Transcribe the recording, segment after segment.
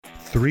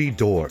Three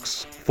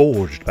dorks,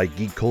 forged by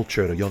geek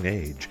culture at a young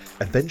age,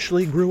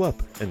 eventually grew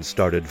up and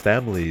started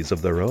families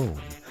of their own.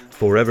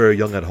 Forever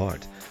young at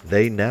heart,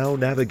 they now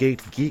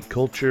navigate geek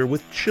culture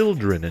with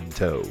children in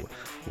tow.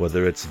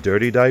 Whether it's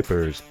dirty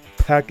diapers,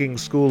 packing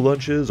school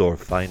lunches, or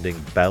finding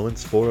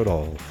balance for it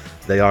all,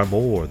 they are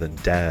more than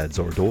dads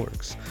or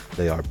dorks.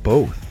 They are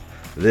both.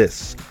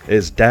 This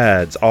is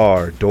Dads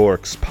Are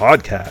Dorks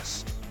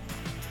Podcast.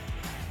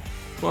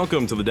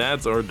 Welcome to the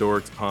Dads Are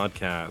Dorks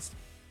Podcast.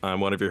 I'm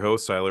one of your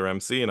hosts, Tyler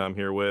MC, and I'm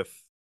here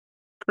with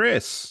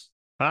Chris.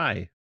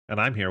 Hi. And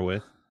I'm here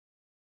with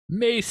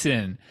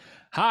Mason.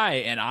 Hi,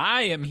 and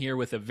I am here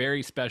with a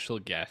very special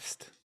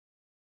guest.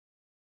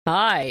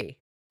 Hi,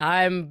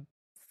 I'm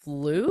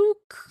Fluke?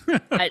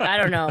 I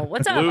don't know.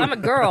 What's up? Luke. I'm a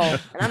girl, and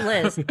I'm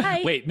Liz.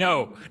 Hi. Wait,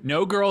 no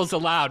girls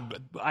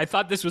allowed. I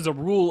thought this was a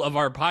rule of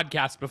our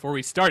podcast before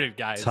we started,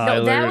 guys. Tyler.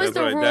 No, that was That's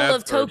the right, rule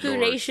that's of Toku our dorks.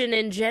 Nation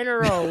in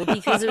general,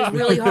 because it was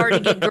really hard to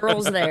get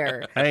girls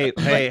there. Hey,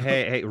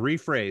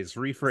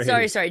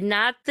 rephrase. Sorry,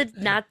 not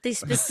the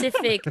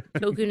specific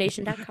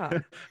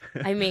TokuNation.com.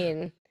 I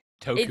mean,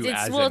 Toku it's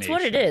as a what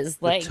it nation. is.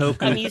 The Like Toku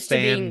I'm used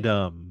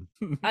fandom.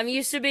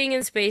 to being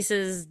in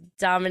spaces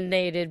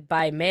dominated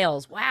by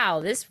males. Wow,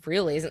 this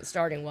really isn't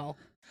starting well.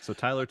 So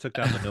Tyler took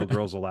down the No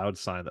Girls Allowed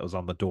sign that was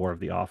on the door of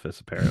the office,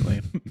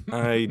 apparently.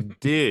 I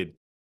did.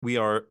 We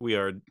are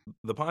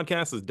the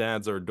podcast is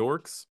Dads Are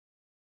Dorks,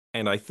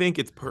 and I think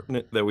it's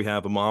pertinent that we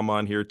have a mom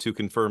on here to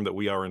confirm that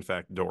we are in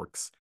fact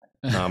dorks.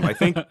 I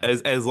think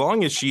as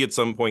long as she at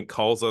some point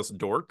calls us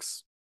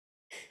dorks,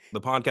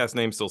 the podcast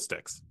name still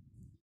sticks.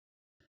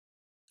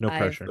 No I've-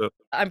 pressure.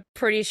 I'm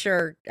pretty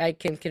sure I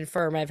can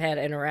confirm I've had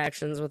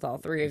interactions with all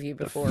three of you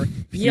before.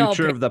 Y'all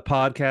Future of the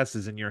podcast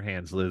is in your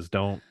hands, Liz.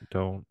 Don't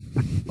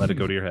let it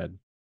go to your head.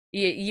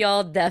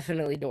 y'all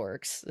definitely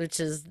dorks, which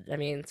is, I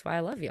mean, that's why I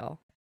love y'all.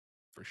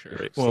 For sure.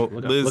 Great. Well,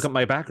 Liz, Look at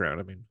my background.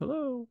 I mean,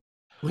 hello.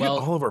 look Well-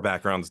 at all of our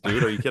backgrounds,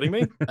 dude. Are you kidding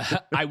me?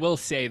 I will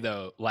say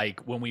though, like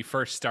when we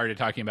first started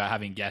talking about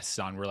having guests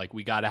on, we're like,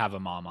 we got to have a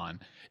mom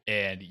on,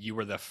 and you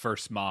were the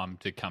first mom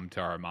to come to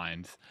our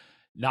minds.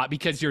 Not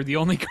because you're the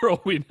only girl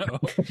we know,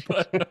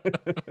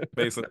 but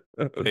Mason,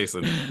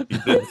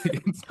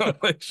 it's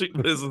not like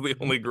Liz is the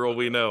only girl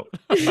we know.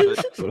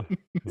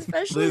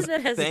 Especially Liz,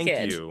 that as a thank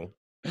kid. you.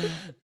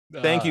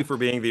 Thank you for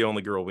being the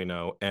only girl we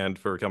know and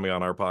for coming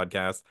on our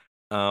podcast.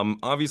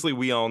 Obviously,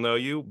 we all know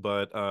you,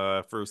 but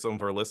for some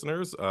of our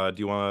listeners, do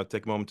you want to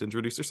take a moment to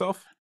introduce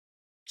yourself?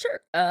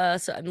 Sure.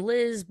 So I'm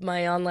Liz.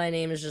 My online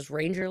name is just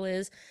Ranger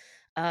Liz.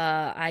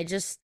 I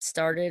just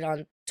started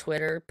on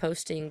Twitter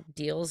posting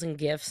deals and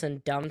gifs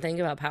and dumb things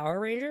about Power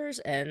Rangers,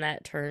 and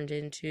that turned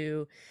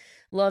into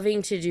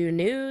loving to do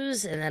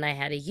news. And then I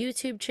had a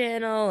YouTube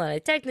channel, and I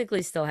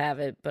technically still have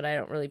it, but I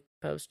don't really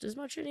post as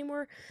much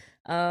anymore.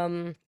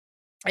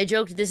 I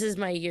joked this is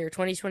my year.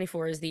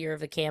 2024 is the year of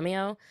the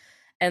cameo.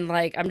 And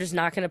like, I'm just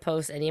not going to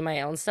post any of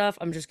my own stuff.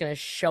 I'm just going to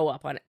show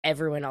up on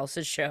everon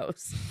else's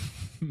shows.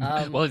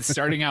 well, it's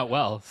starting out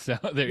well, so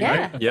there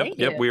Yeah. you go. Yep, Thank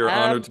yep. you. We are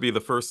honored Um, to be the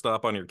first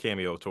stop on your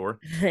cameo tour.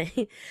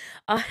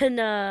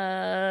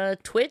 On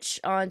Twitch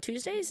on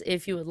Tuesdays,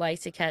 if you would like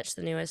to catch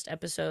the newest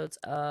episodes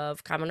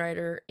of Kamen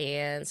Rider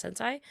and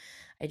Sentai,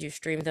 I do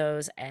stream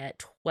those at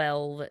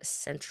 12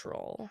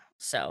 Central.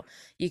 So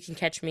you can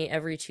catch me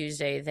every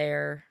Tuesday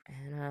there.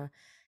 And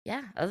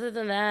yeah, other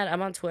than that,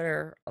 I'm on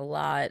Twitter a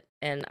lot,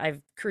 and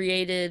I've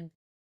created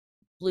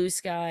Blue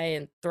Sky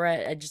and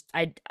Thread.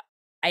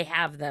 I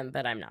have them,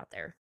 but I'm not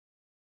there.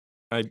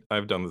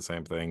 I've done the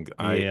same thing.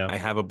 Yeah. I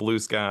have a Blue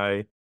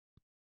Sky,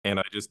 and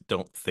I just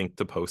don't think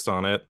to post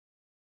on it.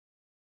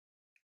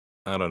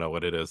 I don't know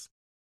what it is.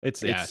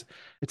 It's Yeah.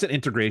 it's an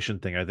integration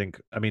thing. I think.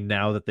 I mean,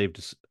 now that they've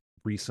just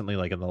recently,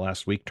 like in the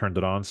last week, turned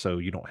it on, so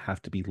you don't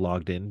have to be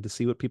logged in to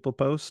see what people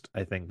post.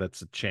 I think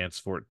that's a chance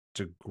for it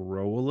to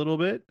grow a little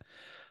bit.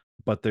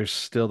 But there's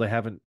still they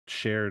haven't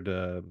shared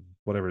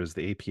whatever it is,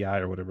 the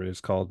API or whatever it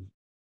is called,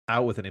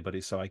 out with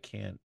anybody. So I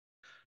can't,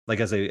 like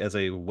as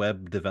a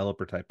web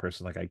developer type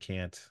person, like I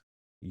can't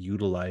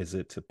utilize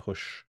it to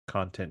push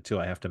content to.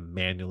 I have to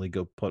manually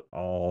go put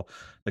all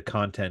the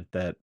content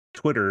that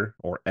Twitter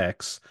or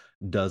X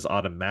does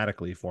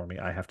automatically for me.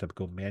 I have to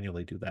go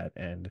manually do that.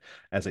 And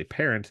as a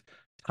parent,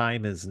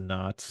 time is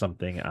not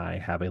something I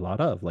have a lot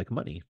of, like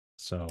money.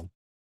 So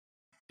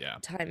Yeah.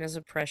 Time is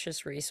a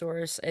precious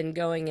resource, and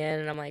going in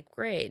and I'm like,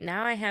 great,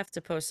 now I have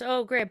to post.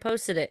 Oh, great, I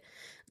posted it.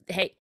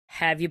 Hey,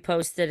 have you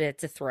posted it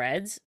to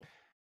Threads?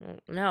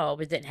 No,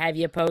 but then have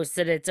you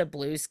posted it to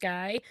Blue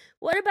Sky?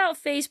 What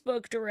about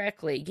Facebook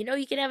directly? You know,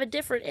 you can have a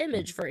different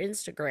image for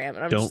Instagram. And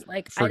I'm don't just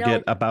like,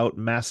 forget about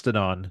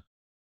Mastodon.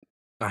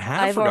 I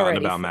have I've forgotten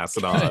already about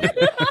Mastodon.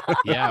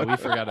 Yeah, we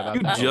forgot about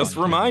You that just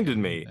one. reminded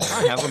me.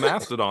 I have a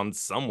Mastodon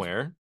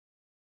somewhere.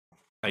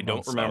 I I'm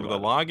don't on remember the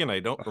Starlight. login. I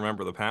don't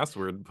remember the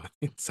password, but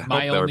it's out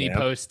My there, only man.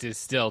 post is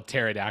still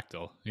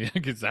pterodactyl,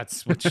 because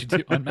that's what you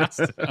do on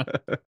Mastodon.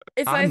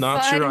 If I'm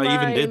not sure I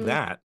even did mine,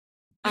 that.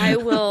 I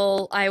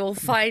will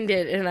find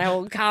it and I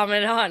will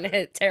comment on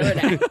it.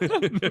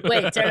 Pterodactyl.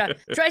 Wait,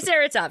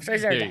 Triceratops.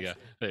 There you go.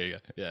 There you go.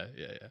 Yeah.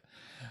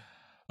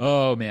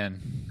 Oh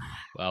man.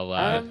 Well,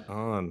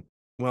 On.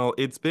 Well,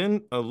 it's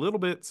been a little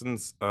bit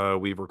since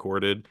we've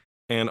recorded,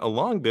 and a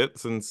long bit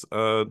since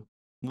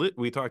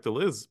we talked to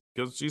Liz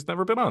because she's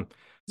never been on.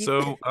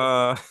 So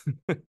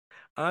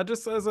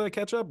just as a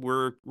catch up,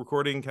 we're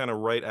recording kind of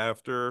right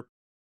after,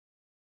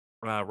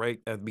 right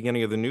at the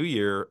beginning of the new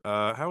year.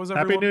 How was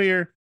everyone? Happy New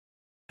Year.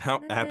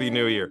 Happy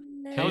New Year.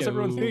 How was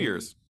everyone's New Heyo.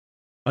 Year's?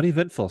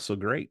 Uneventful, so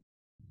great.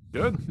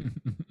 Good.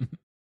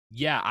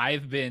 Yeah,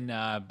 I've been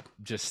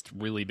just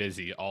really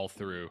busy all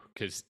through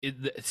because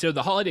so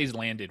the holidays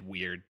landed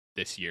weird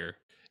this year.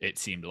 It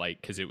seemed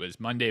like because it was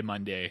Monday,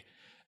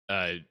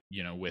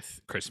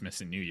 with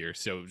Christmas and New Year.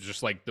 So it was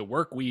just like the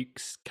work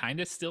weeks kind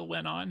of still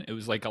went on. It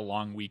was like a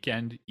long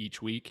weekend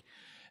each week,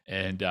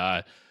 and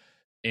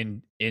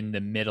in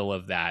the middle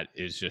of that,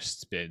 it's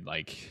just been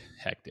like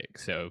hectic.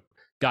 So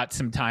got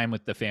some time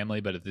with the family,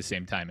 but at the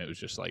same time, it was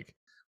just like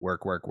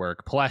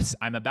work. Plus,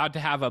 I'm about to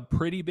have a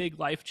pretty big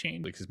life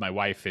change because my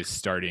wife is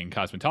starting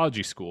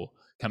cosmetology school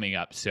coming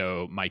up.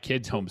 So my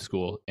kids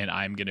homeschool, and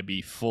I'm going to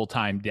be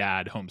full-time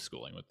dad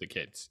homeschooling with the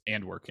kids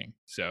and working.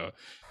 So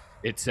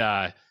it's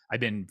I've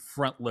been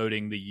front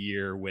loading the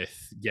year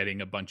with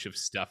getting a bunch of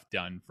stuff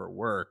done for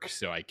work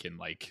so I can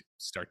like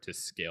start to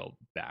scale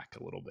back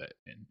a little bit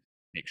and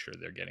make sure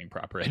they're getting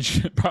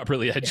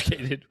properly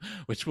educated,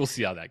 which we'll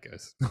see how that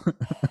goes.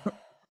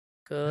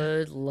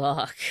 Good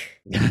luck.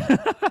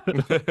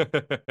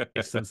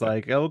 Jason's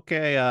like,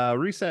 okay,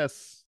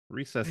 recess.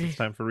 It's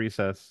time for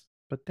recess.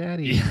 But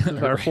Daddy, Yeah, this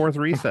is our right. fourth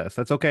recess.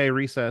 That's okay.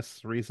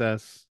 Recess.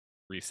 Recess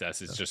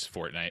is just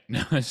Fortnite.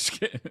 No, I'm just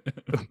kidding.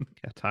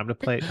 Yeah, time to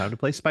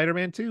play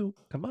Spider-Man 2.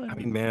 Come on. I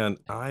mean, man,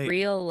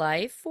 Real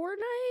life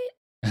Fortnite?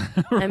 I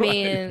Right.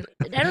 mean,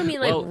 I don't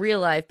mean like Well-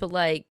 real life, but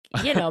like,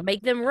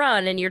 make them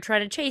run and you're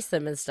trying to chase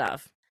them and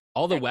stuff.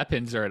 All the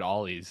weapons are at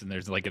Ollie's, and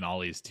there's like an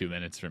Ollie's 2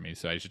 minutes for me,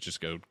 so I should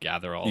just go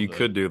gather all. You the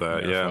could do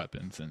that, Nerf yeah.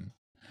 weapons and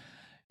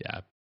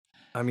yeah.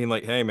 I mean,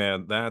 like, hey,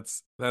 man,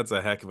 that's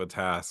a heck of a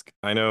task.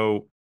 I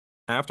know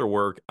after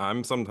work,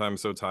 I'm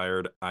sometimes so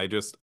tired. I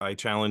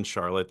challenge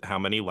Charlotte how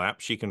many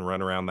laps she can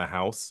run around the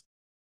house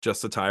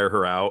just to tire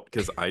her out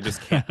because I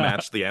just can't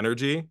match the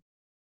energy.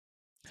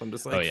 So I'm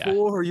just like, yeah.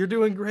 4, you're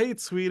doing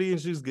great, sweetie. And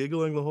she's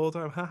giggling the whole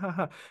time. Ha ha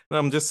ha. And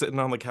I'm just sitting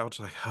on the couch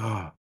like,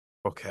 oh,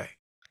 okay.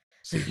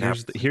 See,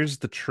 here's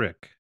the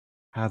trick.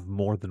 Have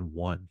more than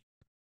one.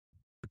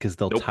 Because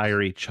they'll Nope. tire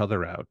each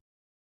other out.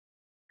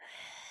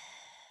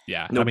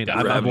 Yeah. Nope, I mean,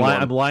 gotta I'm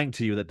have one. lying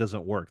to you. That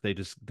doesn't work. They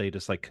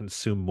just like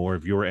consume more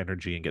of your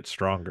energy and get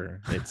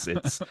stronger. It's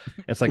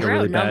like a We're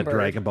really bad outnumbered.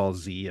 Dragon Ball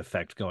Z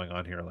effect going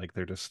on here. Like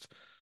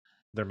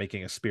they're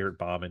making a spirit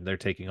bomb and they're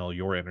taking all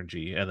your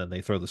energy, and then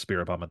they throw the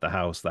spirit bomb at the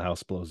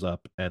house blows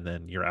up, and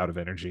then you're out of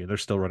energy and they're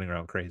still running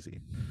around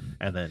crazy.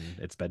 And then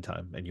it's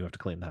bedtime and you have to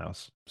clean the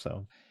house.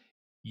 So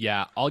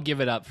Yeah, I'll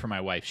give it up for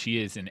my wife.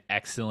 She is an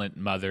excellent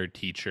mother,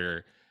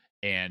 teacher,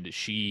 and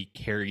she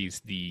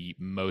carries the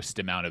most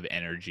amount of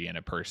energy in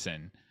a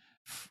person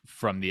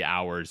from the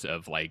hours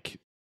of like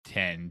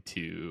 10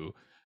 to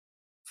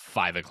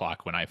 5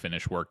 o'clock when I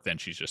finish work. Then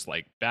she's just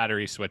like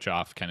battery switch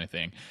off kind of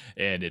thing,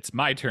 and it's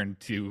my turn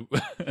to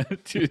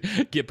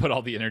to put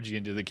all the energy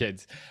into the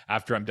kids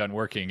after I'm done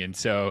working. And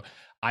so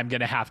I'm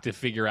gonna have to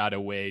figure out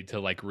a way to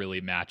like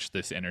really match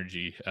this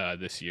energy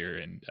this year.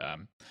 And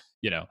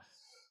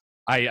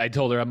I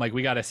told her, I'm like,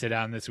 we got to sit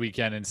down this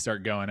weekend and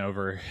start going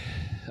over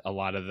a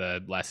lot of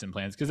the lesson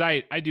plans because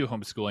I do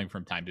homeschooling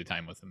from time to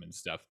time with them and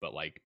stuff, but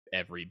like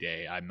every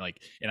day I'm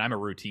like, and I'm a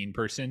routine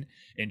person,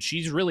 and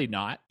she's really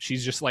not.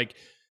 She's just like,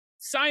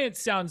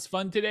 science sounds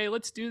fun today.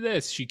 Let's do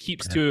this. She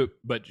keeps to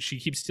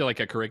like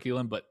a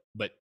curriculum, but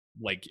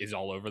like is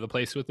all over the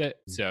place with it.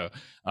 So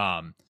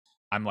I'm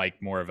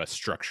like more of a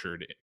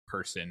structured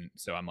person.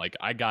 So I'm like,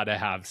 I gotta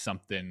have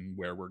something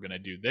where we're gonna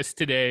do this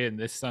today and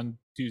this on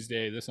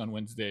Tuesday, this on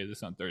Wednesday,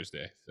 this on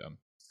Thursday. So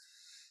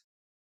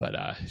but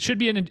should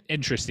be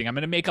interesting. I'm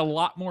gonna make a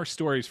lot more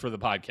stories for the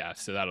podcast,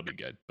 so that'll be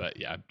good. But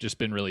yeah, just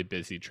been really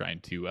busy trying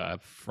to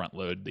front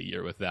load the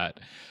year with that.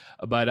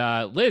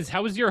 But Liz,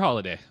 how was your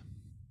holiday?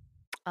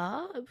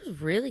 It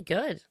was really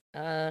good.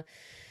 I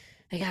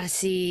got to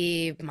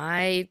see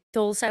my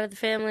whole side of the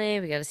family.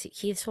 We got to see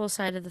Keith's whole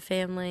side of the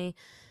family.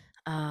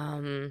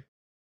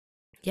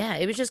 Yeah,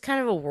 it was just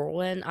kind of a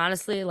whirlwind.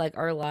 Honestly, like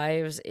our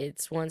lives,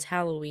 it's once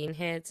Halloween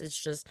hits, it's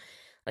just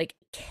like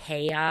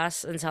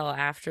chaos until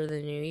after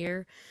the new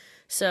year.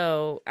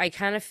 So I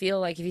kind of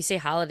feel like if you say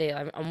holiday,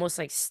 I'm almost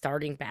like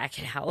starting back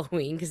at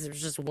Halloween because it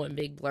was just one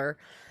big blur.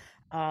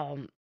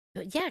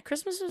 But yeah,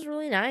 Christmas was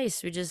really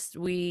nice.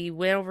 We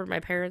went over to my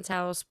parents'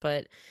 house,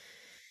 but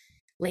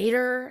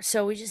later,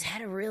 so we just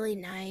had a really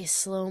nice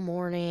slow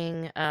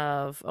morning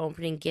of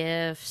opening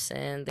gifts,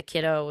 and the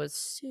kiddo was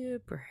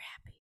super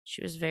happy.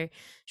 She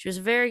was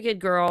a very good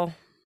girl.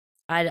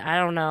 I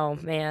don't know,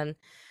 man.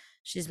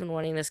 She's been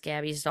wanting this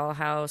Gabby's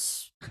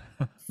dollhouse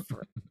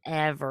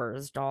forever.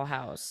 This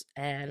dollhouse,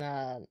 and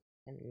I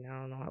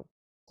don't know how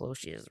close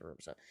she is to the room.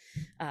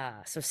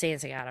 So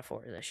Santa got it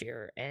for her this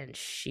year, and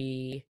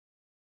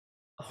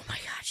oh my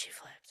god, she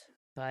flipped.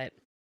 But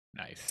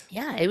Nice.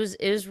 yeah, it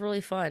was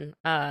really fun.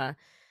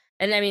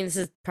 and I mean, this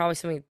is probably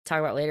something to talk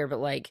about later,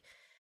 but like,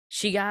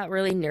 she got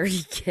really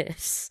nerdy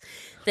gifts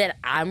that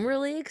I'm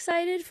really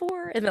excited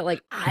for, and that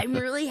like I'm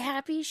really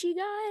happy she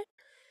got.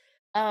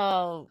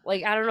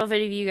 Like I don't know if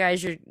any of you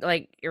guys are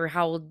like, or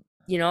how old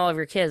all of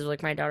your kids.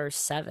 Like my daughter's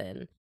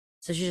 7,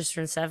 so she just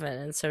turned 7,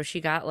 and so she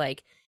got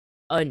like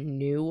a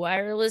new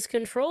wireless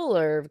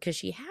controller because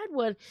she had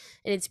one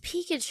and it's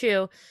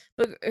Pikachu.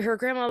 But her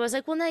grandma was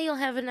like, well, now you'll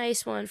have a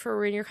nice one for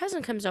when your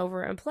cousin comes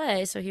over and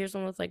play. So here's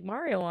one with like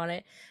Mario on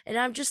it. And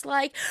I'm just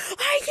like,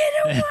 I get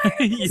a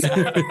wireless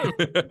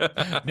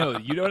one. No,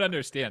 you don't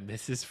understand.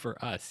 This is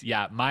for us.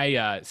 Yeah,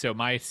 my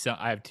my son,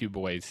 I have 2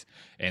 boys,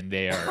 and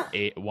they are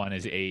 8. One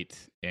is 8,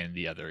 and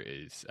the other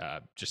is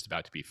just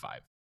about to be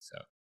 5. So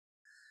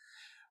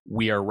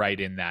we are right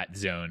in that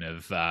zone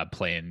of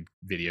playing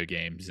video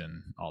games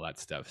and all that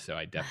stuff. So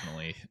I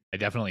definitely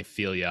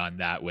feel you on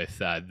that with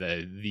the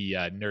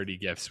nerdy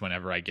gifts.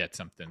 Whenever I get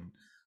something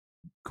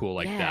cool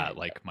like that,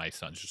 like my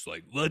son's just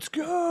like, let's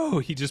go.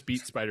 He just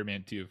beat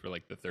Spider-Man 2 for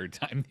like the 3rd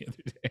time the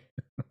other day.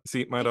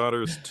 See, my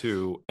daughter's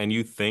 2, and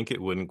you think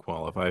it wouldn't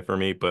qualify for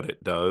me, but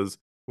it does.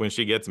 When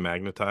she gets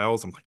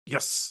Magnetiles, I'm like,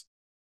 yes,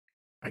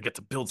 I get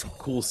to build some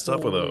cool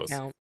stuff with those.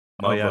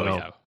 Oh yeah, no.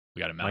 Yeah. We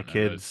got a My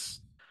kids.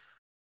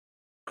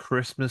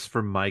 Christmas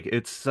for Mike,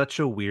 it's such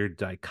a weird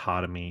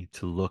dichotomy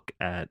to look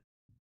at,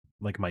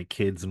 like my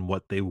kids and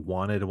what they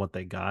wanted and what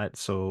they got.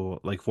 So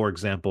like, for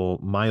example,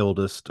 my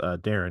oldest,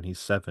 Darren, he's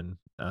 7.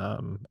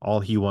 All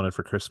he wanted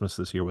for Christmas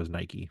this year was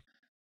Nike.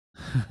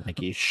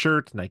 Nike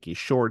shirt, Nike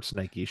shorts,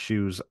 Nike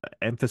shoes,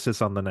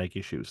 emphasis on the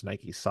Nike shoes,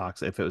 Nike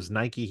socks. If it was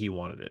Nike, he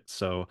wanted it.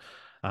 So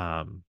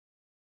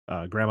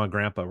grandma and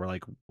grandpa were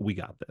like, we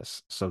got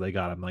this. So they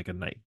got him like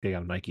they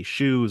got him Nike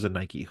shoes, a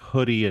Nike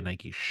hoodie, a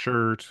Nike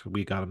shirt.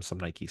 We got him some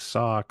Nike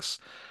socks.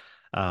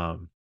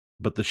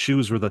 But the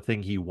shoes were the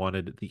thing he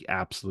wanted the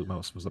absolute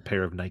most, was a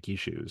pair of Nike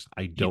shoes.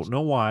 I don't know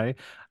why.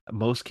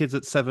 Most kids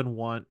at 7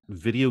 want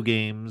video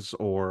games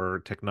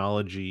or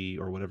technology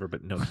or whatever,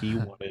 but no, he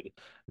wanted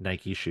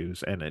Nike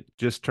shoes. And it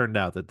just turned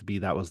out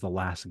that was the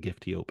last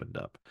gift he opened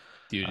up.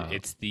 Dude,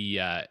 it's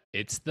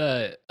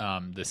the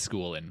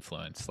school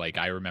influence. Like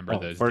I remember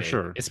those for days,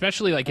 sure,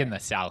 especially like in the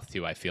South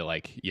too. I feel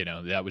like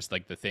that was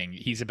like the thing.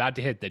 He's about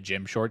to hit the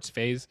gym shorts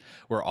phase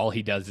where all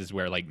he does is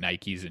wear like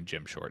Nikes and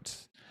gym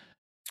shorts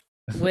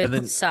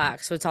with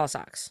socks, with tall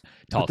socks.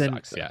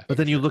 Socks, yeah. But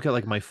then you look at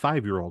like my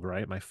 5-year-old,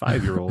 right? My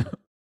 5-year-old,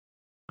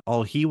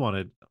 all he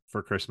wanted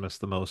for Christmas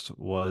the most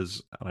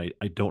was, and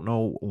I don't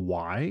know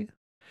why,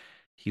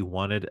 he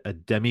wanted a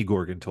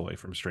Demogorgon toy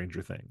from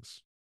Stranger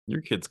Things. Your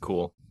kid's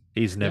cool.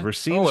 He's never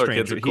seen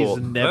Stranger Things. Cool.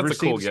 He's never That's a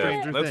seen cool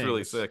Stranger Things. That's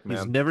really sick, man.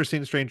 He's never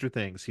seen Stranger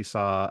Things. He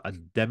saw a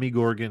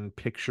Demogorgon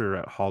picture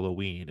at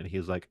Halloween, and he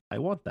was like, "I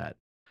want that."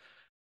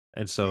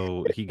 And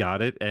so he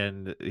got it,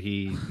 and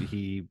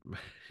he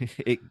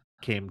it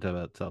came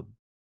to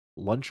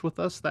lunch with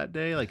us that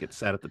day. Like it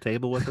sat at the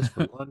table with us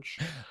for lunch.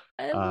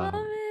 I love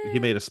it. He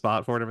made a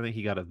spot for it and everything.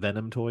 He got a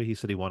Venom toy. He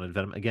said he wanted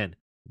Venom again.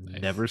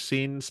 Nice. Never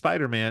seen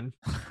Spider-Man.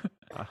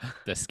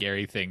 The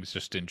scary things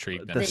just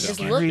intrigue them. They just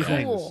look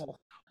cool.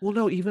 Well,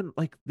 no, even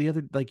like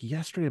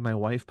yesterday, my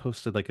wife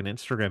posted like an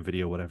Instagram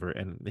video, whatever,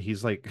 and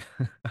he's like,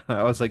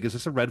 I was like, is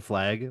this a red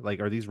flag? Like,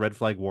 are these red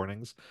flag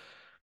warnings?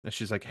 And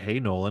she's like, hey,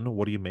 Nolan,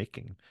 what are you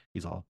making?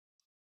 He's all,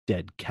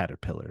 dead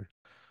caterpillar.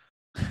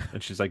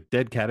 And she's like,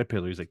 dead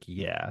caterpillar? He's like,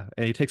 yeah.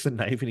 And he takes a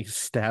knife and he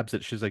stabs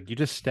it. She's like, you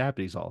just stabbed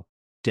it. He's all,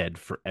 dead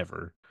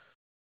forever.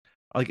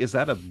 Like, is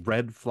that a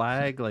red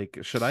flag? Like,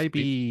 should I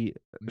be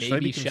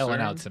maybe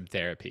shelling out some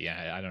therapy?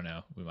 I don't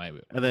know. We might.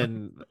 And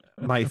then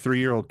my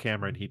 3-year-old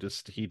Cameron, he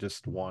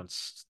just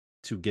wants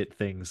to get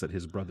things that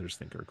his brothers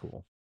think are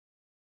cool.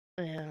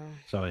 Yeah.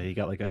 So he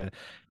got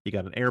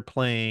an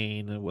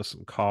airplane with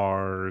some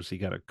cars. He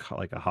got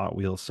a Hot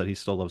Wheels set. He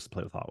still loves to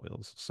play with Hot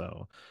Wheels.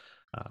 So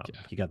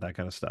he got that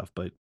kind of stuff.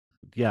 But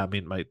yeah, I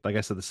mean, like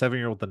I said, the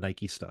 7-year-old, the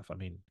Nike stuff. I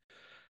mean,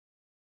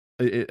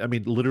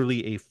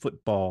 literally a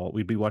football.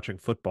 We'd be watching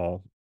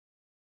football,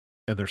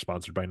 and they're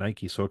sponsored by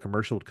Nike. So a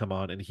commercial would come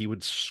on, and he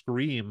would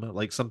scream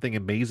like something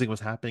amazing was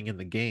happening in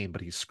the game,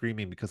 but he's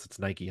screaming because it's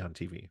Nike on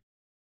TV.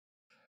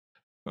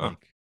 Huh.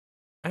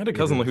 I had a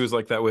cousin who was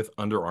like that with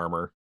Under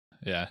Armour.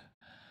 Yeah.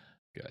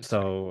 Good.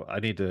 So I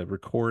need to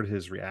record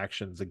his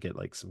reactions and get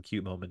like some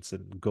cute moments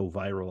and go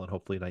viral, and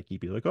hopefully Nike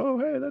be like, "Oh,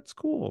 hey, that's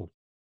cool."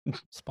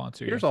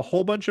 Sponsor. Here's a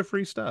whole bunch of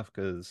free stuff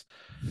because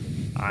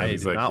I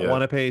do not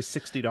want to pay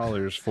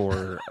 $60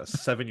 for a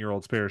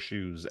 7-year-old's pair of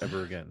shoes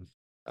ever again.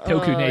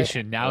 Toku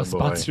Nation now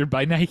sponsored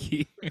by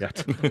Nike. Yeah.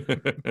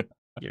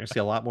 You're gonna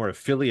see a lot more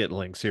affiliate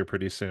links here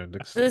pretty soon to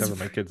cover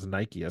my kid's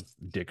Nike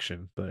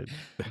addiction. But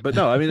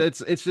no, I mean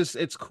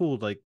it's cool.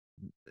 Like,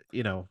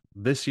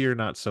 this year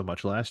not so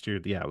much. Last year,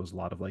 yeah, it was a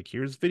lot of like,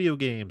 here's video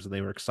games, and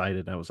they were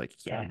excited. And I was like,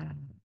 yeah,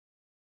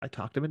 I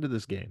talked them into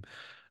this game.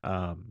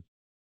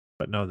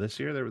 But no, this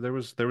year there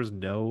was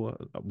no.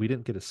 We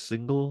didn't get a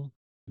single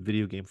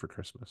video game for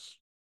Christmas.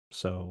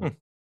 So,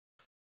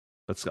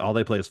 but all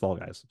they play is Fall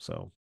Guys.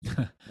 So,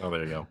 oh,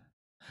 there you go.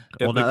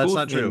 Well, no, that's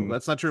not true.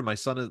 That's not true. My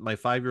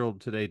 5-year-old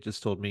today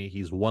just told me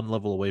he's one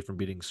level away from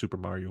beating Super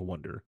Mario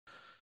Wonder.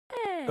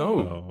 Yay! Oh,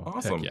 Oh,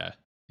 awesome. Heck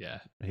yeah.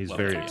 he's Love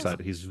very that game.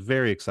 excited. He's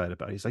very excited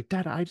about it. He's like,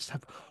 Dad, I just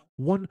have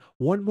one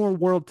more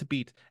world to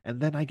beat, and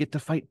then I get to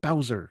fight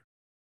Bowser.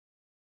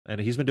 And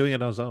he's been doing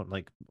it on his own,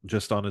 like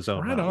just on his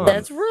own. Right not on. with-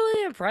 That's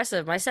really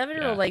impressive. My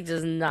 7-year-old Yeah. like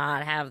does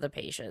not have the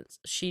patience.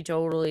 She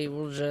totally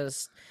will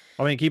just.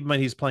 I mean, keep in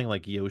mind he's playing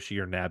like Yoshi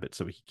or Nabbit,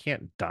 so he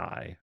can't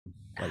die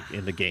like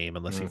in the game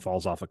unless he Mm.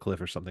 falls off a cliff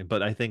or something.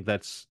 But I think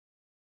that's,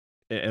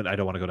 and I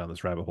don't want to go down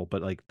this rabbit hole,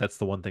 but like that's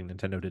the one thing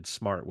Nintendo did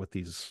smart with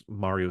these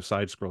Mario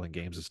side-scrolling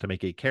games is to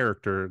make a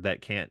character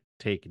that can't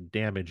take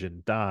damage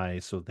and die,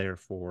 so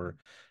therefore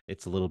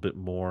it's a little bit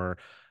more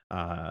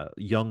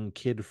young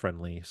kid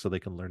friendly, so they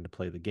can learn to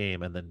play the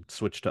game and then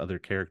switch to other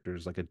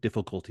characters like a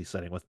difficulty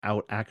setting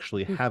without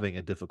actually having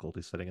a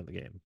difficulty setting in the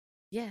game.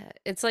 Yeah,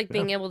 it's like Yeah.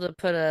 being able to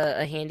put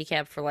a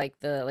handicap for like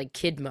the like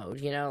kid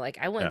mode, you know? Like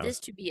I want Yeah. this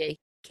to be a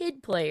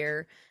kid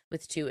player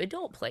with 2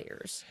 adult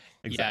players.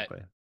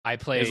 Exactly. I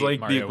play It's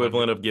like Mario the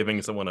equivalent Wonder- of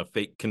giving someone a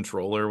fake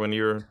controller when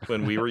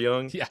we were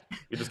young. Yeah.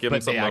 You just give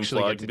But them they something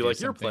actually get unplugged to and be do like,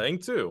 "You're something. playing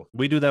too."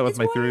 We do that with It's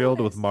my 3-year-old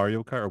with wireless.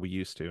 Mario Kart, or we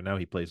used to. Now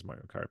he plays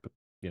Mario Kart, but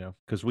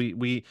because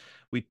we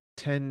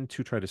tend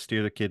to try to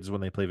steer the kids when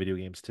they play video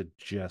games to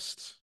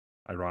just,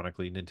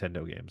 ironically,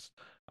 Nintendo games.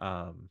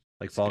 Like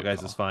That's a Fall good Guys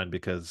call. is fine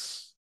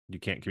because you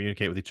can't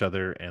communicate with each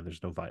other and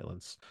there's no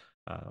violence.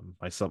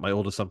 My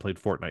oldest son played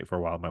Fortnite for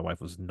a while. My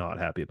wife was not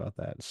happy about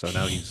that, so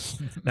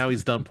now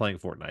he's done playing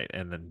Fortnite,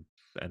 and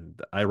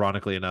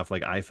ironically enough,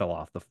 like I fell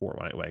off the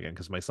Fortnite wagon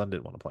because my son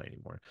didn't want to play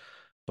anymore.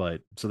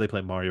 But so they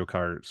play Mario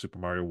Kart, Super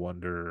Mario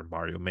Wonder,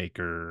 Mario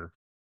Maker,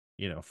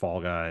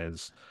 Fall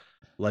Guys,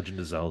 Legend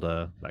of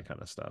Zelda, that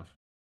kind of stuff.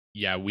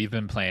 Yeah, we've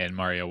been playing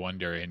Mario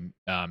Wonder, and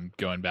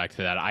going back to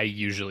that, I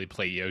usually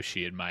play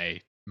Yoshi, and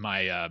my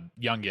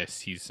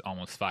youngest, he's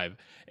almost 5,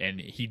 and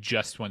he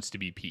just wants to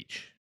be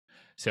Peach.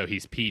 So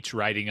he's Peach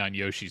riding on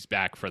Yoshi's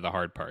back for the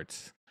hard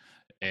parts.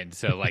 And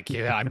so like,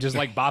 yeah, I'm just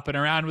like bopping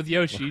around with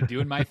Yoshi,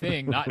 doing my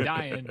thing, not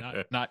dying,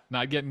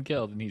 not getting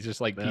killed. And he's just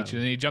like Peach, Yeah.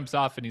 and then he jumps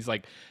off, and he's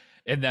like,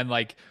 and then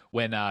like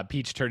when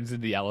Peach turns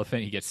into the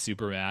elephant, he gets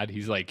super mad.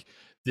 He's like,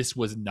 "This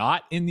was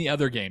not in the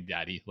other game,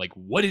 Daddy. Like,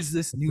 what is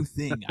this new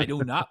thing? I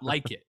do not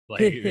like it."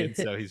 Like, and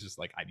so he's just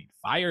like, "I need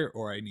fire,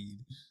 or I need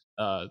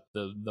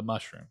the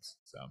mushrooms."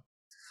 So,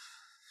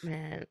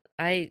 Man,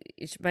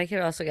 my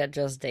kid also got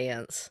Just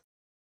Dance.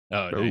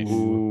 oh, nice.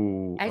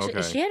 Ooh, Actually,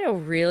 okay. she had a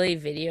really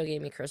video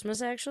gamey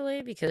Christmas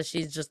actually because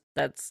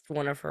that's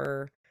one of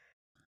her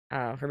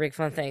big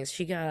fun things.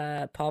 She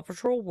got Paw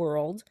Patrol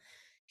World,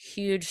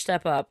 huge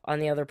step up on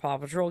the other Paw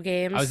Patrol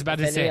games. I was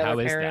about If to say, any how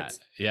other is parents-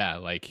 that? Yeah,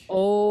 like,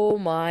 Oh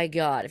my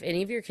god! If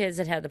any of your kids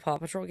had the Paw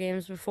Patrol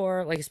games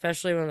before, like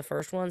especially one of the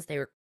first ones,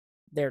 they're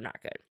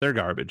not good. They're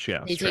garbage.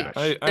 Yeah, They it's take- trash.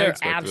 I They're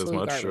expected as absolute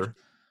much. garbage. Sure.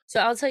 So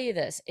I'll tell you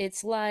this: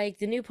 it's like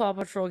the new Paw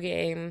Patrol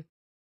game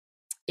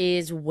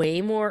is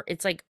way more.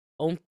 It's like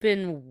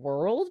open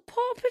world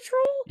Paw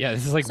Patrol. yeah,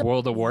 this is like So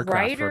World of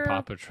Warcraft for Ryder,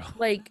 Paw Patrol.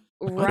 Like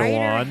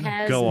Ryder on,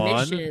 has go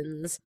on.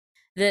 missions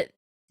that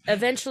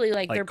eventually,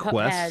 like their Like pup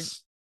had.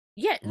 quests,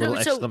 Yeah, little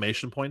no, so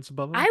exclamation points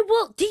above them. I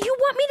will. Do you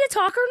want me to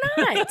talk or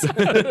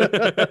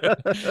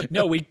not?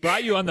 No, we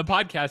brought you on the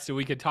podcast so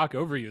we could talk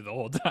over you the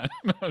whole time.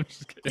 I'm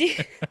just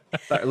kidding.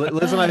 Sorry,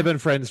 Liz and I have been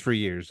friends for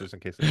years, just in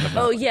case.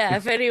 Oh yeah,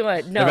 if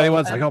anyone, no, if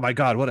anyone's like, "Oh my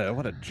god, what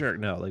a jerk!"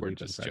 No, like We're we've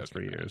been just friends for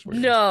joking, man. years.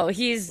 no,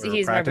 he's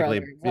my practically,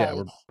 brother. yeah, Well,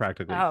 we're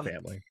practically um,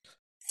 family.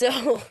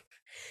 So,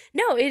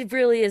 no, it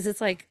really is.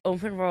 It's like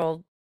open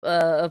world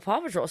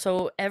Paw Patrol.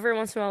 So every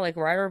once in a while, like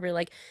Ryder will be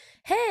like,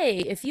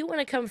 "Hey, if you want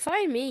to come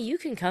find me, you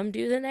can come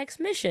do the next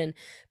mission.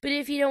 But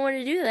if you don't want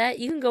to do that,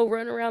 you can go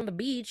run around the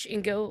beach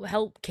and go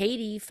help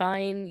Katie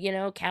find,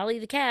 Callie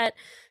the cat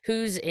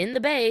who's in the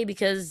bay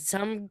because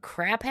some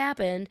crap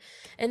happened."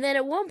 And then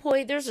at one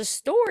point, there's a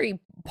story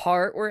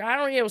part where I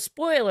don't know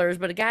spoilers,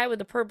 but a guy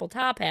with a purple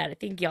top hat, I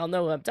think y'all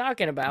know who I'm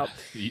talking about,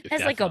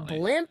 has like a Definitely.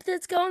 blimp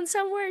that's going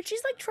somewhere, and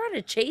she's like trying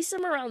to chase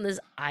him around this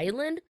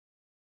island.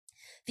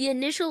 The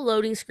initial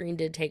loading screen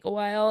did take a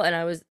while, and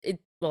it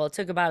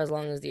took about as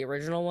long as the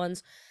original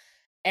ones,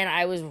 and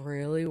I was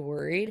really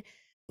worried.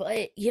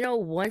 But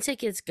once it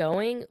gets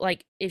going,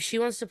 like if she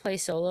wants to play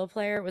solo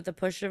player with the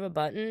push of a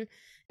button,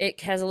 it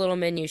has a little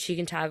menu. She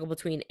can toggle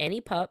between any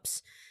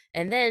pups,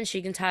 and then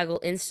she can toggle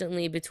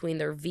instantly between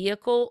their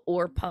vehicle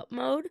or pup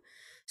mode.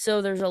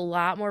 So there's a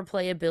lot more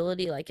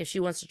playability. Like if she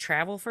wants to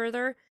travel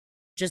further,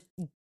 just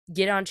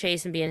get on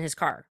Chase and be in his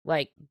car.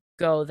 Like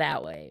go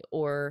that way.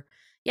 Or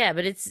yeah,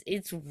 but it's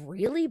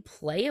really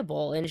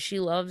playable, and she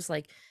loves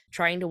like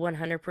trying to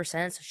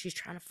 100%. So she's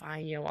trying to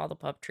find all the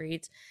pup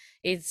treats.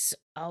 It's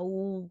a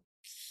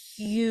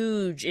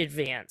huge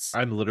advance.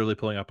 I'm literally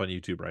pulling up on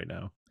YouTube right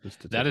now. Just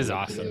to That take a is look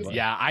at awesome. it.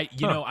 Yeah,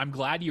 Huh. I'm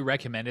glad you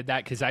recommended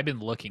that because I've been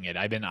looking at,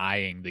 I've been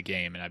eyeing the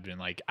game, and I've been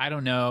like, I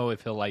don't know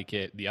if he'll like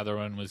it. The other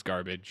one was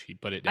garbage. He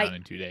put it down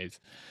in 2 days.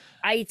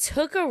 I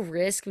took a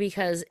risk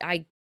because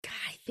I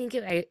think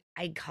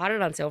I caught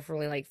it on sale for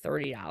only like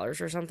 $30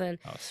 or something.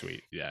 Oh,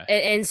 sweet. Yeah.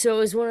 And so it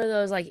was one of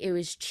those, like, it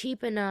was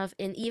cheap enough.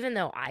 And even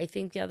though I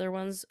think the other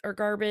ones are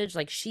garbage,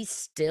 like, she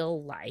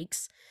still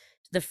likes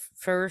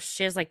first.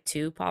 She has like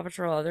 2 Paw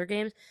Patrol other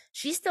games.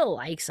 She still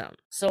likes them.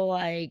 So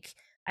like,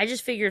 I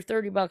just figured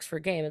 $30 for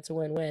a game. It's a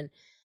win-win.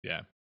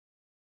 Yeah.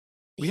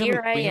 We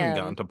Here I haven't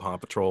gotten am. to Paw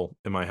Patrol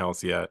in my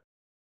house yet.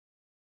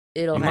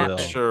 It'll I'm happen.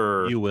 not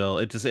sure. You will.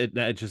 It just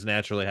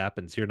naturally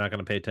happens. You're not going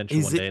to pay attention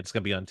Is one it- day. It's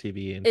going to be on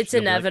TV. And It's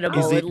you'll be like, inevitable.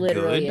 Is it it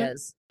literally good?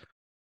 is.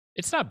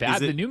 It's not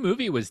bad. it- The new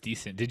movie was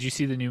decent. Did you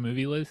see the new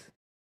movie, Liz?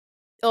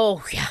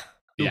 Oh yeah.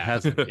 Who Yeah.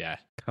 hasn't? Yeah.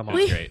 Come It on.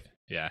 was We- great.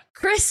 Yeah.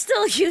 Chris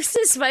still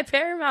uses my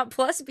Paramount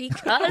Plus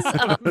because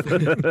of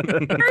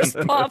the first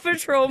Paw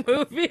Patrol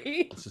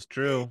movie. This is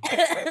true.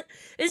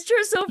 It's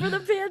true. So for the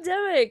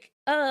pandemic,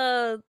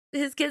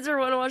 his kids are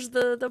want to watch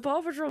the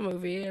Paw Patrol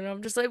movie, and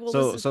I'm just like, well,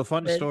 this is So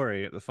fun stupid.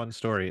 story. The fun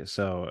story.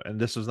 So, and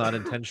this was not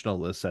intentional,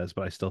 Liz says,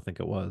 but I still think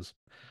it was.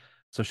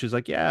 So she's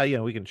like, yeah,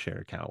 we can share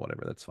account,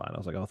 whatever. That's fine. I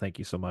was like, oh, thank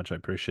you so much. I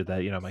appreciate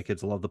that. My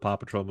kids love the Paw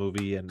Patrol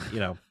movie, and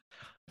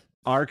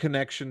our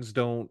connections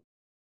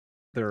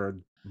they're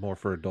more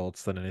for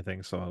adults than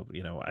anything. So, I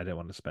didn't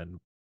want to spend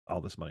all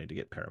this money to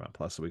get Paramount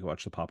Plus so we could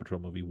watch the Paw Patrol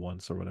movie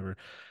once or whatever.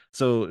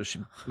 So she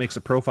makes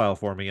a profile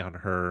for me on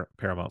her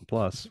Paramount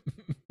Plus.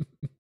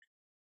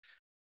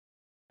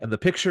 And the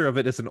picture of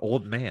it is an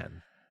old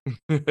man.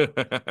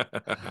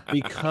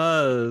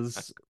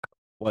 Because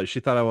she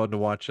thought I wanted to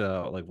watch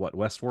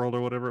Westworld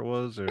or whatever it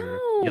was, or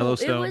No,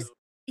 Yellowstone. it was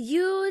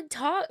you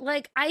talk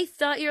like I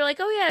thought you're like,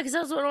 oh yeah, because I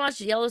was want to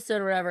watch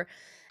Yellowstone or whatever.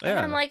 And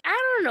I'm Yeah. like,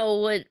 I don't know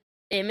what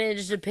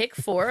image to pick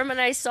for him, and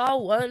I saw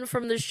one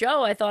from the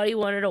show I thought he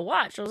wanted to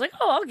watch. I was like,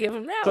 oh, I'll give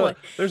him that So one.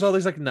 there's all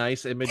these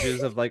nice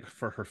images of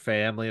for her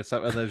family and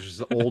stuff, and there's just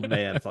an old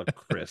man. It's like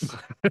Chris.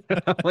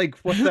 I'm like,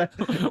 what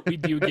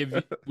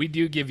the? we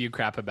do give you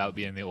crap about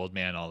being the old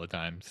man all the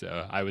time.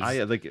 So I was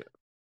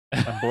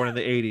I'm born in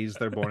the '80s.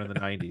 They're born in the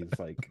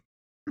 '90s.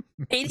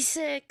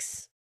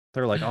 86.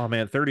 They're like, oh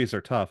man, 30s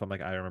are tough. I'm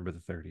like, I remember the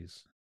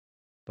 30s.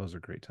 Those are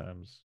great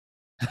times.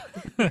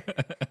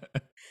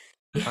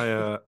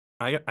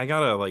 I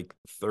got a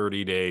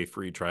 30-day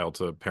free trial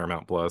to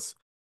Paramount Plus.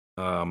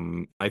 I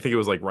think it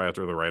was right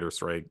after the writer's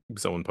strike.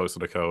 Someone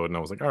posted a code, and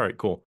I was like, all right,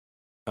 cool.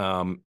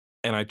 And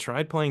I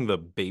tried playing the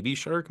Baby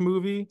Shark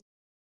movie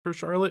for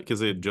Charlotte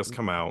because it had just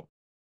come out,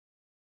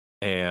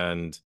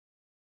 and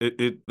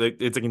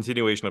it's a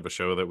continuation of a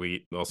show that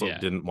we also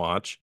didn't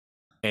watch.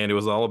 And it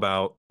was all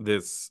about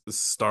this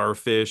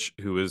starfish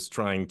who is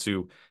trying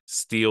to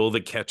steal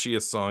the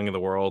catchiest song in the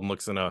world and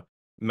looks in a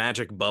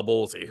magic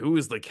bubble, say, who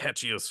is the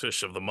catchiest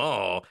fish of them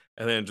all?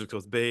 And then it just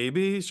goes,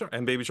 Baby Shark.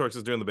 And Baby Shark's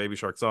is doing the Baby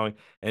Shark song.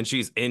 And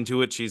she's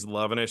into it. She's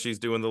loving it. She's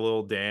doing the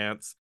little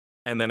dance.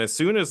 And then as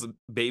soon as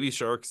Baby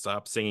Shark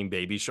stops singing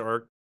Baby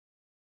Shark,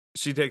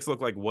 she takes a look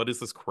like, what is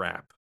this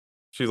crap?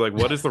 She's like,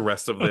 what is the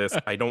rest of this?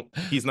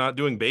 He's not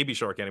doing Baby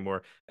Shark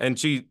anymore. And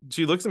she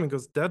looks at me and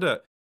goes,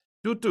 Dada,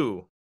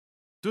 doo-doo.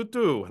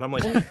 And I'm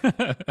like,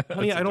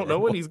 honey, I don't know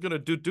when he's gonna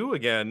do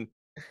again.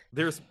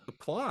 There's a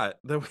plot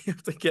that we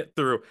have to get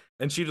through.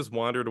 And she just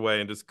wandered away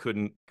and just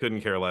couldn't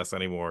care less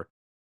anymore.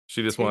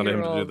 She just wanted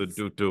him to do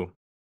the do.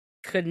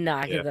 Could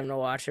not get them to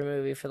watch a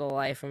movie for the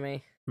life of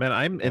me. Man,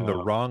 I'm in the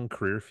wrong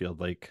career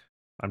field.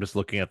 I'm just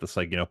looking at this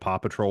Paw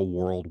Patrol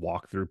World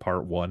walkthrough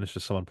part 1. It's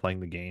just someone playing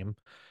the game.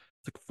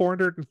 It's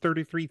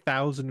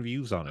 433,000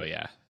 views on it. Oh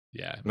yeah.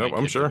 Yeah. Nope, My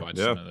I'm kids sure. have watched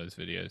some of those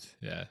videos.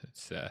 Yeah.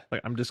 It's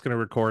I'm just gonna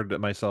record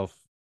myself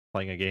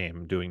playing a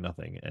game, doing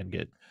nothing, and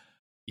get.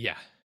 Yeah.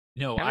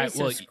 No, How many I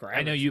know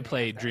subscribers you do they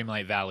played have now?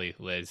 Dreamlight Valley,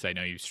 Liz. I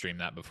know you've streamed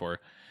that before.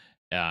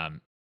 I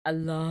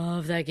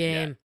love that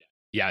game.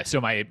 Yeah,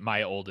 so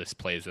my oldest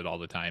plays it all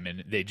the time,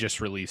 and they just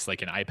released an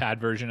iPad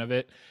version of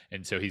it,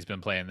 and so he's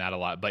been playing that a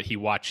lot. But he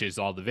watches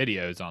all the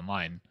videos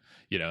online,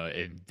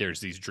 and there's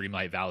these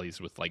Dreamlight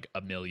Valleys with 1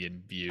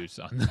 million views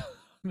on the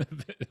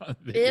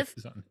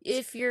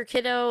If your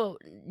kiddo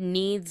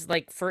needs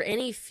for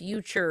any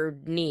future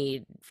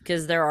need,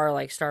 because there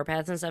are star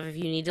paths and stuff, if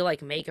you need to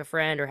make a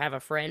friend or have a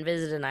friend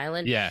visit an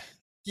island, yeah,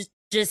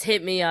 just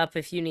hit me up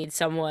if you need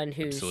someone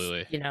who's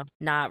Absolutely.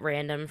 Not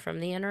random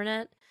from the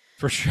internet.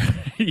 for sure.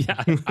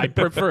 Yeah, I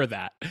prefer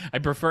that. I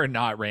prefer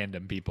not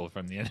random people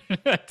from the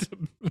internet.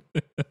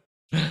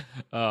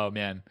 Oh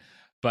man,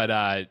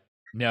 but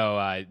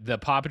no, the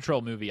Paw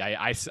Patrol movie.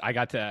 I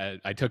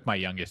took my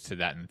youngest to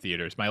that in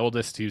theaters. My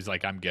oldest, who's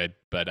like, I'm good,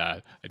 but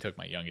I took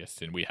my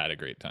youngest, and we had a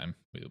great time.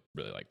 We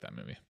really liked that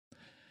movie.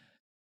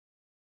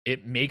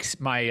 It makes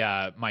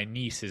my my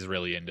niece is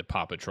really into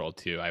Paw Patrol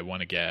too. I want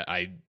to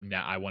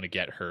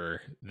get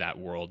her that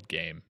world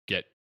game.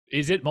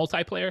 Is it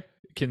multiplayer?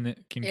 Can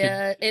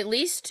At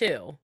least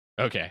 2.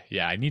 Okay,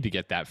 yeah, I need to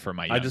get that for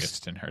my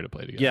youngest and her to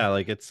play together. Yeah,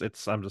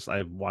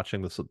 I'm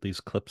watching these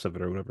clips of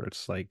it or whatever.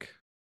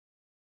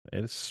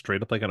 It's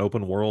straight up an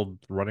open world,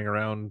 running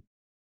around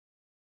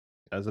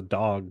as a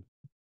dog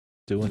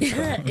doing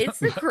Yeah, stuff. it's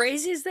the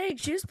craziest thing.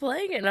 She was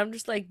playing it, and I'm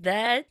just like,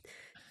 that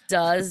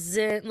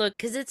doesn't look,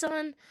 because it's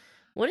on,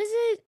 what is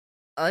it,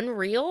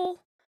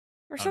 Unreal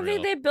or something?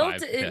 Unreal They built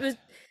 5, it. yeah.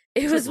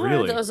 It Is was it one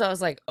really? of those. I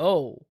was like,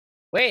 oh,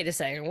 wait a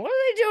second, what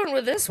are they doing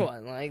with this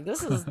one?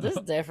 This is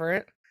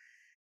different.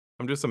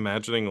 I'm just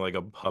imagining like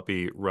a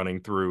puppy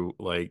running through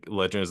like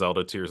Legend of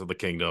Zelda Tears of the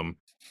Kingdom,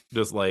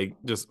 just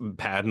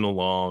padding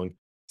along,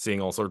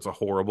 seeing all sorts of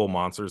horrible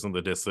monsters in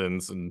the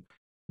distance and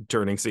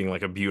seeing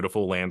like a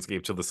beautiful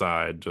landscape to the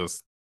side.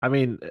 Just I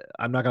mean,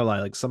 I'm not gonna lie.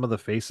 Like some of the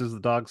faces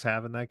the dogs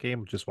have in that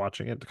game, just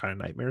watching it, kind of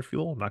nightmare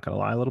fuel. I'm not gonna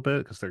lie a little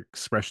bit because their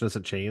expression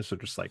doesn't change. So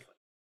just like,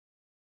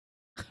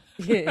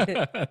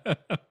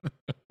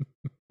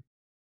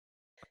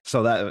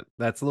 so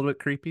that's a little bit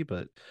creepy.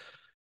 But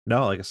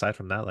no, like aside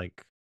from that,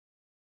 like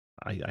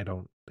I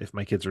don't. If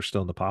my kids are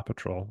still in the Paw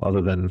Patrol,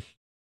 other than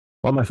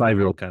well, my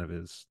 5-year-old kind of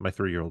is. My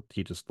 3-year-old,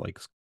 he just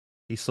likes.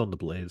 He's still in the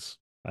Blaze.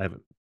 I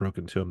haven't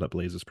broken to him that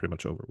Blaze is pretty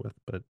much over with,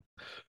 but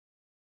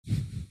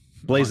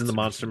Blaze and the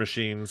Monster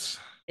Machines.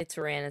 It's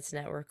ran its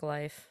network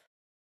life.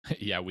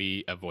 Yeah,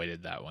 we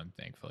avoided that one,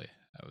 thankfully.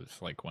 That was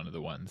like one of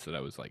the ones that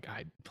I was like,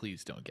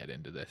 please don't get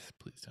into this.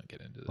 Please don't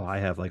get into this. Well, I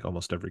have like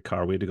almost every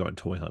car. We had to go on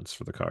toy hunts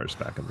for the cars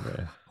back in the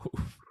day.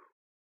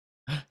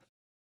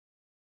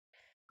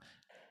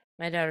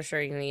 My daughter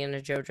started getting into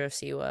JoJo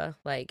Siwa,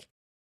 like,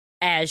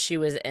 as she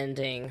was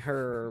ending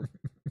her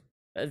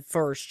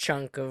first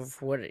chunk of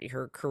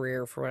her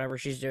career for whatever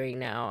she's doing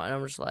now. And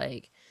I'm just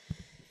like,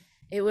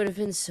 it would have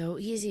been so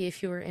easy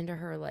if you were into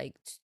her, like,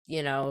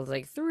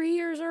 like 3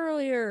 years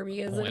earlier,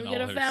 because then we could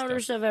have found her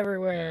stuff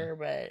everywhere.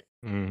 But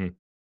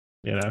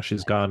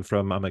she's gone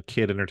from I'm a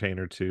kid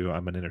entertainer to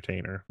I'm an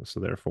entertainer. So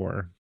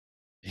therefore,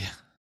 yeah,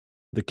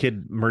 the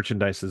kid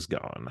merchandise is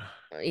gone.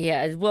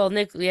 Yeah, well,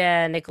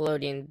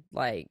 Nickelodeon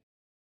like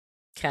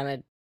kind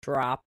of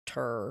dropped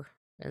her,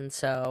 and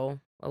so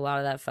a lot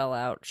of that fell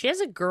out. She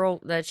has a girl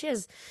that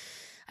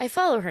I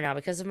follow her now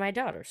because of my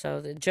daughter.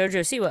 So the JoJo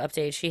Siwa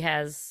update, she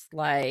has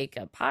like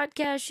a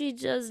podcast she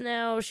does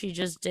now. She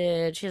has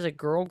a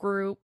girl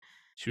group.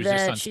 She was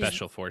just on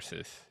Special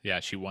Forces. Yeah,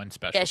 she won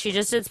Special Forces. She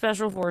just did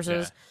Special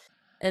Forces.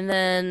 Yeah. And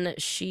then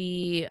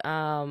she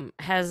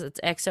has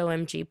it's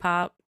XOMG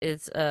Pop.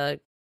 It's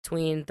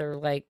tween. They're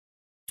like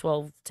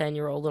 12,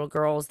 10-year-old little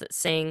girls that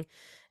sing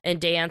and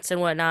dance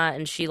and whatnot.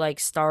 And she like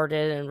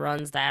started and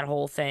runs that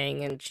whole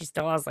thing. And she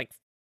still has like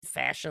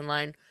fashion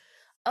line.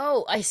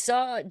 Oh, I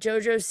saw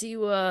JoJo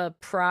Siwa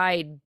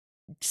Pride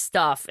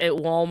stuff at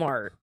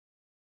Walmart.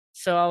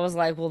 So I was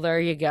like, well, there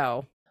you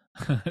go.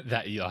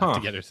 That you'll have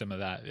to get her some of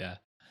that, yeah.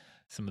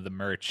 Some of the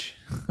merch.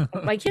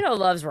 My kiddo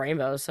loves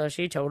rainbows, so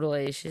she's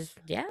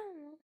yeah.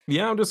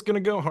 Yeah, I'm just gonna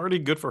go Hardy.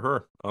 Good for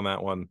her on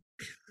that one.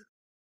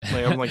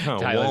 Like, I'm like,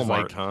 Walmart,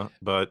 like, huh?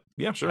 But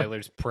yeah, sure.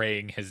 Tyler's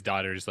praying his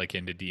daughter's like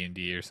into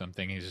D&D or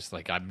something. He's just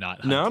like, I'm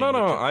not. No.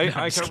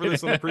 I covered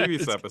this in the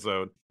previous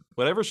episode.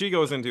 Whatever she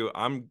goes into,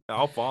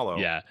 I'll follow.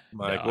 Yeah,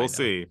 like we'll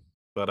see.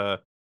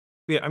 But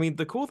yeah, I mean,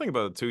 the cool thing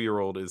about a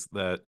 2-year-old is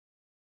that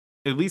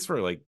at least for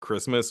like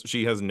Christmas,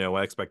 she has no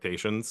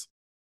expectations.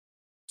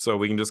 So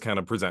we can just kind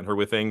of present her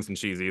with things, and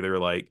she's either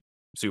like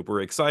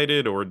super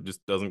excited or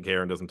just doesn't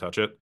care and doesn't touch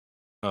it.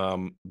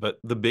 But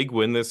the big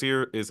win this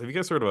year is, have you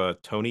guys heard of a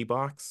Tony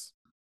box?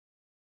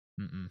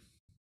 Mm-mm.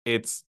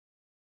 It's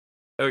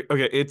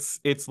okay.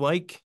 It's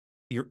like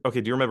do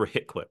you remember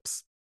Hit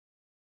Clips?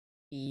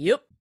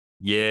 Yep.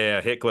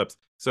 Yeah, Hit Clips.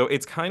 So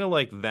it's kind of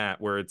like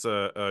that, where it's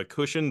a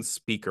cushioned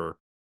speaker,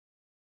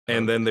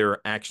 and then there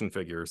are action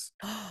figures.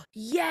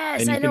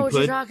 Yes, I know what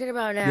you're talking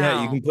about now.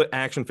 Yeah, you can put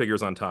action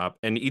figures on top,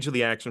 and each of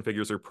the action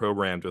figures are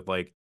programmed with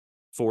like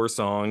 4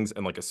 songs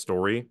and like a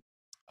story.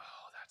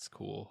 Oh, that's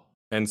cool.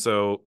 And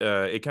so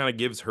it kind of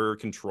gives her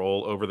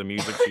control over the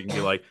music. She can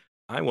be like,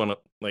 I want to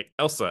like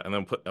Elsa, and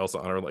then put Elsa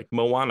on her, like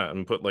Moana,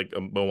 and put like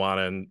a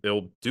Moana, and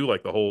it'll do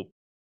like the whole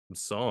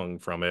song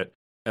from it.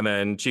 And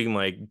then she can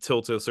like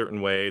tilt it a certain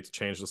way to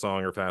change the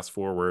song or fast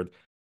forward.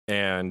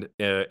 And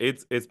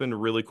it's been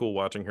really cool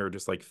watching her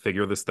just like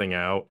figure this thing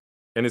out.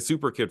 And it's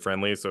super kid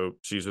friendly. So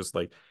she's just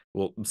like,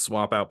 we'll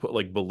swap out, put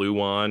like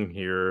Baloo on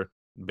here,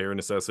 Bare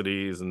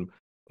Necessities, and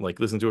like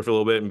listen to it for a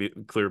little bit and be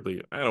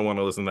clearly, I don't want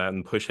to listen to that,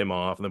 and push him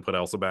off, and then put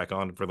Elsa back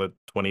on for the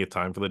 20th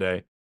time for the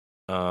day.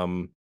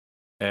 And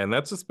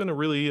that's just been a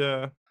really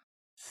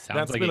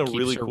sounds like it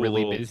keeps her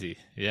really busy.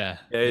 Yeah.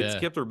 It's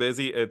kept her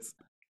busy. It's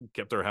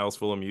kept her house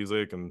full of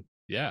music, and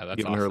that's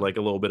giving her like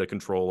a little bit of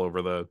control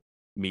over the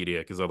media,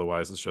 because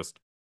otherwise it's just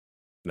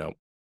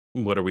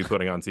what are we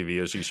putting on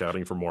TV? Is she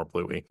shouting for more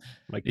Bluey?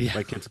 My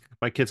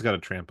kid's got a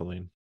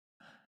trampoline.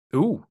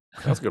 Ooh,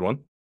 that's a good one.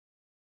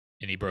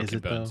 Any broken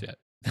bones yet?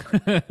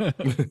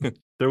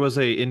 There was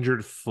a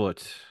injured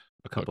foot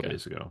a couple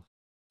days ago.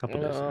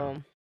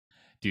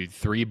 Dude,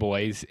 3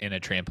 boys in a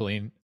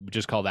trampoline.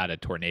 Just call that a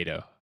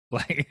tornado.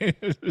 Like,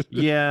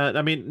 yeah,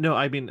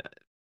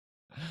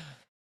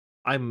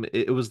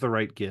 it was the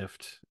right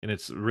gift, and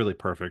it's really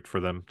perfect for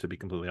them, to be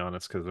completely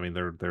honest, because I mean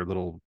they're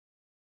little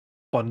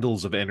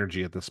bundles of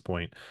energy at this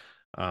point.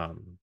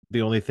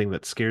 The only thing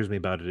that scares me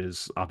about it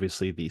is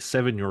obviously the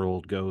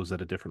 7-year-old goes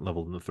at a different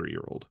level than the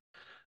 3-year-old.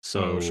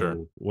 So sure.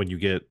 When you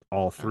get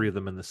all 3 of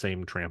them in the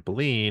same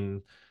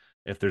trampoline,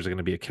 if there's going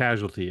to be a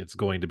casualty, it's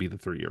going to be the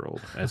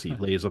 3-year-old as he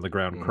lays on the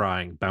ground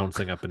crying,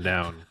 bouncing up and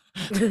down,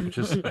 which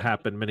has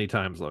happened many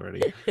times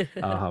already.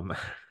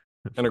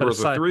 And of But course, with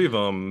aside, three of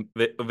them,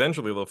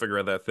 eventually they'll figure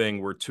out that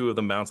thing where two of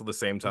them bounce at the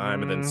same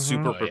time and then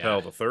super Oh, yeah.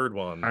 propel the third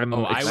one. I'm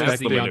Oh, I was That's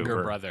the the younger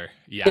maneuver. brother.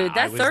 Yeah, Dude, I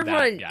that was third that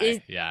one guy. is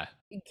Yeah.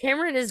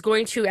 Cameron is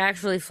going to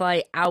actually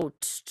fly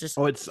out. Just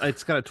Oh, it's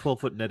got a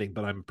 12-foot netting,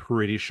 but I'm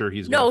pretty sure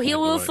he's no, gonna he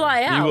fully will go in. fly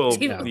He out. will,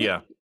 He yeah. yeah.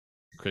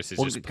 Chris is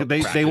Well, just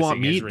they want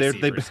practicing me. his They've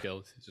receiver been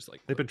skills. He's just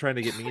like they've been trying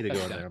to get me to go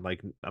in there. I'm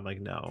like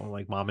no.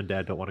 Like mom and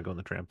dad don't want to go on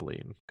the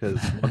trampoline because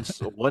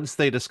once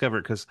they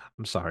discover, because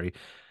I'm sorry,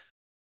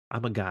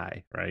 I'm a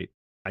guy, right?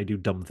 I do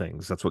dumb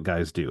things. That's what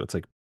guys do. It's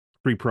like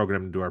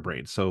pre-programmed into our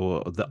brains.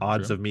 So the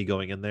odds True. of me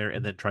going in there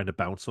and then trying to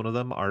bounce one of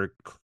them are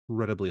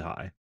incredibly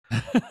high.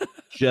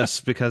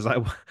 Just because I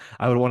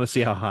would want to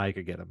see how high I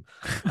could get him.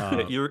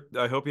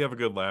 I hope you have a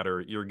good ladder.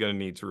 You're gonna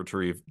need to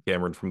retrieve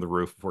Cameron from the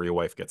roof before your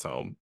wife gets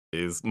home,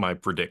 is my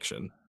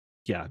prediction.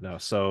 Yeah, no.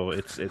 So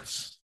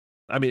it's.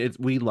 I mean,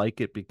 we like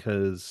it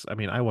because I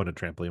mean, I wanted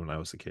trampoline when I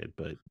was a kid,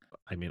 but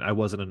I mean, I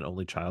wasn't an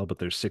only child. But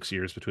there's 6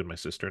 years between my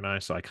sister and I,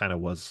 so I kind of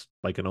was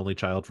like an only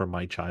child from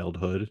my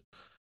childhood.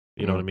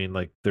 You know what I mean?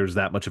 Like, there's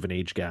that much of an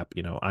age gap.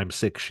 You know, I'm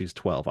 6, she's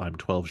 12. I'm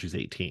 12, she's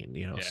 18.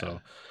 You know, Yeah.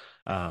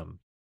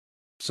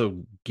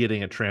 so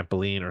getting a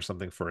trampoline or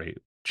something for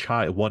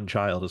one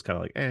child is kind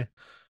of like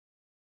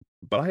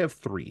But I have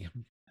 3,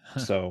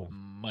 so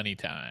money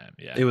time.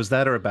 Yeah. it was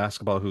that or a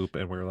basketball hoop,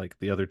 and we were like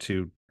the other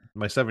two.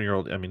 My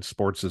 7-year-old, I mean,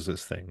 sports is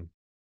his thing,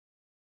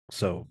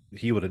 so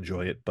he would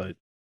enjoy it, but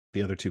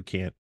the other two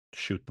can't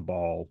shoot the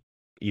ball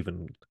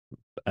even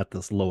at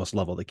this lowest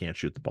level. They can't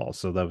shoot the ball,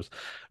 so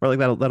we're like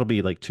that'll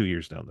be like 2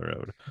 years down the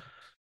road.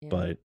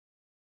 Yeah.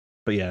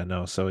 But yeah,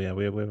 no. So yeah,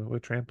 we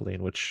trampoline,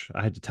 which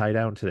I had to tie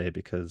down today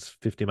because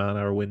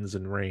 50-mile-an-hour winds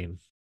and rain.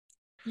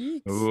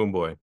 Yeeks. Oh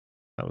boy.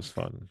 That was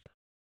fun.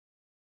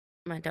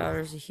 My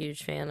daughter's a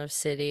huge fan of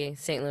St.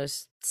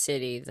 Louis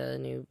City, the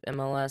new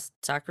MLS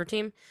soccer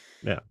team.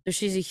 Yeah. So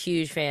she's a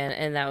huge fan,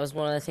 and that was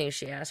one of the things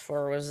she asked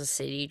for was a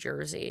City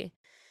jersey.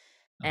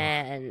 Oh.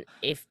 And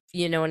if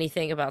you know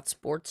anything about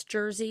sports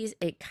jerseys,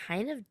 it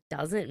kind of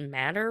doesn't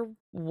matter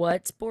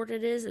what sport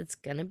it is, it's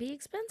gonna be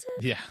expensive.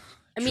 Yeah.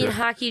 I mean, Sure.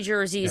 hockey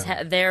jerseys,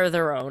 Yeah. they're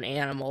their own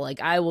animal. Like,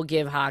 I will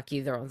give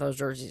hockey their own. Those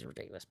jerseys are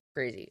ridiculous,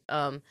 crazy.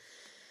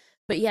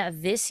 But yeah,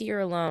 this year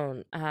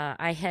alone,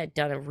 I had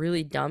done a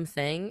really dumb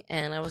thing,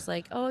 and I was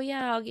like, "Oh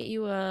yeah, I'll get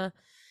you a."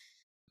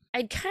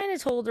 I kind of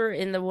told her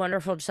in the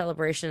wonderful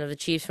celebration of the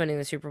Chiefs winning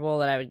the Super Bowl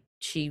that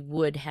she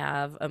would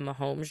have a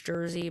Mahomes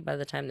jersey by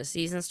the time the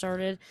season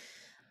started.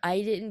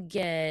 I didn't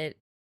get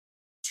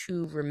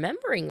to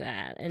remembering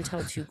that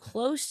until too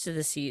close to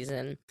the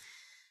season.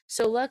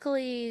 So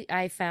luckily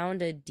I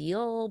found a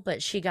deal,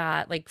 but she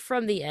got like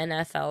from the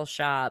NFL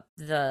shop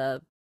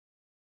the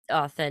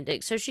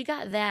authentic. So she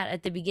got that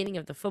at the beginning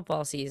of the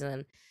football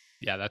season.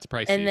 Yeah, that's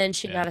pricey. And then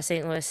she yeah. got a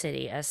St. Louis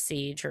City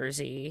SC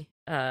jersey.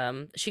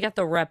 She got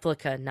the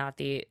replica, not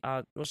the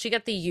she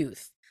got the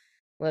youth,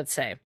 let's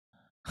say.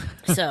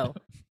 So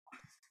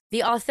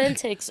the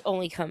authentics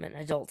only come in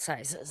adult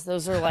sizes.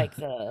 Those are like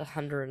the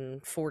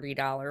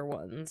 $140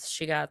 ones.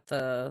 She got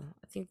I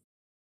think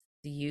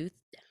the youth.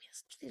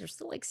 These are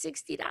still like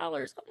 $60.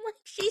 I'm like,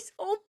 she's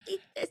only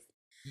this.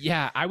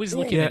 Yeah, I was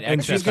looking Yeah, at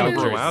and she's XFL gonna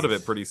XFL grow out of it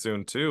jerseys. pretty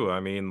soon too. I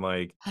mean,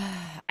 like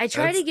I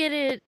try to That's- get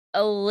it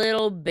a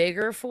little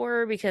bigger for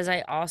her because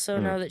I also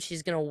Mm. know that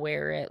she's gonna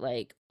wear it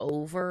like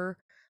over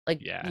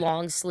like Yeah.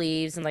 long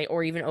sleeves and like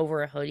or even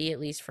over a hoodie at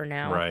least for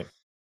now. right.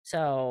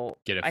 So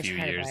Get a I few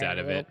try to years buy out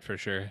a of little- it for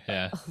sure.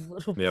 Yeah. A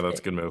little Yeah, that's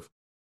a bit. good move.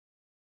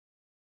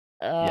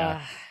 Yeah.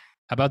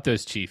 How about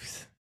those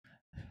Chiefs?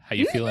 How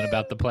you feeling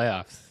about the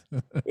playoffs?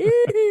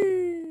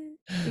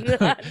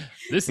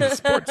 This is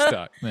sports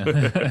talk.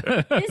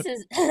 This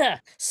is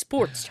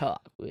sports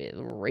talk with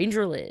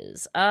Ranger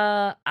Liz.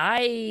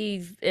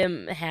 I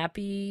am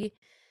happy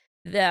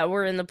that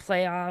we're in the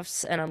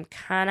playoffs, and I'm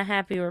kind of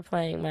happy we're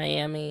playing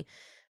Miami.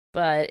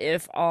 But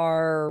if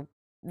our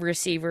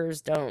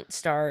receivers don't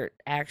start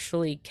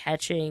actually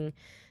catching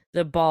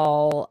the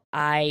ball,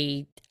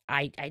 I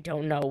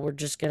don't know. We're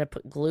just gonna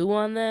put glue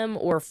on them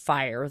or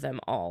fire them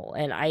all,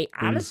 and I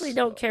honestly Who's-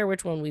 don't care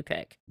which one we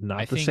pick.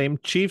 Not I the think- same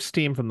Chiefs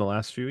team from the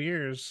last few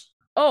years.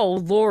 Oh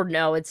Lord,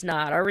 no, it's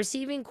not. Our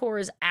receiving core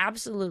is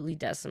absolutely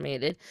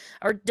decimated.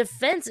 Our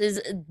defense is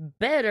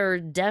better,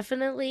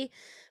 definitely,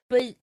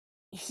 but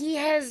he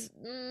has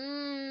no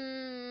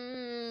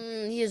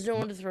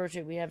one to throw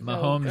to. We have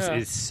Mahomes no,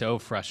 is so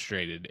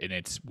frustrated, and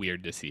it's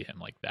weird to see him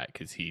like that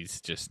because he's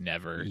just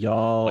never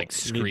Y'all like need to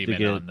screaming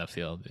get on the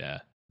field. Yeah.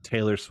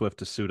 Taylor Swift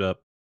to suit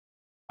up.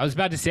 I was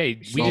about to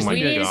say we Oh just my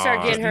we need need to start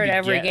God. getting her Just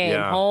at need to every get- game,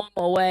 yeah. home,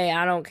 away.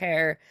 I don't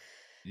care.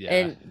 Yeah.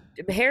 And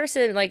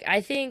Harrison, like,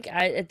 I think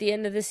at the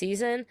end of the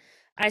season,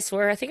 I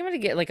swear, I think I'm gonna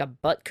get like a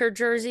Butker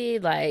jersey,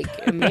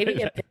 like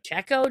maybe a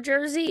Pacheco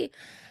jersey.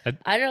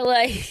 I don't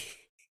like.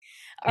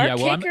 Our Yeah,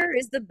 well, kicker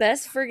is the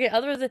best friggin'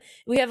 other than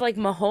we have like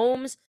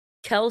Mahomes,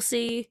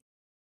 Kelsey,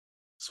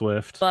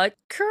 Swift. Butker.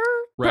 probably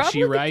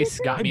Rushy the Rice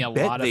kicker. got me a I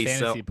bet lot of they fantasy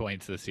sell-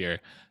 points this year.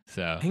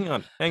 So Hang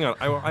on.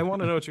 I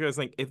want to know what you guys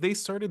think. If they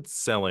started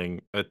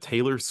selling a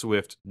Taylor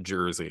Swift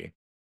jersey,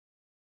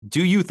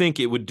 do you think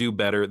it would do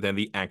better than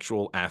the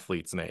actual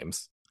athletes'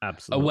 names?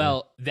 Absolutely.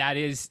 Well, that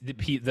is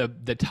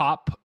the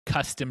top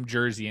custom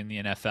jersey in the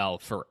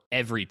NFL for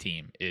every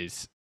team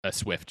is a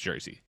Swift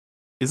jersey.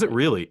 Is it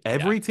really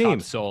every team?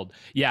 Top sold?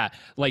 Yeah,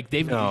 like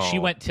she No.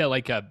 went to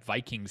like a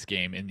Vikings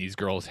game and these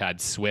girls had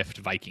Swift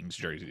Vikings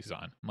jerseys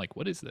on. I'm like,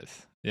 what is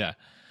this? Yeah.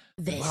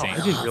 They Wow, I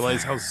Insane. didn't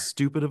realize how love her.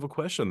 stupid of a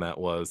question that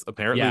was.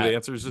 Apparently, Yeah. the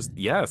answer is just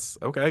yes.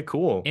 Okay,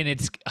 cool. And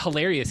it's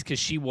hilarious because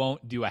she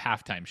won't do a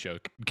halftime show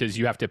because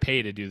you have to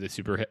pay to do the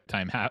Super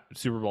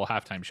Bowl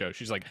halftime show.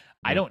 She's like,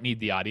 I don't need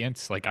the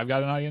audience. Like, I've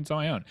got an audience on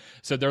my own.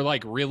 So they're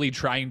like really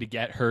trying to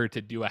get her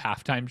to do a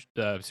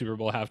Super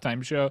Bowl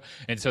halftime show.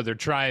 And so they're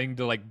trying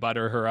to like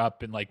butter her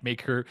up and like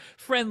make her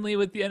friendly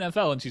with the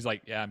NFL. And she's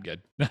like, yeah, I'm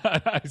good.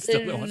 I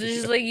still don't want to It's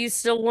do it. like, you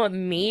still want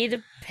me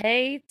to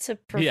pay to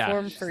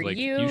perform she's for like,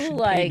 you? should pay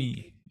Like,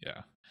 me.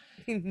 Yeah.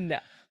 no.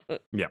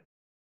 Yeah.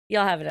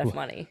 Y'all have enough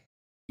money.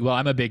 Well,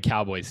 I'm a big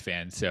Cowboys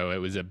fan, so it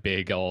was a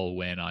big old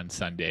win on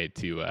Sunday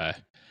to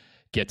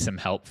get some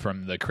help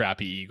from the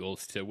crappy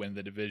Eagles to win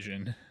the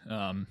division.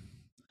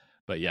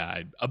 But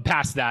yeah,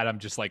 past that, I'm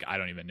just like, I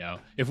don't even know.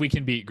 If we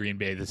can beat Green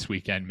Bay this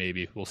weekend,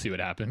 maybe we'll see what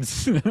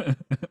happens.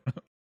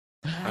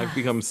 I've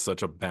become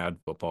such a bad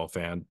football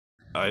fan.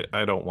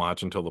 I don't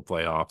watch until the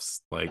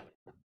playoffs. Like,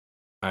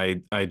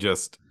 I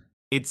just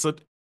it's a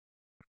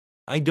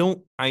I'm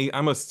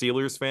a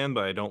Steelers fan,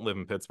 but I don't live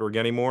in Pittsburgh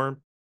anymore.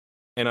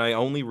 And I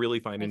only really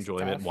find That's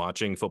enjoyment tough.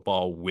 watching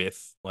football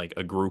with like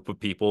a group of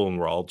people and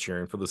we're all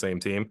cheering for the same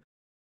team.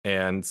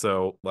 And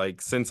so like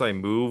since I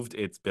moved,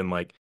 it's been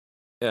like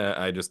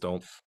I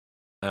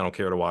don't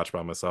care to watch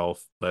by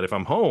myself. But if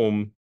I'm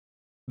home,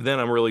 then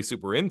I'm really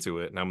super into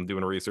it and I'm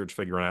doing research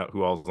figuring out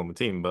who else is on the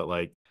team. But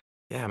like,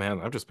 yeah, man,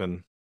 I've just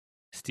been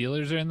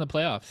Steelers are in the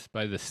playoffs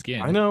by the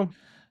skin. I know.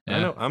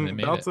 Yeah, I'm they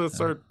made about it. to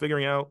start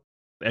figuring out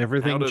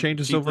Everything how to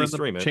changes over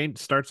cheaply in stream it.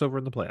 starts over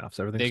in the playoffs.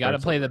 Everything They got to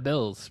starts play over. the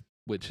Bills,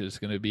 which is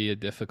going to be a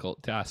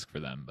difficult task for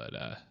them. But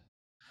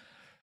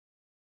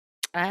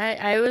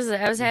I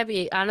was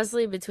happy,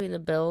 honestly, between the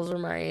Bills or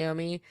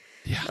Miami.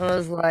 yeah, I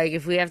was like,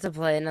 if we have to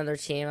play another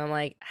team, I'm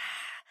like,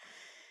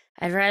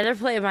 I'd rather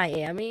play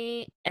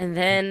Miami. And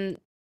then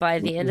by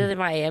the end of the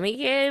Miami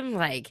game,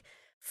 like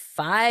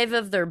 5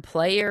 of their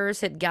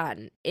players had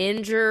gotten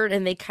injured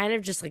and they kind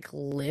of just like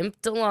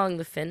limped along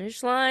the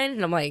finish line.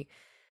 And I'm like,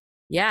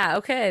 yeah,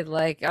 okay.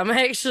 Like, I'm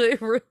actually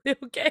really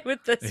okay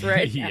with this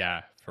right now.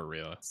 yeah, for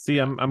real. See,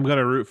 I'm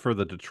gonna root for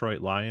the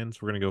Detroit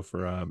Lions. We're gonna go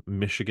for a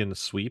Michigan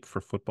sweep for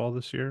football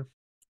this year.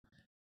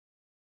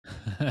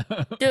 Dude,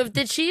 if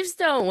the Chiefs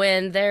don't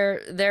win,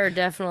 there are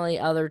definitely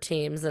other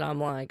teams that I'm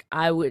like,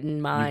 I wouldn't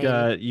mind.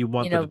 You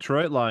want you the know-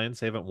 Detroit Lions.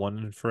 They haven't won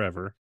in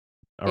forever,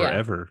 or Yeah.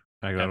 ever.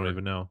 I don't Ever.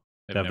 even know.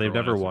 They've They've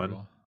never a Super won.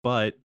 Bowl.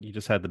 But you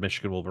just had the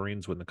Michigan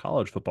Wolverines win the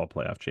college football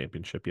playoff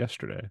championship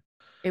yesterday.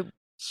 It-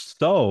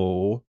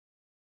 So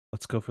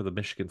let's go for the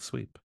Michigan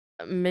sweep.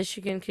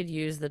 Michigan could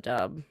use the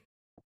dub.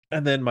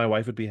 And then my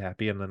wife would be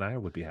happy, and then I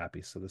would be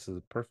happy. So this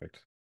is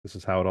perfect. This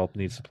is how it all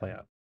needs to play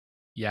out.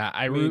 Yeah,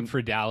 I mean- root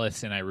for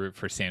Dallas and I root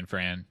for San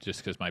Fran just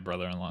because my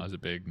brother-in-law is a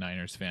big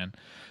Niners fan.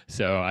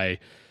 So I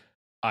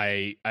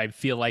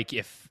feel like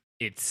if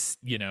it's,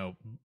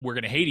 we're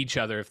gonna hate each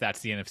other if that's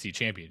the NFC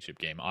Championship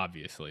game,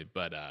 obviously,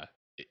 but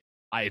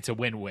it's a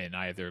win-win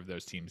either of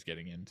those teams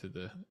getting into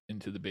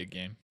the big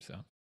game. So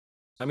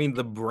I mean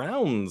the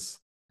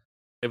Browns,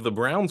 if the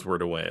Browns were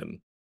to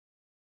win,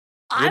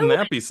 I wouldn't would,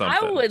 that be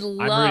something? I would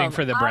love. rooting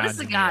for the Browns honest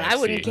to in the God, I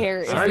wouldn't AFC. care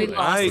if we Sorry,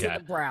 lost to yeah.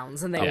 the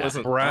Browns and they I Yeah.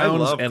 wasn't- I Browns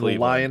love and Cleveland.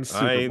 Lions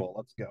Super I- Bowl.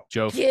 Let's go.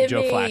 Joe Give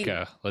me-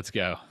 Flacco, let's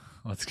go.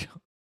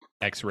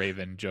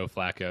 Ex-Raven Joe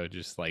Flacco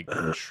just like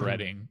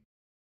shredding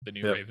the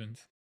new Yep.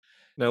 Ravens.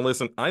 Now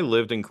listen, I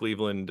lived in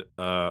Cleveland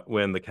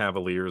when the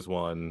Cavaliers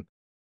won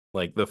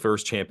like the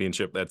first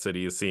championship that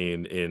city has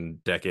seen in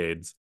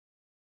decades.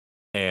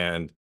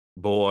 And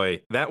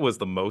boy, that was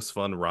the most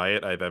fun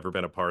riot I've ever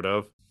been a part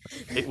of.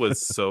 It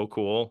was so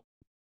cool.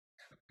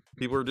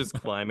 People were just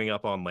climbing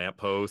up on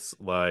lampposts,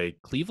 like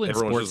Cleveland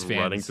everyone was sports just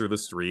running fans. through the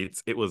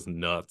streets. It was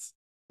nuts.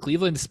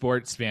 Cleveland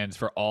sports fans,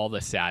 for all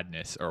the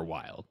sadness, are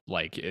wild.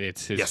 Like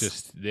it's Yes.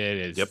 just it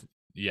is. Yep.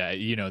 Yeah,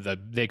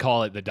 they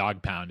call it the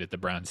dog pound at the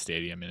Browns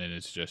Stadium, and it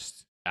is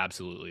just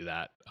absolutely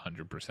that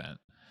 100%.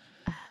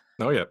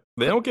 Oh yeah,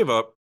 they don't give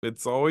up.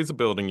 It's always a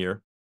building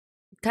year.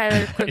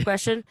 Tyler, quick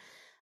question.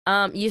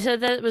 You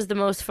said that it was the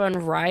most fun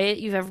riot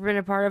you've ever been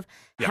a part of.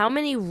 Yeah. How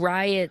many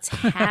riots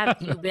have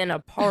you been a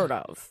part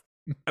of?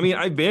 I mean,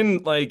 I've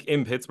been like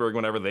in Pittsburgh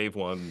whenever they've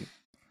won,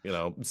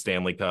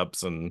 Stanley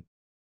Cups and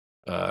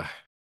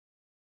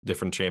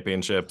different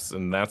championships,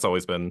 and that's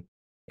always been.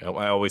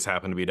 I always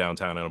happen to be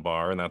downtown in a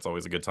bar, and that's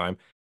always a good time.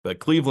 But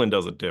Cleveland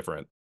does it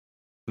different.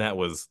 That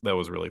was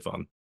really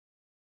fun.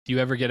 Do you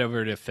ever get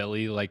over to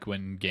Philly, like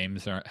when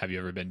games are? Have you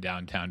ever been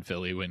downtown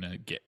Philly when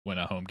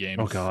a home game?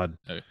 Oh God,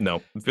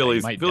 No, you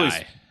Philly's might Philly's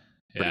die.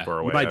 pretty Yeah. far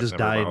away. you might I've just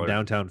never die in bothered.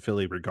 downtown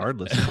Philly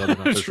regardless of whether or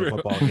not there's a True.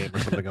 football game or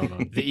something going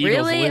on. The Eagles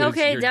Really? lose,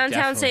 Okay, you're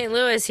downtown St.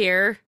 Louis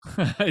here.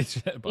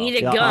 definitely- Need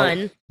a Yeah,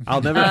 gun.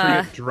 I'll never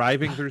Uh, forget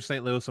driving through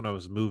St. Louis when I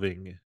was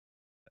moving,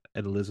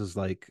 and Liz is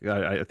like,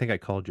 I think I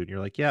called you, and you're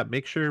like, yeah,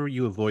 make sure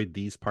you avoid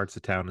these parts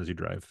of town as you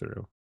drive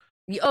through.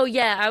 Oh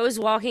yeah, I was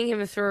walking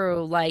him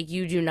through like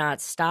you do not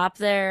stop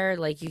there,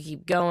 like you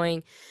keep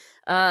going.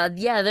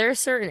 Yeah, there are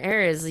certain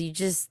areas you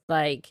just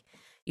like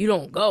you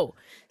don't go.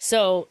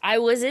 So I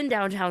was in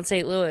downtown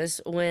St.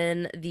 Louis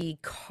when the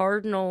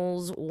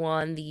Cardinals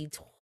won the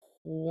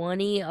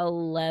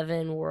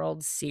 2011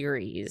 World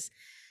Series,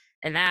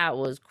 and that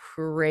was That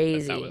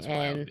crazy. was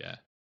wild. Yeah.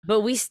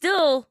 But we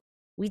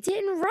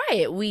didn't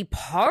riot. We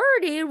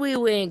partied, we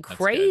went That's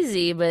good.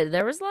 crazy, but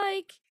there was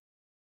like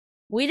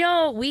we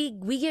don't we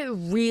get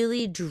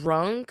really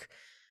drunk,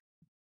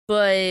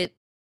 but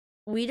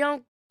we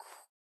don't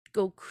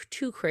go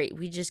too crazy.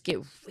 We just get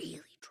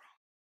really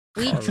drunk.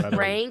 We Colorado.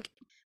 drank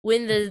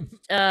when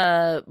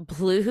the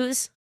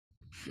Blues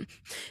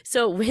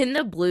so when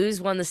the Blues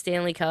won the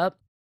Stanley Cup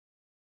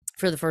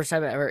for the first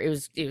time ever, it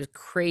was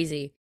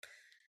crazy.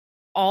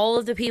 All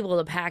of the people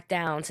that packed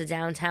down to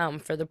downtown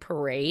for the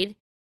parade,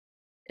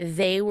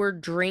 they were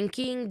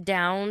drinking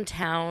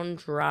downtown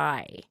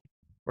dry,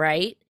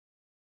 right?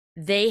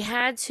 They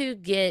had to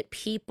get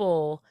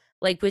people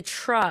like with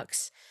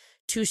trucks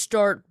to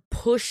start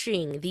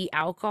pushing the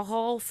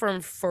alcohol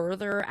from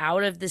further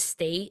out of the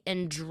state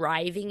and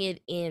driving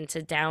it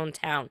into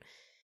downtown.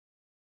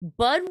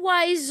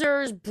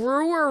 Budweiser's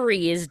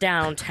brewery is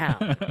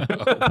downtown.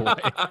 Oh,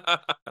 boy.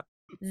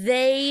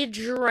 They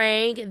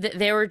drank,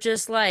 they were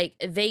just like,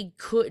 they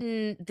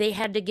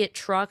had to get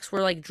trucks,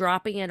 were like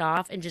dropping it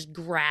off and just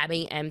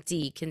grabbing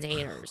empty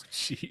containers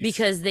Jeez.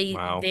 because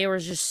Wow. there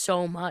was just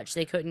so much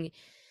they couldn't.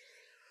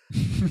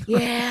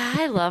 Yeah,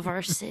 I love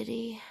our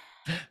city.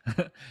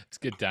 It's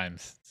good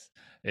times.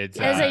 It's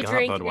As I I forgot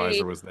drink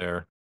Budweiser a- was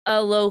there.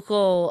 A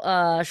local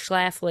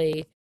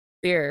Schlafly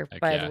beer,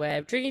 Heck by yeah. the way.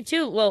 I'm drinking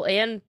two, well,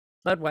 and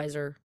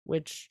Budweiser,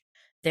 which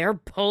they're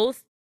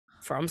both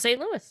from St.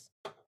 Louis.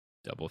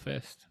 double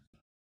fist.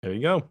 There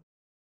you go.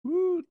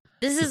 Woo.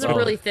 This is a Well-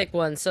 really thick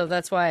one, so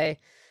that's why I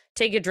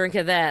take a drink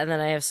of that, and then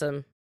I have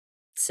some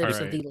sips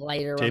of Alright. the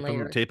lighter one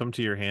later. Tape them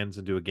to your hands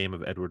and do a game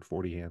of Edward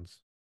 40 hands.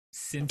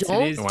 Since it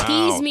Don't is Wow.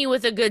 tease me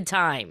with a good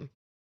time.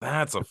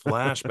 That's a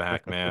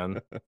flashback,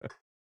 man.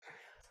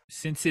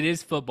 since it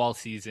is football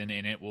season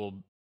and it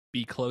will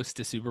be close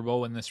to Super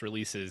Bowl when this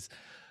releases,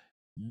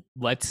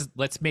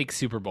 let's make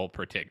Super Bowl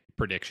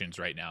predictions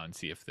right now and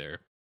see if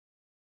they're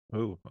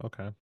Oh,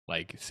 okay.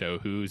 like, so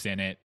who's in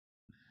it,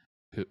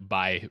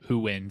 who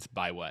wins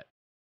by what.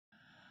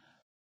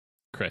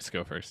 Chris,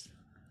 go first.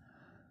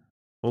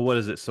 Well, what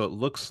is it? So it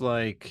looks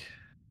like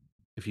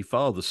if you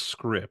follow the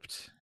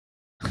script,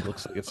 it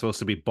looks like it's supposed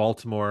to be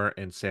Baltimore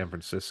and San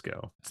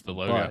Francisco. It's the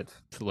logo. But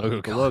It's the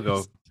logo. the logo,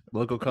 colors.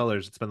 logo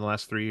colors. It's been the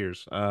last 3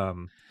 years.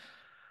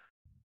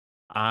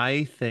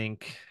 I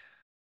think.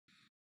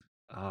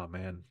 Oh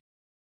man,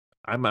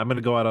 I'm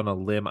gonna go out on a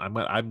limb. I'm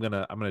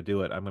gonna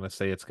do it. I'm gonna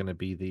say it's gonna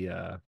be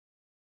the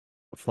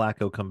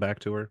Flacco comeback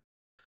tour.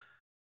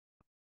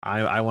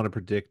 I want to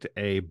predict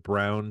a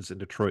Browns and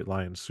Detroit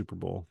Lions Super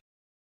Bowl.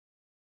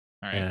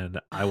 All right. And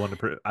I want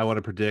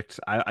to predict.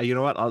 I you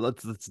know what?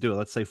 Let's do it.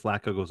 Let's say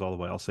Flacco goes all the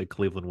way. I'll say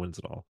Cleveland wins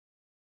it all.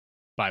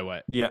 By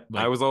what? Yeah,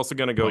 Like, I was also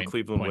going to go point-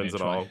 Cleveland wins it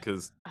pointage all way.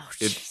 because Oh,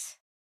 It's- jeez.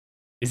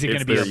 Is it going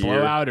to It's be a their year.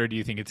 blowout, or do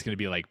you think it's going to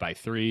be like by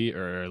 3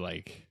 or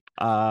like?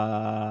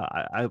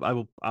 I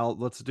will.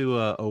 Let's do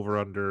a over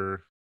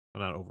under.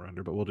 Well, not over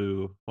under, but we'll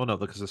do. Well, no,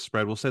 because the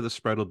spread. We'll say the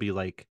spread will be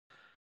like.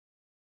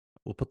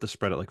 We'll put the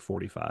spread at like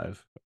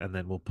 45, and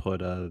then we'll put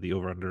the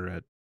over under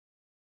at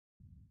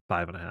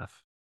 5.5.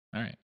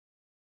 All right.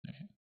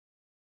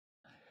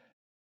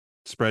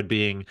 Spread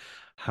being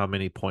how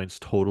many points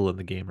total in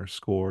the game are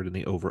scored, and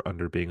the over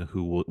under being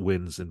who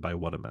wins and by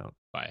what amount.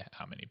 By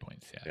how many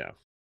points? Yeah. Yeah.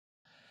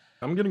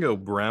 I'm going to go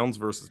Browns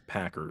versus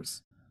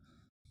Packers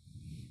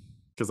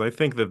because I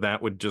think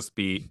that would just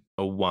be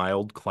a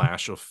wild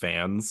clash of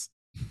fans.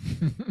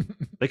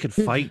 They could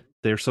fight.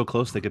 They're so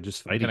close. They could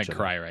just I'm fight gonna each other.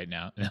 cry right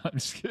now. No, I'm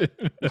just kidding.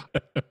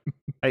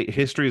 Hey,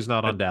 history is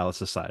not on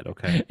Dallas' side.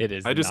 Okay. It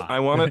is. I not.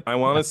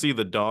 want to see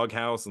the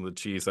doghouse and the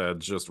cheeseheads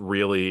just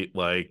really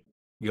like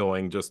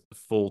going just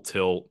full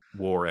tilt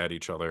war at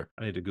each other.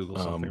 I need to Google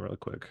something real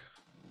quick.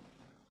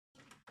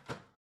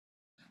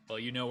 Well,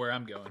 you know where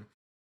I'm going.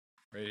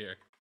 Right here.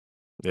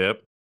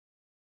 Yep.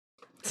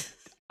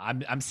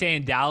 I'm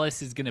saying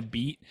Dallas is gonna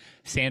beat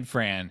San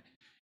Fran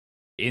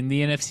in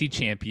the NFC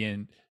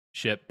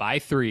Championship by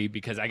 3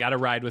 because I got to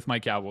ride with my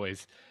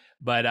Cowboys.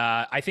 But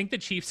I think the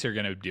Chiefs are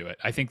gonna do it.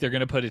 I think they're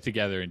gonna put it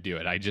together and do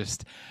it.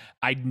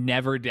 I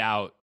never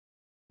doubt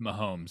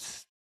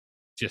Mahomes.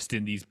 Just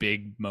in these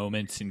big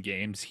moments in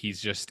games,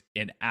 he's just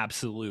an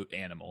absolute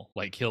animal.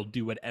 Like he'll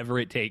do whatever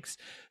it takes.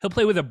 He'll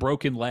play with a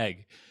broken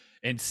leg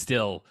and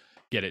still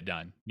get it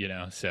done, you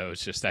know? So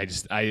it's just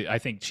I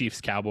think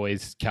Chiefs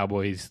Cowboys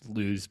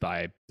lose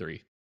by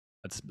 3.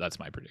 That's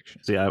my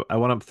prediction. See, I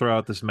want to throw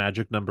out this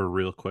magic number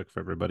real quick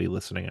for everybody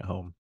listening at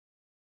home.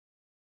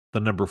 The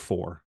number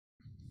 4.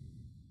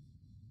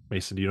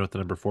 Mason, do you know what the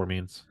number 4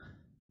 means?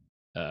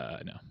 No.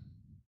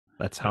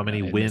 That's how In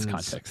many this wins.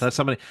 context. That's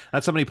how many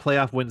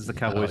playoff wins the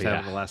Cowboys have yeah.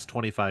 in the last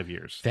 25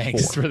 years.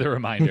 Thanks 4. for the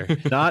reminder.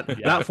 Not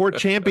Yeah. not 4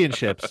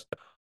 championships.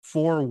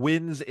 4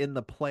 wins in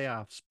the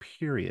playoffs.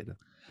 Period.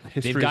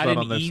 History's They've got not an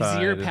on their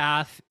easier side.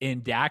 path,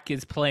 and Dak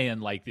is playing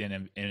like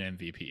an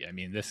MVP. I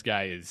mean, this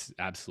guy is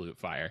absolute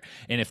fire.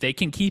 And if they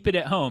can keep it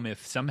at home,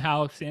 if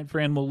somehow San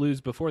Fran will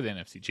lose before the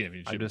NFC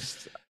Championship,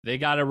 they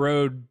got a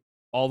road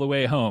all the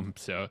way home.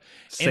 So, and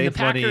the Safe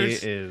money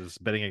Packers is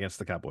betting against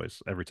the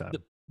Cowboys every time.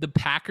 the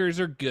Packers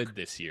are good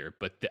this year,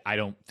 but I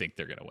don't think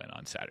they're going to win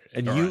on Saturday.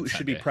 And or you on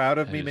should be Sunday. proud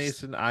of I me,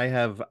 just- Mason. I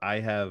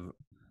have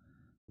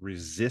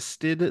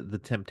resisted the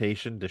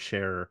temptation to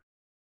share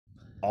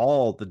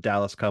all the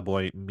Dallas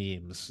Cowboy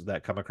memes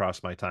that come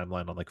across my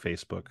timeline on like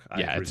Facebook.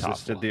 Yeah, I've it's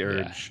resisted awful. the Yeah.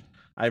 urge.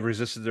 I've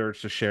resisted the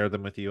urge to share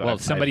them with you. Well,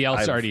 I've- somebody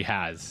else I've- already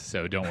has,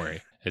 so don't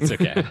worry. It's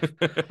okay.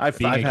 I've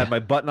Being a- had my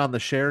button on the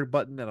share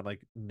button, and I'm like,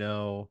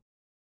 no,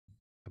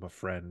 I'm a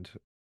friend.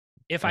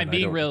 If And I'm I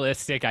being don't-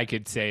 realistic, I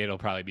could say it'll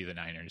probably be the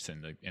Niners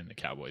and the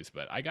Cowboys,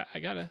 but I gotta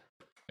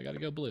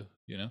go blue.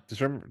 You know,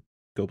 Just remember,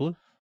 go blue,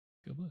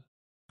 go blue.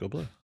 go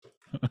blue.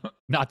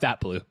 Not that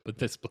blue, but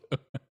this blue.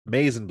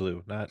 Maize and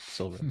blue, not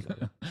silver and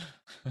blue.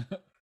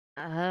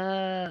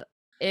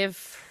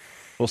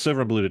 If Well,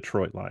 silver and blue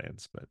Detroit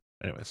Lions, but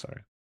anyway,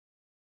 sorry.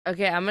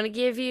 okay, I'm gonna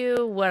give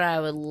you what I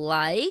would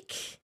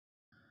like.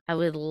 I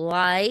would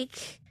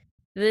like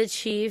the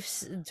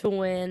Chiefs to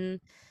win,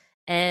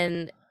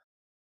 and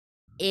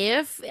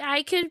if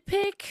I could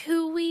pick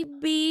who we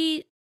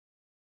beat,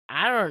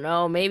 I don't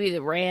know, maybe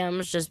the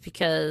Rams, just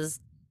because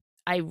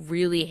I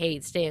really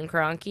hate Stan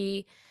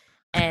Kroenke,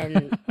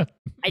 and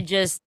I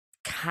just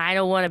kind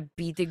of want to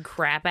beat the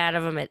crap out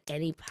of him at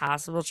any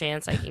possible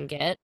chance I can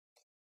get.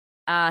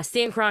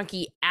 Stan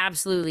Kroenke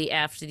absolutely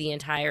effed the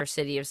entire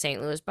city of St.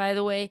 Louis, by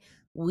the way.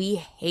 We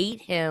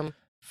hate him.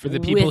 For the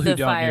people With who the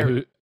don't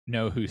fire-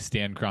 know who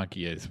Stan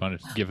Kroenke is, why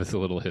don't you give us a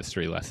little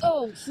history lesson?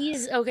 Oh,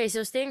 he's okay.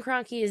 So Stan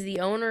Kroenke is the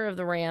owner of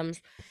the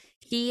Rams.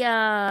 He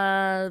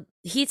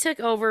took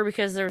over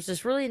because there was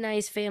this really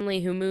nice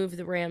family who moved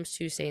the Rams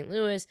to St.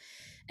 Louis,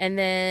 and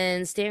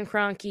then Stan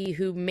Kroenke,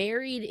 who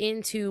married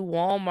into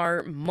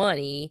Walmart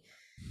money,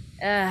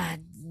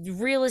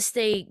 real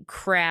estate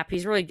crap.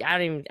 He's really I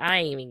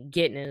ain't even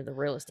getting into the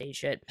real estate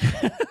shit.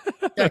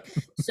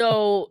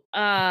 So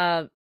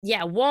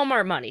yeah,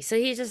 Walmart money. So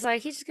he's just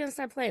gonna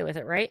start playing with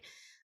it, right?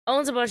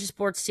 Owns a bunch of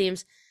sports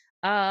teams.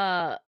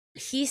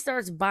 He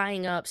starts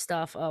buying up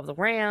stuff of the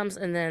Rams,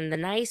 and then the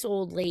nice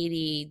old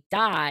lady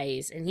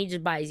dies, and he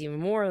just buys even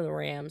more of the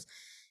Rams.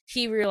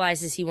 He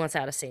realizes he wants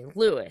out of St.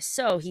 Louis,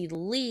 so he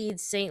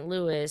leads St.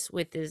 Louis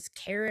with this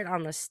carrot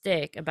on the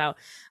stick about,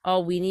 oh,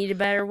 we need a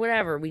better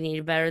whatever, we need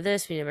a better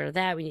this, we need a better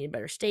that, we need a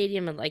better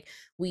stadium, and like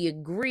we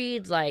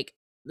agreed, like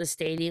the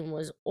stadium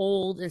was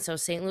old, and so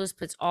St. Louis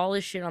puts all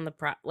this shit on the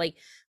like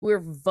we're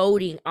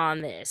voting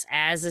on this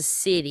as a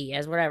city,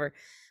 as whatever.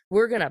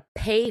 We're gonna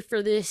pay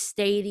for this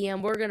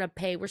stadium.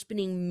 We're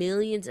spending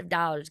millions of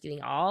dollars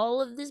getting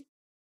all of this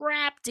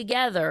crap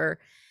together.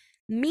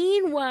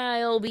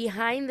 Meanwhile,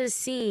 behind the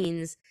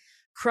scenes,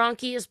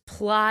 Kroenke is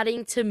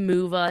plotting to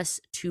move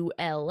us to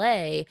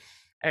LA.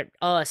 Or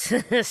us,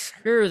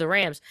 screw the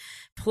Rams.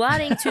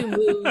 Plotting to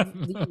move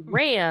the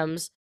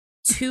Rams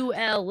to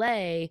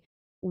LA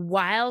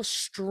while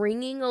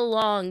stringing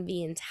along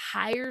the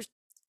entire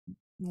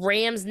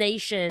Rams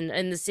nation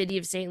in the city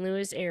of St.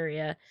 Louis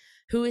area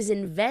who is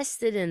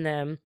invested in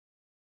them.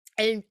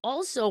 And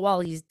also,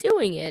 while he's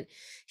doing it,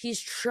 he's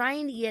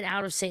trying to get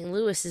out of St.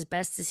 Louis as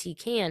best as he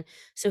can.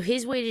 So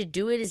his way to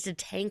do it is to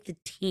tank the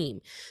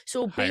team.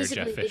 So Hire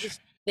Jeff basically, Fisher.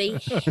 they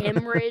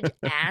hemorrhage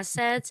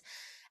assets,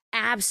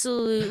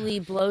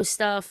 absolutely blow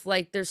stuff.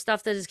 Like there's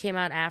stuff that has came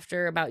out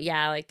after about,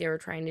 yeah, like they were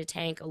trying to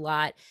tank a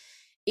lot.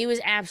 It was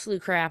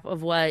absolute crap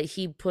of what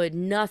he put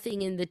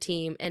nothing in the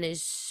team. And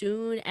as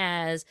soon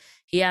as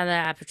he had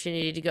the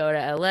opportunity to go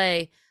to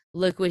LA,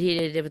 look what he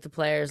did with the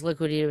players. Look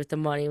what he did with the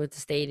money, with the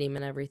stadium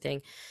and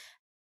everything.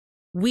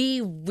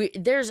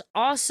 There's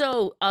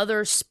also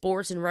other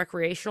sports and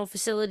recreational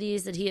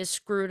facilities that he has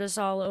screwed us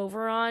all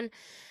over on.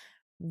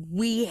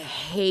 We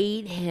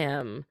hate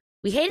him.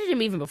 We hated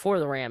him even before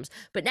the Rams,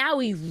 but now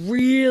we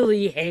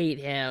really hate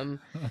him.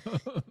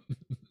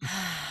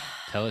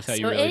 Tell us how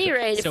you So, really at any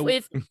feel.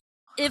 rate, So-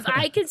 if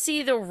I could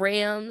see the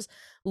Rams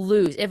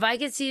lose, if I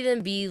could see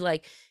them be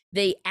like,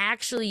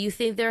 you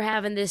think they're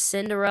having this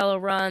Cinderella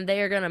run,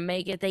 they are going to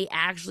make it, they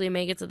actually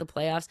make it to the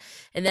playoffs.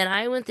 And then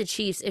I went the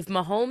Chiefs. If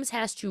Mahomes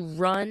has to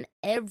run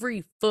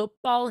every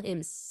football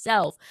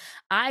himself,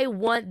 I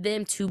want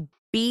them to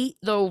beat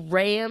the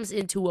Rams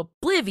into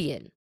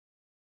oblivion.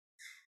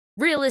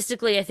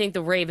 Realistically, I think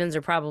the Ravens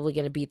are probably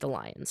going to beat the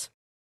Lions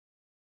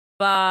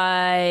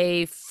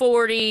by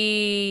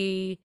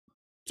 40.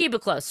 Keep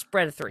it close.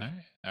 Spread of 3. All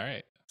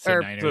right. So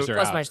Or Niners are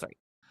plus out. minus 3.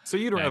 So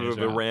you'd rather Niners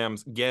are the out.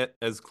 Rams get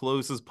as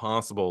close as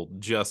possible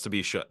just to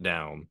be shut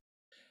down,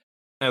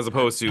 as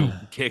opposed to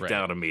kicked Right.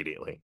 out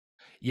immediately.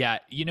 Yeah,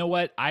 you know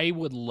what? I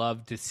would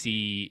love to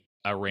see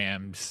a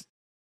Rams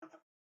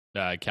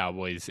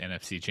Cowboys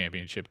NFC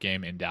Championship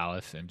game in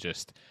Dallas and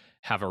just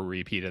have a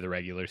repeat of the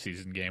regular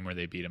season game where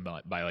they beat them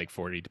by like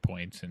 40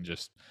 points and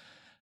just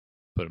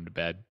put them to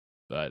bed.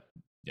 But,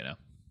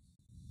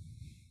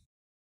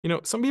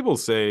 Some people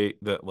say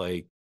that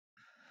like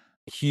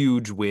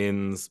huge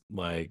wins,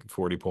 like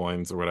 40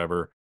 points or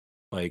whatever,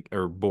 like,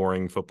 or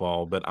boring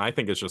football. But I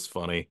think it's just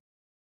funny.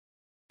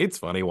 It's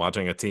funny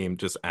watching a team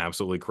just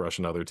absolutely crush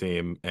another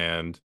team,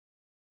 and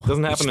it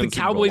doesn't Which happen the in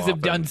Super Bowl Cowboys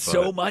have done often,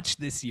 so but- much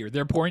this year.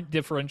 Their point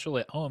differential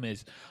at home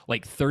is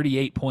like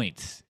 38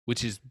 points,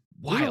 which is Is it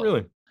wild.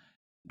 really?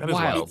 That is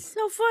Wild. wild. It's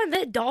so fun.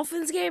 That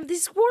Dolphins game, they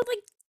scored like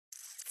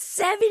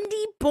 70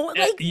 points.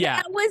 Like yeah,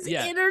 that was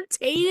yeah.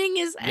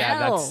 entertaining as Yeah,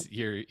 hell. that's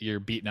you're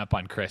beating up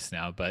on Chris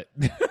now, but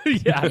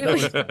yeah,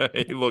 that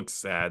was, He looks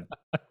sad.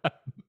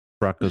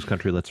 Broncos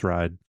country, let's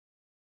ride.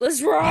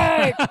 Let's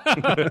ride.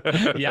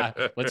 yeah.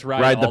 Let's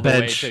ride, Ride the all the way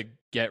bench. to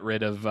get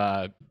rid of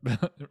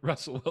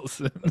Russell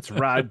Wilson. Let's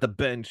ride the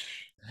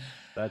bench.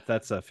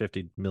 That's a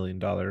 $50 million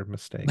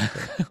mistake.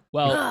 but-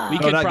 Well, we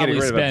No, could not probably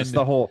getting rid of it. Just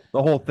spend.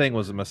 the whole thing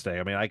was a mistake.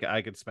 I mean,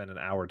 I could spend an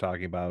hour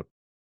talking about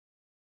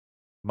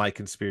my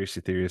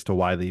conspiracy theory as to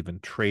why they even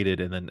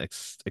traded and then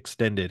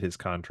extended his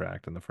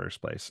contract in the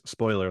first place.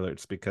 Spoiler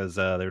alerts, because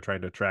they were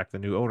trying to attract the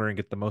new owner and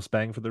get the most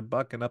bang for their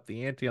buck and up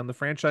the ante on the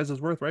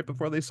franchise's worth right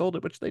before they sold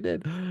it, which they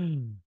did.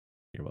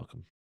 You're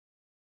welcome.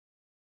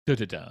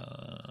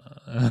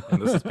 Da-da-da.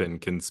 And this has been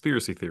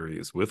Conspiracy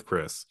Theories with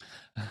Chris.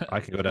 I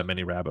can go down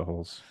many rabbit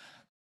holes.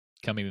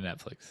 Coming to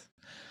Netflix.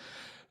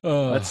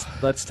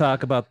 Let's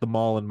talk about the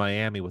mall in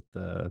Miami with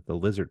the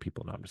lizard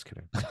people. No, I'm just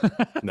kidding.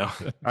 No,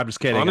 I'm just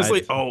kidding.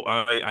 honestly,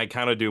 I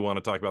kind of do want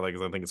to talk about that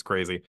because I think it's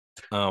crazy.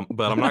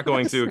 But I'm not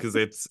going to because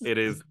it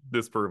is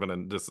disproven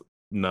and just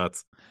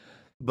nuts.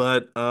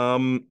 But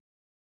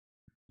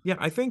yeah,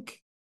 I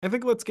think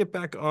let's get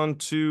back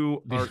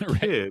onto our Right.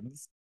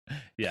 kids.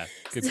 Yeah,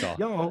 good call.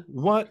 Y'all,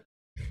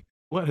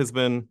 what has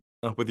been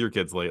up with your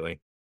kids lately?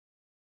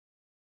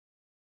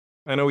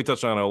 I know we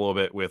touched on it a little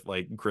bit with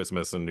like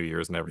Christmas and New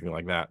Year's and everything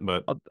like that,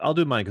 but I'll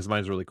do mine because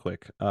mine's really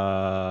quick.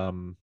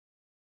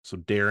 So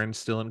Darren's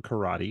still in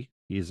karate.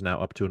 He's now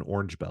up to an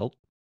orange belt.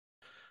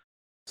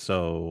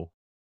 So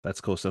that's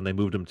cool. So then they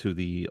moved him to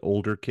the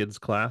older kids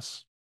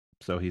class.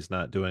 So he's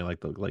not doing like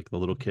the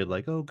little kid,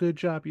 like, oh, good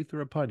job, you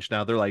threw a punch.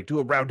 Now they're like, do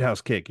a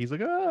roundhouse kick. He's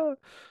like, ah.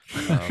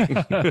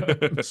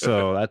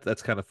 So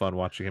that's kind of fun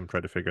watching him try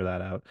to figure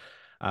that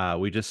out.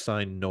 We just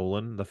signed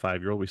Nolan, the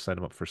 5-year-old. We signed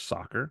him up for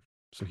soccer.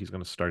 So he's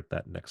going to start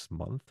that next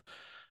month.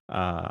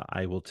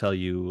 I will tell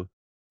you,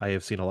 I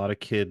have seen a lot of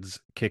kids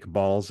kick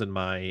balls in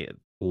my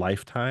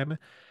lifetime.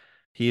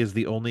 He is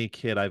the only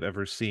kid I've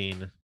ever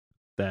seen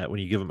that when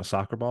you give him a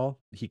soccer ball,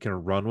 he can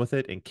run with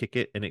it and kick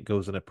it, and it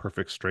goes in a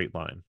perfect straight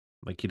line.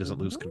 Like he doesn't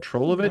lose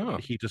control of it. Wow.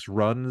 He just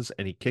runs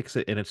and he kicks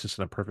it, and it's just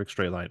in a perfect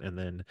straight line. And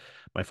then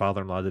my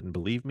father-in-law didn't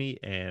believe me,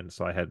 and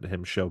so I had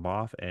him show him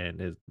off.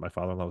 And my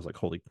father-in-law was like,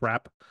 "Holy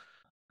crap!"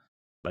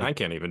 Like, I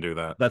can't even do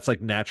that. that's like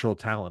natural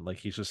talent. Like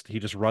he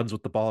just runs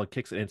with the ball and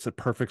kicks it. And it's a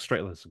perfect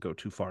straight line. It doesn't go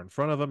too far in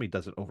front of him. He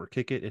doesn't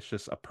overkick it. It's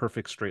just a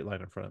perfect straight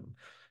line in front of him.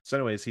 So,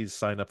 anyways, he's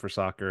signed up for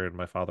soccer, and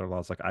my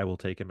father-in-law's like, "I will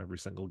take him every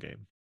single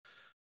game."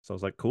 So I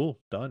was like,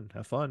 "Cool, done.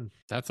 Have fun."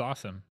 That's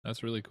awesome.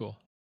 That's really cool.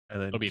 And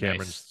then It'll be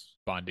Cameron's nice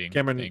bonding.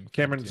 Cameron thing for them,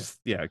 Cameron's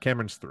yeah,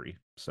 Cameron's 3.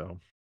 So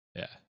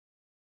too.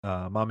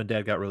 Yeah. mom and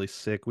dad got really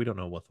sick. We don't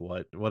know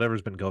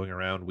whatever's been going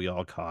around, we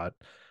all caught.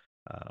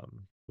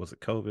 Was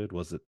it COVID?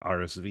 Was it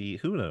RSV?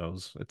 Who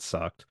knows? It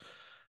sucked.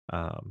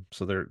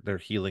 So they're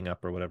healing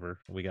up or whatever.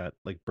 We got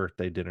like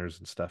birthday dinners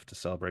and stuff to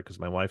celebrate because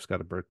my wife's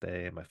got a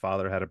birthday and my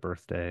father had a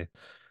birthday.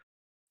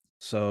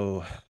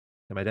 So,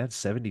 and my dad's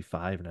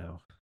 75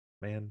 now.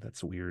 Man,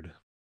 that's weird.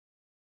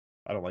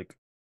 I don't like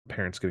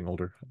parents getting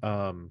older.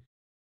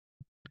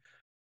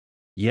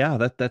 Yeah,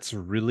 that's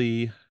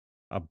really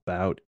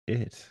about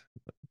it.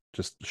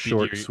 Just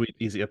short, you- sweet,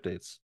 easy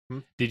updates.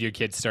 Did your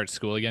kids start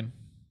school again?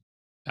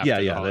 Yeah, After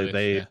the yeah,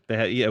 holidays? they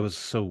had, yeah, it was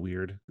so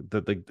weird.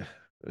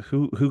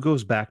 Who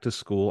goes back to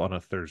school on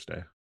a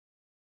Thursday?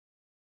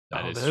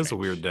 That is a strange.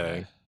 weird day.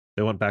 Yeah.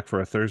 They went back for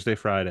a Thursday,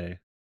 Friday.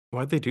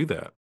 Why'd they do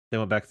that? They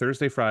went back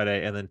Thursday,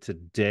 Friday, and then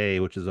today,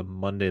 which is a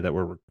Monday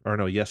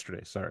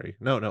yesterday. Sorry,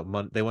 no,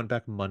 they went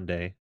back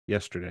Monday,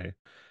 yesterday,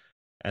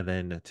 and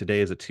then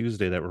today is a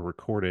Tuesday that we're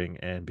recording.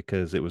 And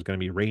because it was going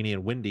to be rainy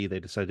and windy, they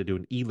decided to do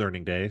an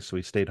e-learning day, so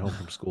he stayed home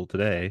from school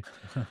today.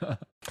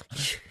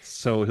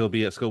 So he'll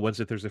be at school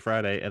Wednesday, Thursday,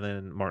 Friday, and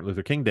then Martin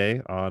Luther King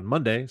Day on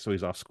Monday, so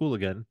he's off school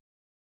again.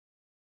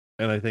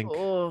 And I think,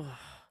 Oh,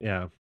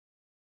 yeah,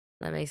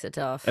 that makes it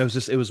tough. it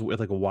was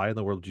like, why in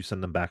the world did you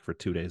send them back for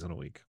 2 days in a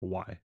week?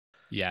 Why?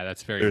 Yeah,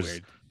 that's very There's-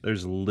 weird.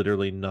 There's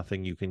literally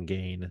nothing you can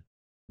gain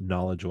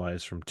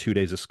knowledge-wise from 2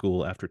 days of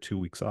school after 2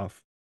 weeks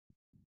off.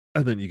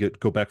 And then you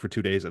go back for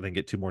 2 days and then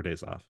get 2 more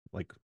days off.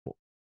 Like, well,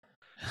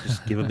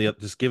 just give them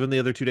the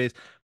other 2 days.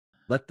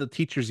 Let the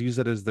teachers use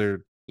it as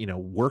their,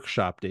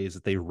 workshop days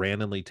that they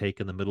randomly take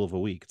in the middle of a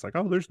week. It's like,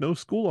 oh, there's no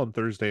school on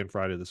Thursday and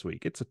Friday this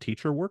week. It's a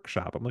teacher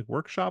workshop. I'm like,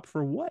 workshop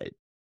for what?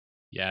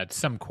 Yeah, it's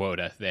some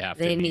quota they have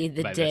to They meet need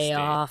the by day state.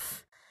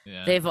 off.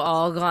 Yeah. They've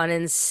all gone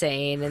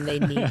insane and they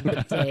need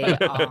the day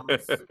off.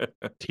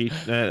 Teach.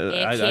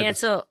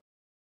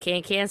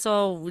 Can't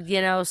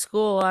cancel,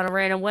 school on a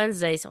random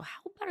Wednesday. So how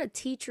about a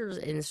teacher's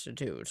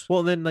institute?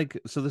 Well, then, like,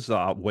 so this is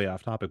way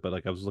off topic, but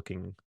like, I was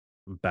looking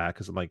back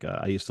because I'm like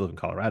I used to live in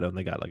Colorado and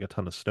they got like a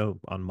ton of snow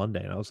on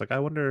Monday, and I was like, I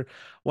wonder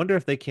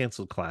if they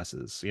canceled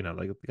classes.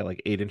 Like they got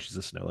like 8 inches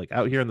of snow. Like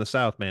out here in the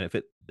South, man,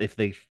 if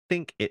they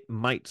think it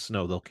might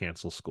snow, they'll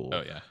cancel school.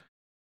 Oh yeah.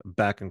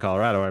 Back in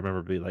Colorado, I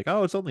remember being like,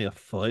 oh, it's only a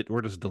foot.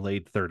 We're just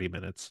delayed 30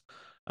 minutes.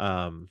 So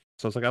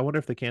I was like, I wonder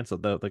if they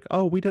canceled though. Like,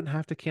 oh, we didn't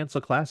have to cancel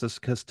classes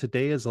because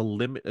today is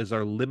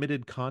our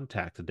limited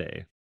contact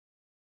day.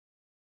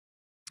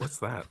 What's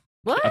that?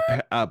 What?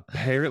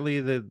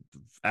 Apparently,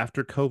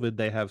 after COVID,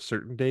 they have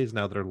certain days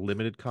now that are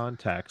limited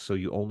contact, so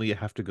you only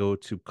have to go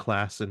to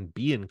class and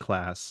be in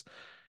class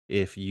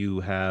if you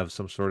have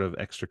some sort of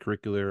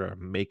extracurricular or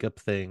makeup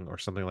thing or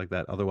something like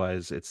that.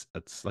 Otherwise, it's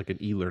like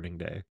an e-learning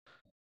day.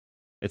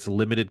 It's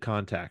limited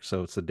contact,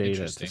 so it's a day to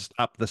Interesting.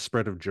 stop the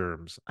spread of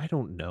germs. I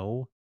don't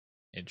know.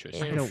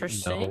 Interesting. I don't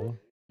Interesting. know.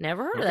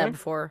 Never heard of Okay. that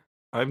before.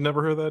 I've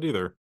never heard that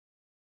either.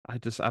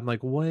 I'm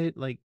like, what?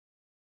 Like,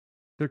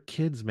 they're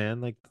kids,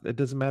 man. Like, it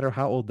doesn't matter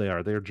how old they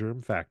are. They're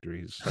germ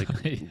factories. Like,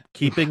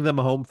 keeping them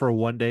home for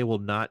one day will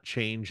not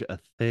change a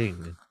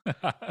thing.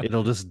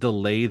 It'll just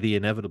delay the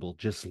inevitable.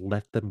 Just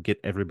let them get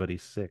everybody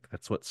sick.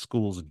 That's what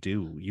schools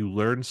do. You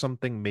learn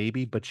something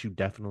maybe, but you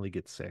definitely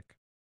get sick.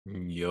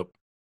 Yep.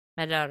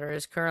 My daughter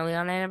is currently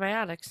on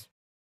antibiotics.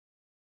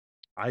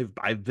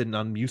 I've been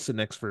on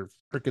Mucinex for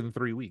freaking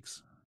 3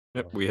 weeks.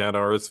 Yep. We had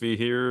RSV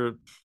here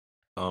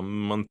a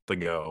month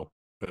ago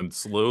and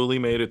slowly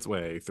made its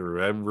way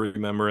through every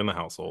member in the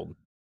household.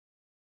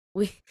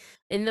 We,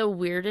 in the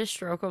weirdest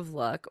stroke of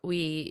luck,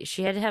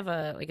 she had to have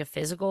a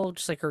physical,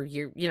 just like her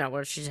year,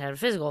 where she's had a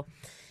physical,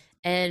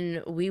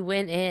 and we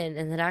went in,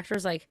 and the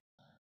doctor's like,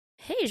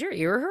 "Hey, is your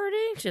ear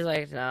hurting?" She's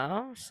like,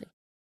 "No." She's like,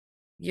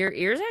 "Your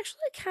ear's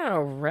actually kind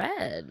of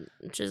red."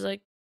 And she's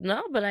like,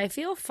 "No, but I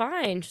feel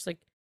fine." She's like,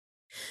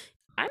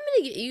 "I'm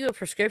gonna get you a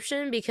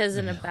prescription because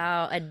in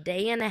about a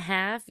day and a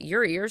half,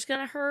 your ear's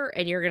gonna hurt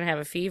and you're gonna have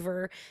a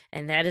fever,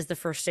 and that is the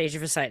first stage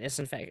of a sinus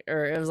infection,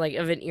 or it was like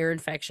of an ear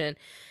infection."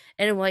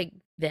 And I'm like,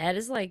 that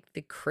is like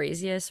the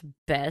craziest,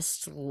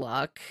 best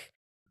luck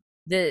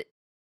that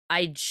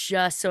I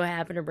just so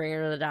happened to bring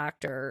her to the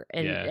doctor,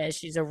 and Yeah. as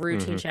she's a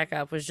routine Mhm.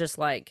 checkup was just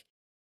like,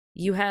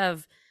 you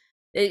have.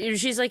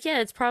 She's like, yeah,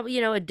 it's probably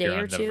a day You're or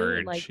on the two.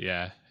 verge. Like,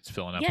 Yeah. It's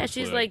filling up yeah, with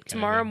she's fluid like, kind of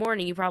tomorrow thing.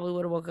 morning you probably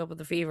would have woke up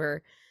with a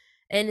fever,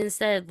 and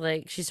instead,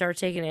 like, she started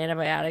taking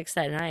antibiotics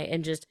that night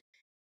and just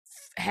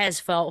has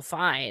felt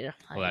fine.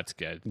 Well, Like, that's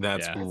good.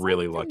 That's Yeah. it's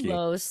really like the lucky.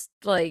 most,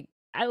 like,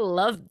 I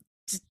love.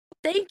 Just,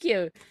 thank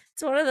you.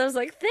 It's one of those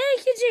like,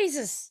 thank you,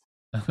 Jesus.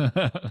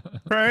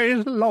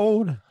 Praise the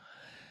Lord.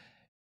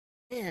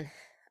 Man.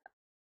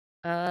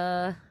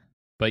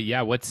 But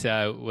yeah, what's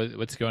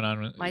going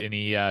on? My-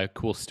 Any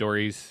cool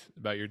stories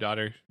about your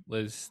daughter,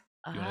 Liz?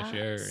 Do you want to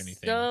share or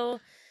anything So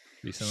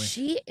recently?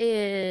 she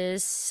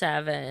is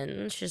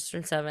 7. She's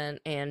turned 7,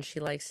 and she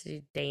likes to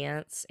do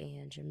dance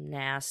and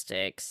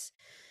gymnastics,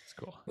 It's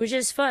cool. which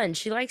is fun.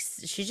 She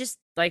just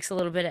likes a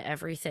little bit of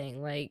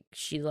everything. Like,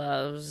 she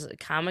loves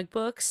comic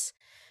books.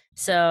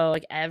 So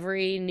like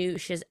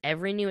she has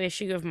every new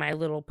issue of My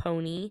Little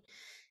Pony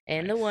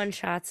and the Nice. one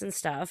shots and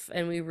stuff,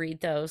 and we read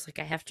those. Like,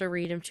 I have to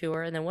read them to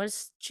her, and then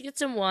once she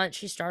gets them once,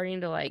 she's starting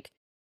to like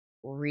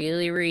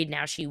really read.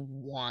 Now she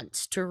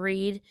wants to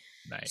read.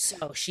 Nice.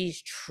 So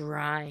she's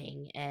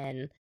trying,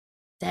 and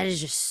that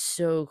is just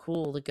so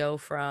cool to go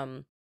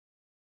from,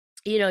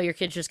 your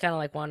kid's just kind of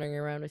like wandering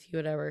around with you,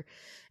 whatever,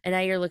 and now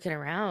you're looking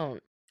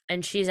around,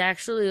 and she's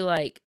actually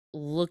like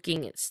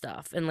looking at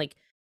stuff and like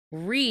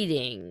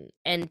reading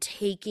and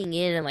taking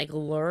in and like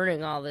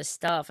learning all this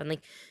stuff, and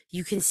like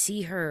you can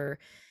see her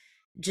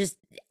just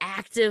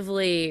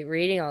actively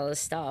reading all this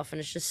stuff, and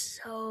it's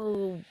just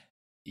so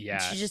Yeah.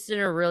 she's just in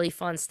a really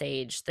fun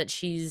stage that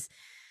she's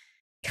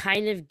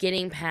kind of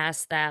getting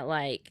past that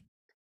like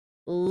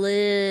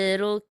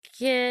little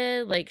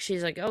kid. Like,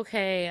 she's like,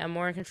 okay, I'm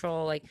more in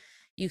control. Like,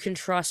 you can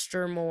trust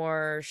her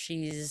more.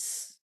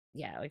 She's,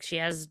 yeah, like, she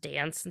has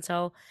dance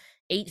until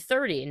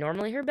 8:30.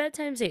 Normally her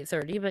bedtime's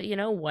 8:30, but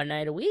one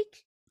night a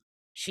week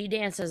she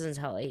dances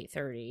until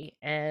 8:30,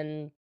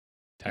 and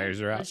Tires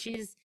her out.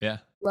 she's Yeah.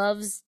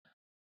 loves.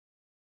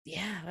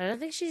 Yeah, I don't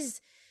think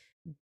she's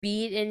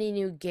beat any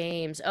new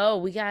games. Oh,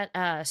 we got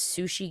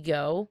Sushi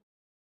Go.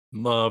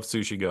 Love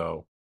Sushi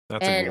Go.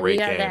 That's a And we great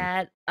got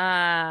game.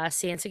 that.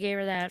 Santa gave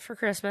her that for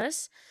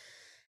Christmas,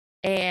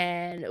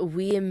 and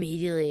we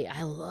immediately,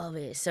 I love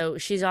it. So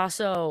she's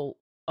also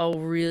a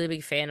really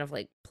big fan of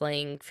like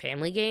playing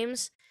family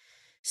games.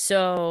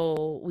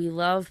 So we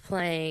love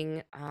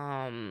playing.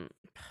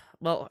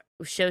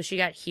 So she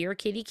got Here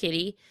Kitty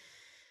Kitty.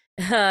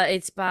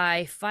 It's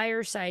by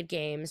Fireside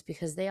Games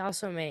because they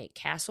also make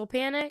Castle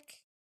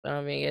Panic. I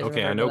don't know if you guys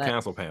Okay, I remember know that.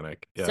 Castle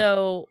Panic. Yeah.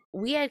 So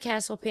we had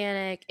Castle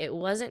Panic. It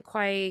wasn't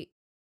quite.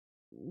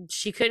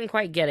 She couldn't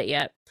quite get it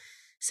yet.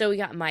 So we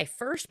got my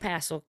first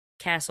Castle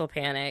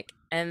Panic,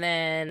 and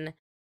then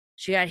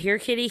she got Here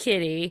Kitty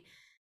Kitty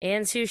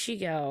and Sushi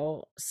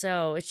Go.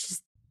 So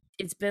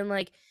it's been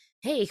like,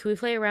 hey, can we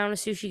play a round of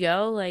Sushi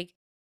Go? Like,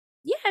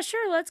 yeah,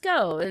 sure, let's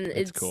go. And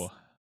That's cool.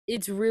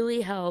 It's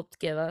really helped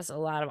give us a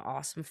lot of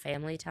awesome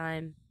family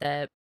time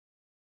that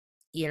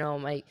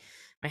my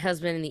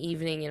husband in the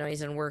evening,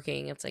 he's in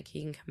working. It's like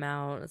he can come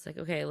out. It's like,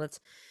 okay,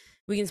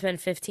 we can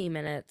spend 15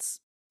 minutes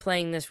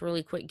playing this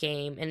really quick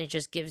game, and it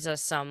just gives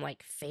us some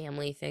like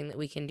family thing that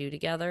we can do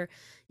together,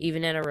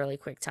 even in a really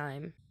quick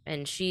time.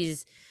 And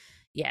she's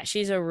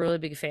a really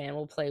big fan.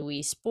 We'll play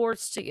Wii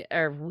Sports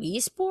or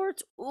Wii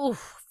Sports. Ooh,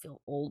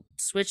 feel old.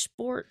 Switch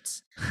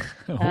Sports.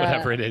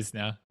 Whatever it is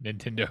now,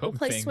 Nintendo We'll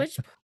play thing. Switch.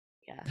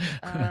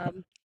 Yeah.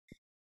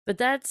 But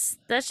that's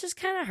just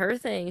kind of her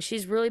thing.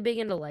 She's really big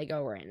into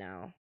Lego right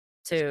now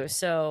too.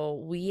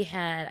 So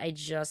I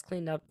just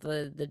cleaned up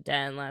the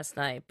den last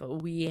night,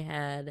 but we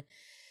had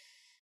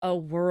a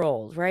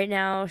world right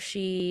now.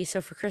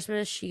 So for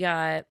Christmas she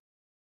got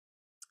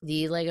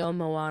the Lego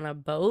Moana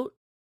boat,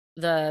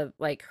 the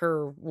like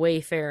her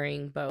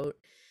wayfaring boat,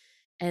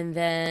 and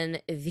then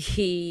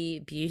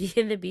the Beauty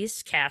and the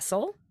Beast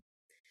castle.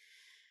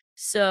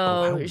 So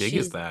how big is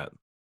she's that?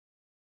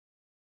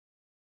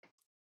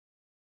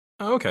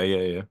 Oh,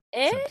 okay, yeah.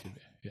 eh,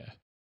 Yeah.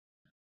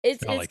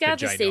 it's not like got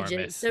the the stages.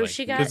 ginormous, So like,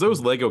 she Because got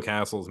those Lego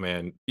castles,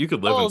 man, you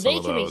could live in some they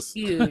of can those.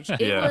 be huge.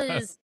 Yeah.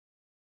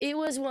 It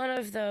was one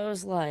of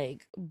those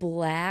like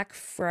Black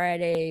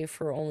Friday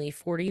for only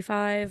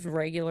 45,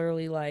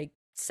 regularly like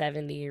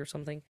 70 or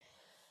something.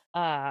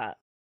 But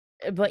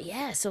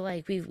yeah, so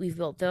like we've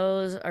built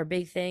those. Our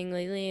big thing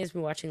lately has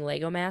been watching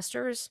Lego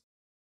Masters.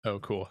 Oh,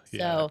 cool. Yeah,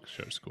 So that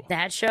show's cool.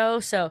 that show.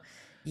 So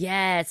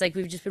yeah, it's like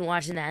we've just been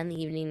watching that in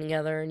the evening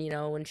together.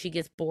 And when she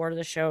gets bored of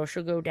the show,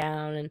 she'll go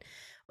down.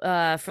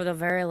 And for the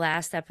very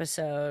last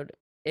episode,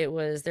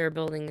 they're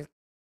building,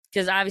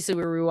 because obviously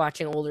we were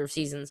rewatching older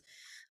seasons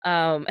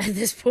at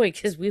this point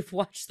because we've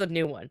watched the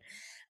new one.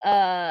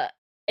 And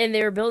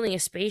they were building a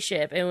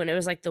spaceship, and when it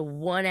was like the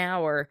 1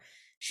 hour,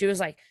 she was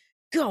like,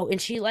 go,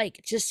 and she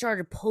like just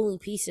started pulling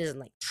pieces and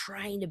like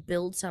trying to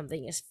build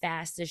something as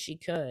fast as she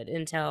could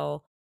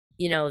until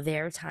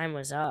their time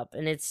was up.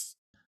 And it's,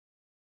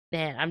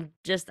 man,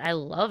 I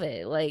love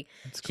it. Like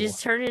That's cool.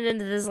 she's turning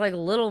into this like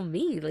little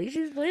me. Like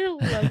she's playing.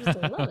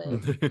 I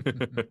love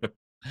it.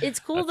 It's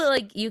cool that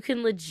like you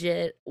can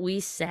we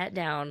sat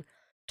down,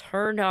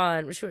 turned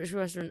on which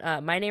was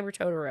My Neighbor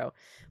Totoro.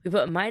 We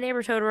put My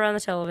Neighbor Totoro on the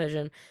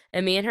television,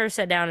 and me and her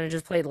sat down and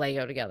just played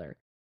Lego together.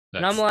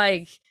 And I'm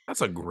like,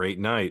 That's a great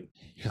night.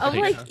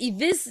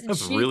 this.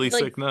 That's a really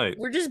sick night.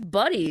 We're just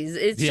buddies.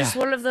 It's just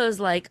one of those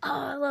like, oh,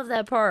 I love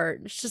that part.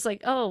 It's just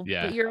like, oh,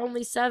 but you're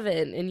only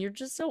 7, and you're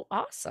just so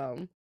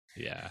awesome.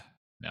 Yeah,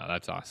 no,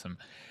 that's awesome.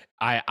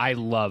 I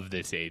love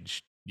this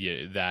age,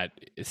 that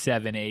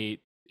 7,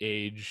 8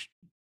 age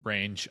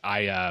range.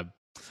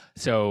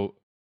 So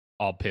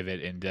I'll pivot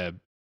into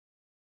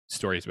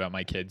stories about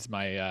my kids.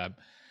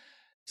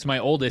 So my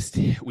oldest,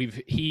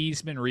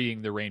 he's been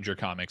reading the Ranger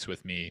comics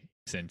with me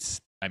since,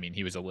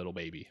 he was a little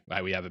baby.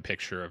 We have a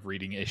picture of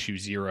reading issue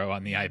 0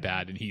 on the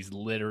iPad, and he's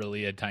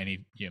literally a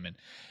tiny human.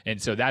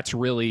 And so that's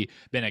really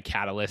been a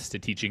catalyst to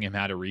teaching him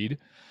how to read.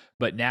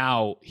 But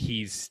now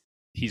he's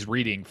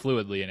reading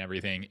fluidly and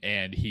everything,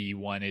 and he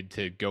wanted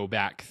to go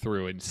back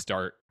through and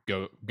start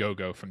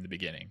go from the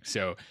beginning.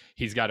 So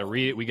he's got to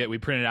read it. We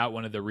printed out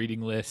one of the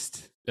reading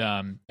list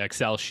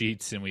Excel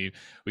sheets, and we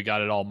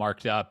got it all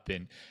marked up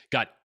and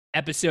got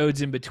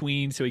episodes in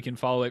between so he can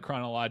follow it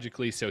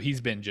chronologically. So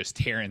he's been just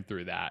tearing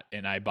through that.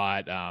 And I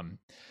bought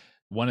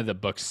one of the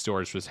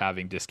bookstores was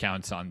having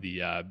discounts on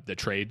the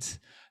trades,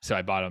 so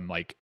I bought him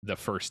like the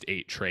first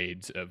 8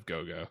 trades of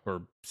Go-Go,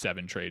 or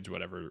 7 trades,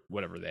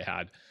 whatever they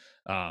had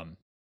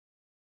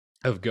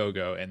of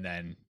Go-Go, and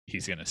then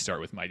he's gonna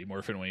start with Mighty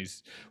Morphin when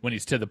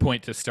he's to the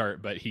point to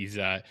start. But he's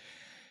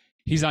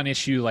on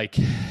issue, like,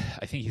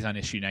 I think he's on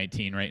issue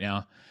 19 right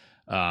now.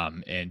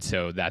 And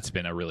so that's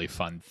been a really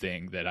fun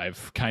thing that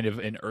I've kind of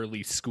in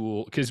early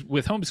school, because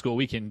with homeschool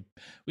we can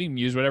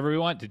use whatever we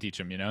want to teach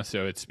him,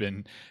 so it's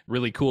been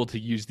really cool to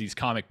use these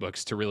comic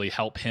books to really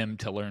help him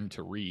to learn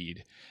to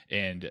read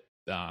and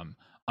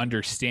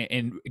understand.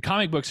 And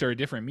comic books are a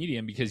different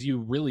medium because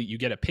you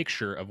get a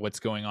picture of what's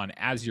going on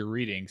as you're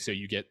reading, so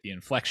you get the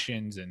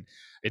inflections, and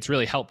it's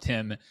really helped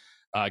him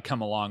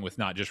come along with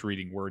not just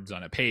reading words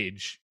on a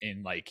page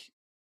in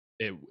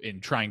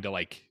trying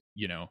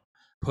to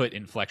put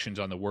inflections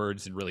on the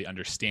words and really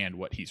understand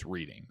what he's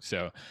reading.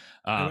 So it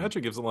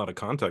actually gives a lot of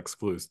context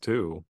clues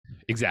too.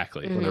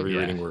 Exactly. Whenever you're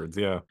reading words.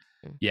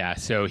 Yeah.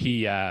 So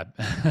he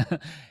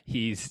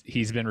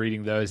he's been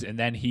reading those, and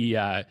then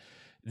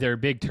they're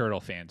big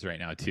Turtle fans right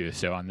now too.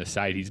 So on the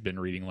side he's been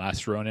reading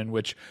Last Ronin,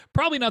 which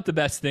probably not the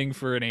best thing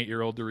for an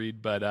 8-year-old to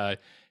read, but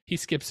he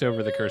skips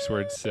over the curse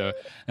words, so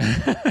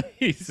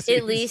he's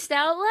at least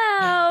out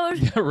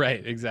loud.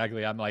 Right,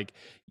 exactly. I'm like,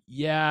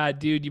 yeah,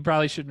 dude, you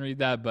probably shouldn't read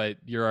that, but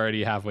you're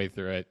already halfway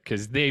through it,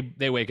 because they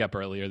wake up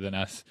earlier than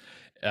us.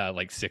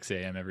 like 6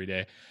 a.m. every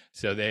day.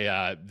 So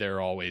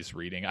they're always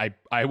reading.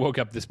 I woke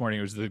up this morning.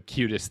 It was the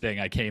cutest thing.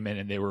 I came in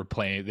and they were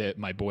playing.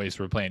 My boys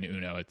were playing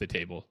Uno at the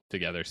table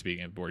together.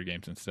 Speaking of board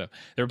games and stuff,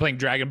 they were playing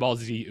Dragon Ball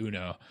Z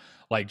Uno,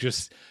 like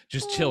just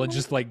chilling,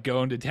 just like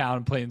going to town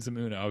and playing some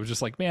Uno. I was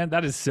just like, man,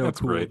 that is so That's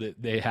cool great.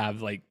 that they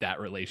have like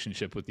that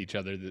relationship with each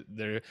other.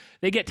 That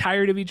they get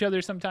tired of each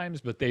other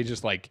sometimes, but they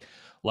just like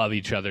love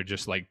each other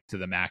just like to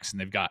the max,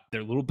 and they've got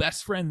their little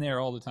best friend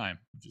there all the time,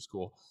 which is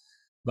cool.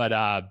 But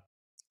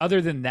other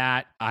than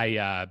that,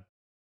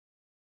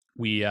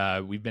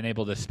 we've been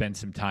able to spend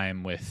some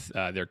time with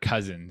their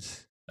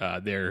cousins.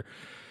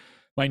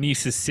 My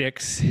niece is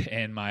 6,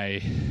 and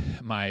my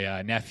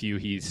nephew,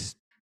 he's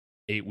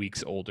 8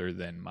 weeks older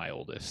than my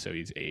oldest, so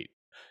he's 8.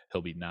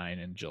 He'll be 9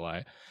 in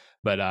July.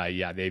 But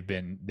yeah,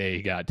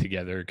 they got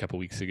together a couple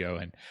weeks ago,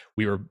 and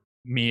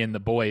me and the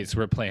boys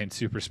were playing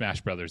Super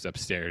Smash Brothers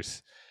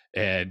upstairs,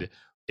 and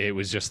it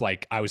was just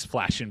like I was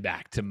flashing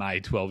back to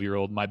my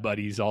 12-year-old, my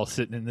buddies all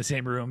sitting in the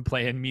same room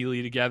playing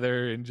Melee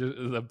together, and just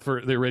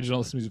for the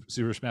original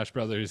Super Smash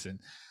Brothers, and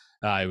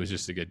it was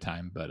just a good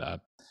time.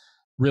 But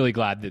really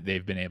glad that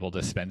they've been able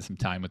to spend some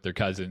time with their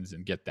cousins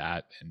and get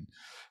that. And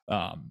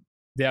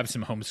they have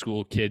some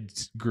homeschool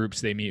kids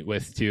groups they meet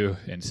with too,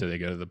 and so they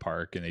go to the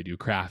park and they do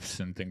crafts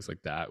and things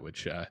like that,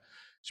 which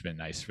it's been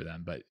nice for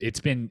them. But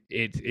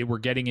we're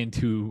getting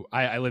into,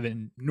 I live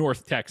in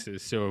North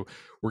Texas, so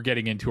we're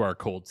getting into our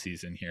cold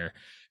season here,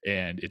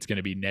 and it's going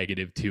to be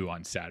 -2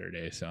 on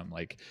Saturday. So I'm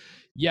like,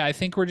 yeah, I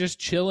think we're just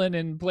chilling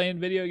and playing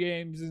video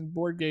games and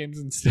board games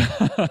and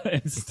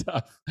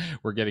stuff.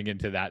 We're getting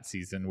into that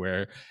season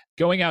where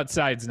going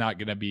outside's not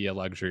going to be a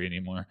luxury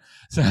anymore.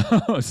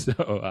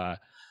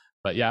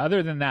 But yeah,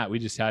 other than that, we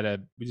just had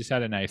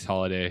a nice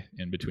holiday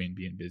in between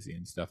being busy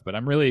and stuff. But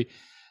I'm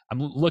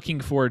looking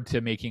forward to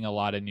making a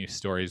lot of new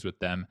stories with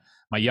them.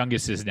 My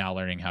youngest is now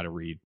learning how to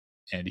read,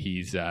 and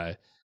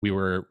we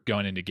were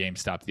going into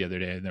GameStop the other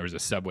day, and there was a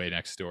Subway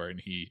next door, and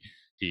he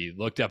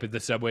looked up at the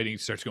Subway and he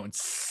starts going,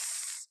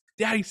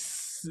 "Daddy,"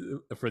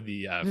 for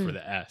the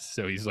S.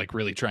 So he's like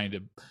really trying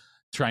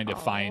to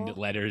find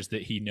letters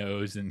that he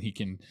knows and he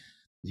can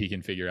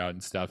figure out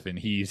and stuff. And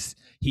he's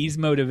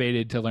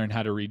motivated to learn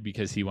how to read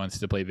because he wants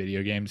to play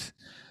video games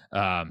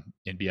and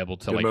be able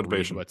to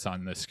read what's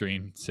on the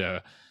screen.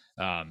 So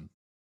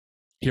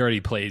he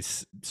already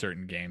plays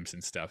certain games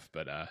and stuff,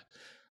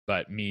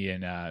 but me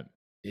and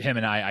him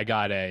and I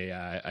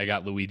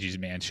got Luigi's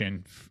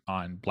Mansion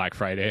on Black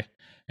Friday,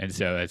 and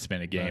so it's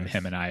been a game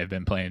him and I have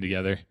been playing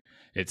together.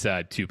 It's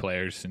 2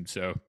 players, and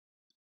so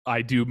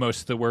I do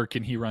most of the work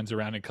and he runs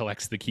around and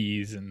collects the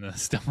keys and the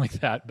stuff like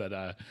that.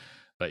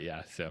 But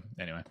yeah, so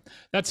anyway,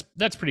 that's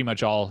pretty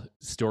much all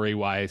story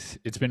wise.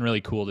 It's been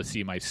really cool to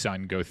see my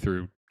son go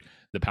through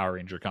the Power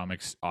Ranger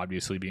comics,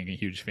 obviously being a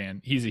huge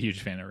fan. He's a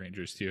huge fan of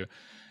Rangers too.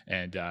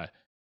 And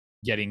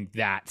getting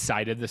that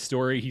side of the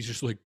story, he's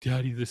just like,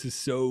 "Daddy, this is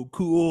so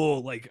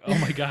cool. Like, oh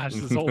my gosh,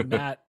 this whole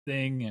Matt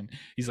thing." And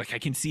he's like, "I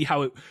can see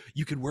how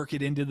you could work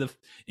it into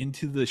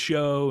the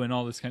show and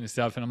all this kind of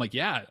stuff." And I'm like,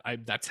 "Yeah,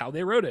 that's how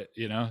they wrote it,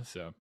 you know?"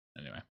 So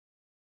anyway.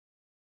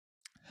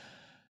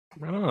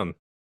 Right on.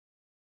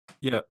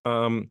 Yeah.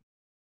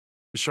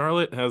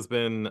 Charlotte has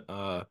been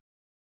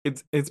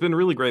it's been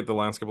really great the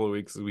last couple of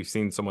weeks. We've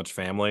seen so much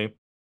family,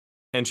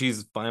 and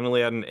she's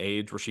finally at an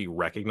age where she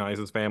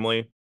recognizes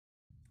family.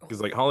 Because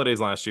like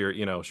holidays last year,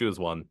 she was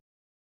 1.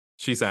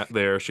 She sat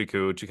there, she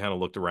cooed, she kind of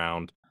looked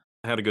around,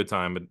 had a good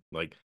time, but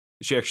like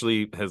she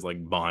actually has like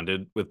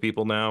bonded with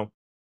people now.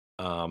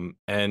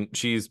 And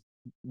she's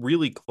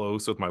really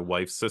close with my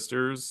wife's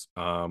sisters.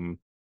 One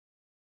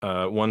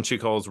she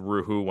calls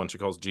Ruhu, one she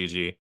calls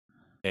Gigi.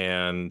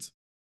 And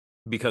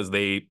because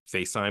they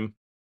FaceTime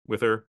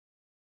with her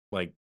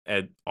like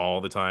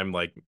all the time,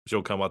 like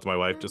she'll come up to my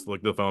wife, just look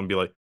at the phone and be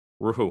like,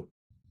 "Ruhu."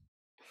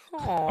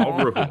 "Oh,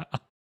 Ruhu."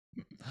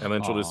 And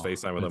then she'll just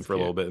FaceTime with them for a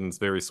little bit, and it's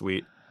very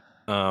sweet.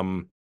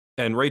 And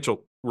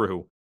Rachel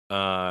Ruhu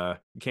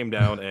came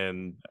down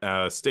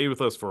and stayed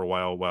with us for a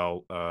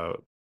while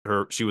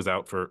she was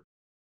out for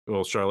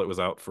Charlotte was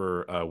out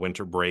for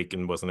winter break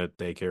and wasn't at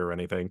daycare or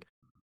anything.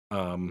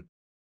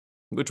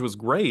 Which was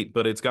great,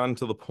 but it's gotten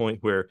to the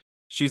point where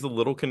she's a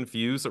little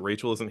confused that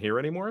Rachel isn't here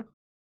anymore.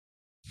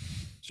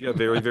 She got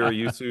very, very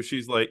used to.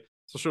 She's like,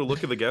 so she'll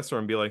look at the guest room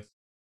and be like,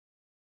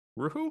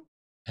 "Ruhu?"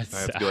 That's I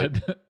have to sad. be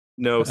like,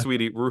 "No,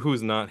 sweetie,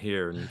 Ruhu's not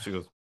here." And she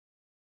goes,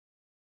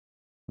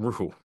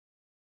 "Ruhu,"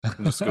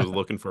 and just goes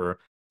looking for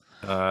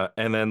her.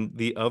 And then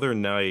the other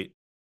night,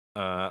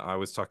 I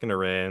was tucking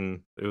her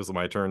in. It was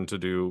my turn to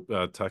do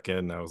tuck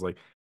in. I was like,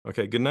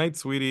 "Okay, good night,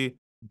 sweetie.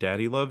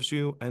 Daddy loves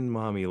you and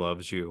mommy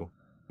loves you."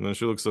 And then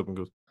she looks up and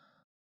goes,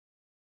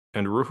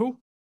 "And Ruhu?"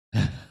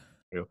 I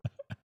go,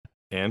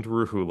 "And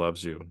Ruhu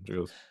loves you." She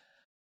goes,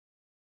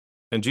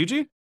 "And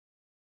Gigi?"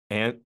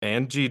 And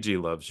Gigi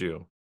loves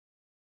you.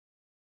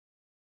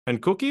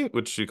 "And Cookie?"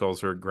 Which she calls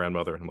her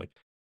grandmother. And I'm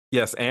like,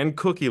 "Yes, and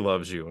Cookie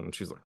loves you." And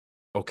she's like,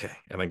 "Okay,"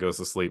 and then goes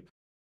to sleep.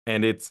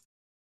 And it's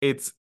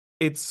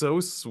so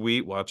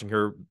sweet watching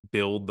her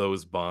build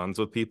those bonds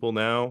with people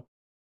now.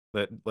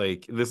 that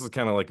like this is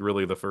kind of like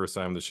really the first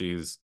time that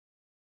she's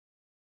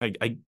I,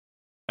 I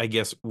I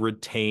guess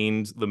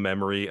retained the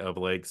memory of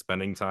like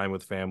spending time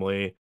with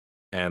family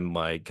and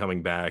like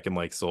coming back and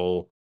like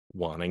Soul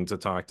wanting to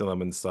talk to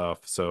them and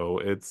stuff. So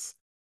it's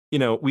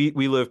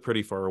we live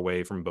pretty far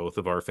away from both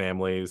of our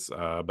families,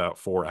 about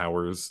 4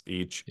 hours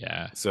each.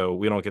 Yeah. So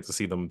we don't get to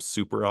see them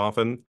super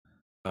often.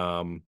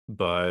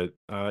 But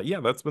yeah,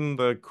 that's been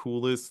the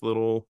coolest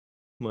little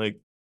like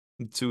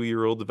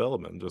 2-year-old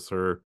development. Just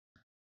her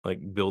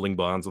like building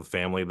bonds with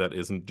family that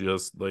isn't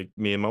just like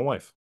me and my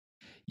wife.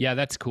 Yeah,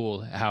 that's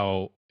cool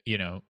how,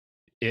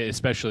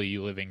 especially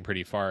you living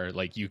pretty far,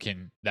 like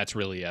that's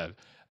really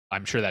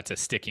I'm sure that's a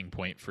sticking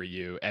point for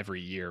you every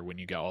year when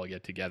you all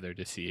get together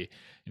to see,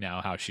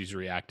 how she's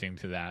reacting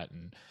to that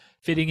and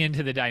fitting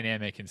into the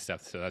dynamic and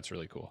stuff. So that's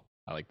really cool.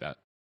 I like that.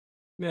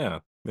 Yeah,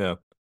 yeah.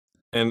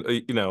 And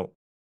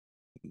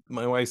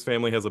my wife's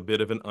family has a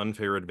bit of an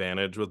unfair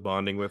advantage with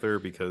bonding with her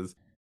because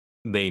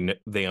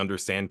they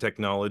understand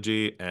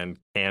technology and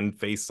can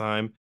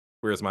FaceTime,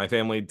 whereas my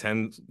family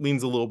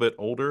leans a little bit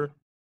older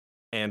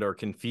and are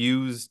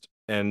confused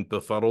and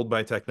befuddled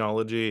by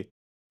technology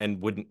and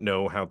wouldn't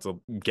know how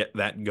to get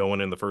that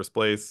going in the first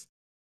place.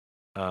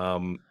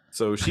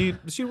 So she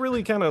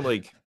really kind of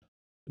like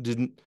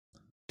didn't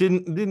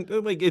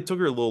like, it took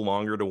her a little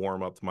longer to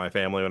warm up to my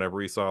family whenever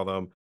we saw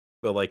them.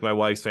 But like my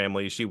wife's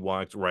family, she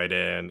walked right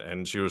in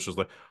and she was just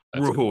like,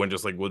 That's woohoo, cool. and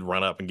just like would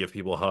run up and give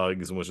people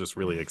hugs and was just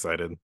really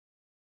excited.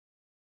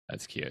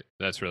 That's cute.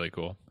 That's really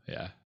cool.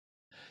 Yeah.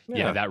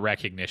 Yeah. That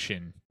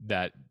recognition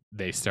that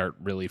they start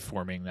really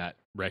forming that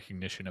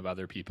recognition of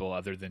other people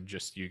other than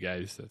just you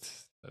guys.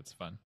 That's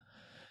fun.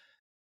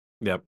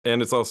 Yeah.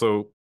 And it's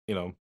also,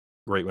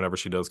 great whenever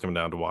she does come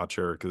down to watch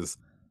her because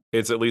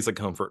it's at least a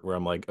comfort where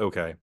I'm like,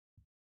 okay,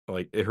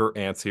 like her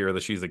aunt's here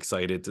that she's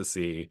excited to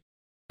see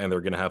and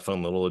they're gonna have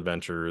fun little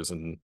adventures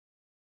and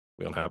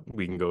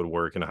we can go to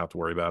work and not have to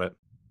worry about it.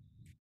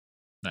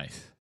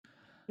 Nice.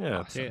 Yeah.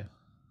 Awesome. Yeah.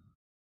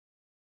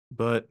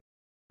 But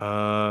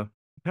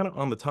kind of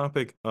on the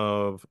topic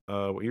of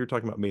what you were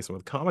talking about, Mason,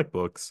 with comic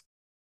books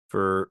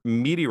for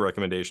media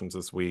recommendations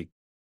this week,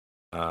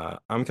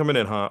 I'm coming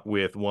in hot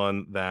with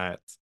one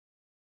that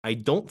I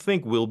don't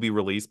think will be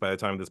released by the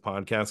time this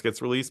podcast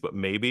gets released, but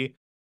maybe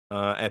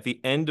at the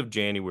end of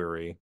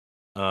January,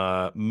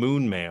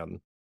 Moon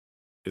Man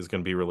is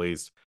going to be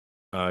released.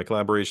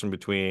 Collaboration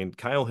between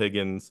Kyle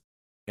Higgins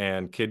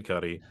and Kid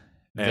Cudi.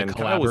 The And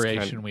Kyle was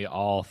collaboration we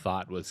all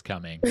thought was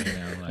coming.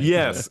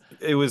 Yes,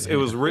 it was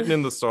written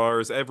in the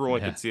stars.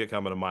 Everyone Yeah. could see it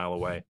coming a mile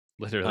away.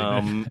 Literally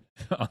Um,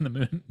 on the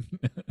moon.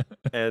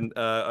 And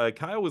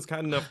Kyle was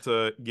kind enough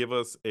to give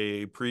us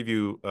a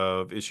preview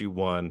of issue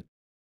 1,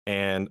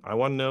 and I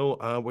want to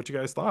know what you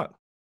guys thought.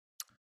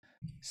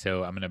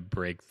 So I'm gonna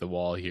break the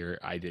wall here.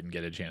 I didn't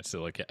get a chance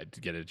to read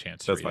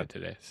That's fine. it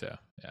today. So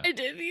yeah. I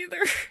didn't either.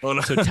 Oh no!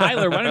 So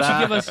Tyler, why don't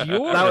you give us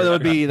your?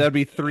 That would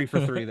be 3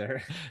 for 3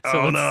 there. So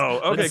Oh let's-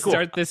 no! Okay, let's cool.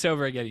 Start this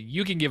over again.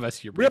 You can give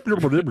us your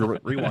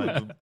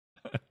Rewind.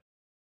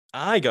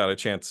 I got a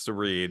chance to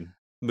read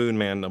Moon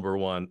Man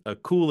 #1, a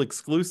cool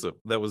exclusive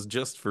that was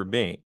just for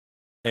me.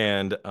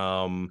 And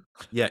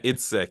yeah,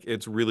 it's sick.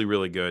 It's really,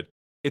 really good.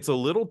 It's a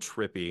little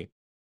trippy,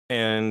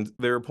 and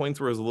there are points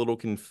where it's a little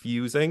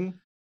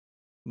confusing,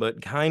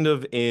 but kind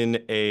of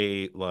in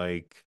a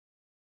like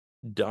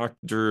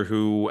Doctor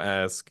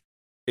Who-esque,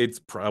 it's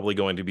probably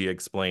going to be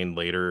explained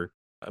later.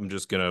 I'm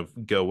just gonna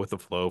go with the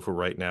flow for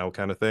right now,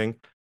 kind of thing.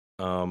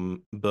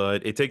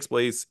 But it takes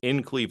place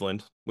in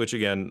Cleveland, which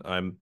again,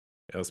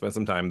 spent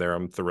some time there.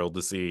 I'm thrilled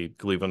to see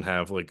Cleveland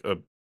have like a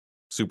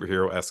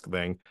superhero-esque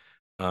thing.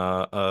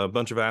 A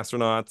bunch of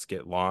astronauts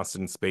get lost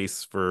in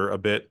space for a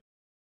bit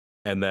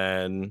and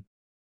then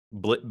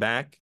blip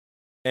back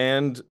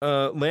and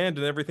land,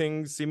 and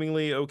everything's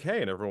seemingly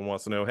okay. And everyone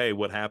wants to know, hey,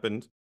 what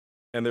happened?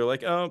 And they're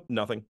like, oh,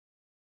 nothing.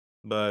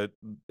 But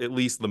at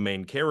least the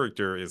main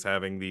character is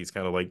having these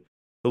kind of like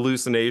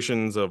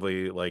hallucinations of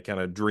a like kind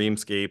of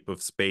dreamscape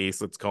of space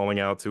that's calling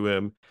out to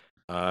him.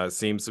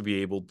 Seems to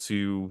be able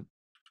to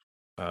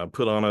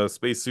put on a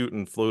spacesuit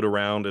and float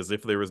around as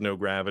if there was no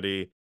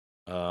gravity.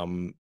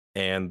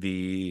 And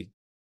he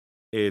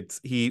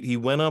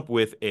went up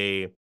with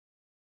a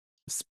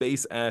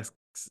SpaceX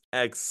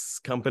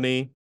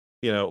company,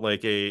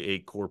 like a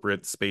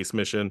corporate space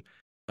mission.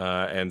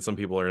 And some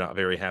people are not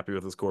very happy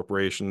with this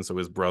corporation. So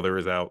his brother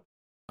is out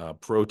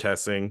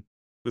protesting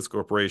this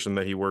corporation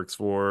that he works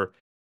for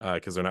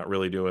because they're not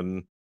really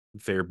doing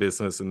fair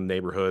business in the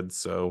neighborhood.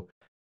 So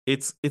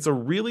it's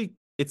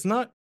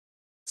not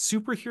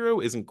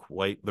superhero isn't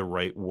quite the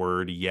right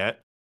word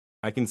yet.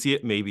 I can see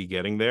it maybe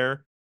getting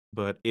there,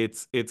 but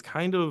it's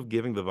kind of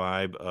giving the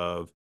vibe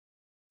of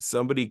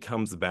somebody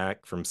comes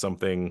back from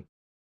something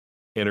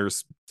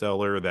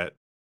interstellar that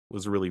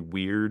was really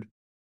weird,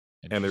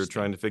 and they're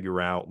trying to figure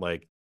out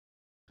like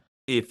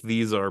if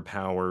these are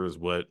powers,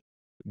 what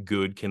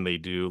good can they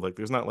do? Like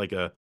there's not like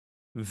a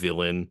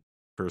villain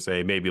per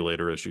se. Maybe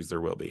later issues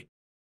there will be.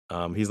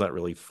 He's not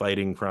really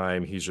fighting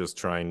crime. He's just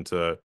trying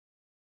to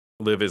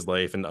live his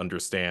life and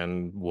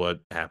understand what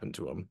happened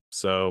to him.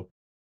 So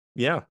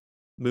Yeah,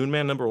 Moon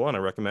Man #1. I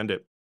recommend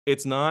it.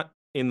 It's not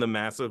in the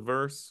massive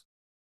verse.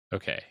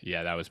 Okay,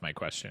 yeah, that was my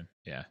question.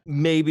 Yeah,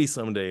 Maybe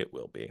someday it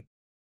will be.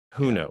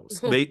 Who Yeah.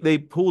 knows? They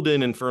pulled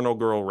in Infernal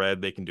Girl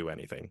Red. They can do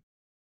anything.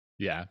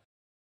 yeah,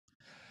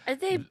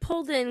 They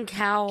pulled in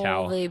Cal.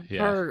 Cal, I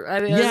yeah.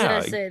 was Yeah.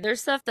 gonna say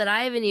there's stuff that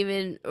I haven't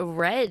even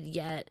read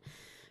yet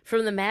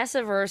from the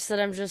Massiverse that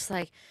I'm just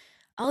like,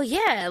 oh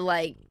yeah,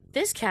 like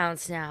this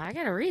counts now. I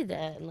gotta read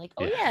that. And like,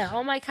 oh Yeah. yeah,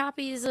 all my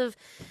copies of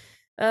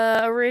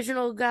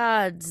Original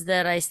Gods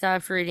that I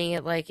stopped reading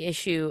at like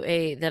issue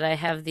 8 that I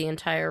have the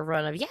entire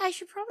run of. Yeah, I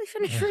should probably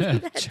finish reading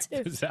that Check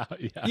too. this out.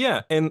 Yeah.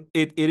 Yeah, and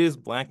it is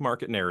black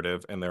market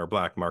narrative, and there are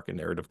black market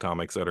narrative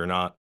comics that are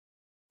not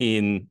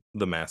in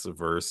the massive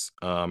verse.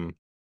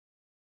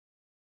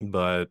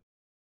 But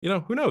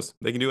who knows?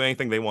 They can do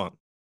anything they want.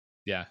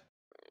 Yeah.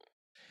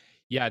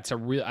 Yeah, it's a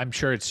real. I'm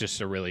sure it's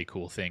just a really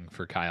cool thing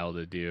for Kyle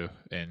to do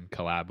and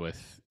collab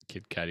with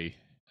Kid Cudi.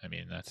 I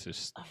mean, that's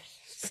just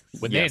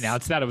when they Yes.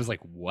 announced that, I was like,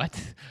 "What?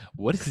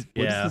 What is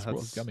Yeah, this world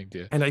that's- coming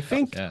to?" And I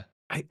think Yeah.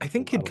 I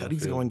think Kid Out of left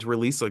Cudi's field. going to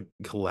release a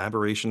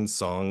collaboration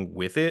song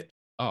with it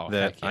Oh,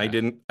 that heck yeah.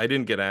 I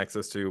didn't get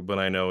access to, but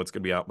I know it's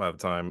going to be out by the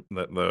time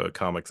that the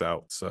comic's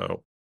out.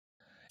 So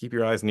keep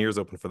your eyes and ears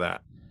open for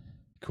that.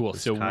 Cool.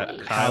 Just So Kyle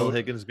how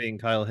Higgins being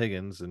Kyle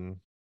Higgins and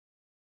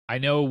I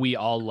know we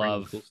all bringing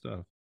love cool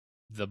stuff.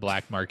 the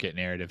black market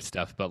narrative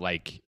stuff, but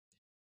like,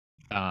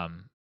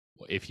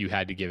 if you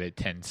had to give it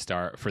 10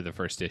 star for the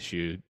first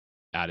issue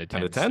out of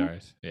 10, 10?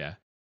 stars, yeah.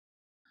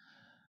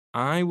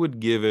 I would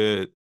give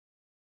it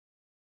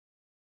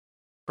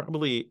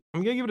probably.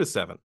 I'm gonna give it a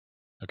 7.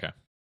 Okay.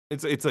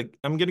 It's like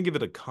I'm gonna give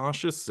it a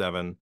cautious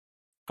 7,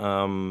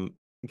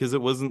 because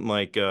it wasn't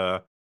like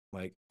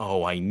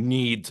oh, I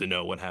need to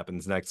know what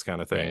happens next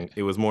kind of thing. Right.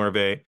 It was more of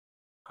a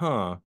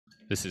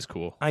This is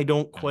cool. I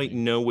don't Kinda quite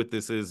thing. know what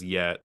this is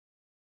yet.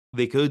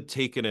 They could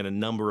take it in a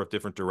number of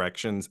different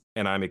directions,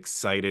 and I'm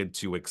excited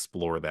to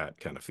explore that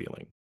kind of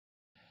feeling.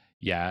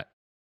 Yeah.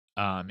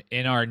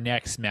 In our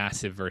next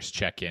massive verse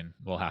check-in,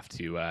 we'll have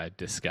to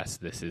discuss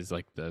this as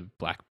like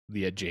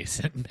the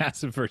adjacent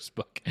massive verse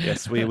book.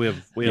 Yes, we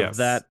have Yes.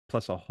 that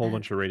plus a whole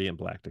bunch of Radiant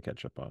Black to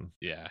catch up on.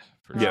 Yeah,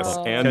 for Yes,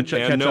 Oh. and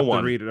catch no up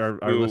one. to read our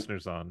who-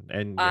 listeners on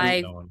and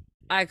I- no one.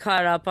 I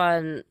caught up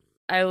on.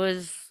 I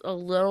was a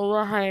little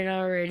behind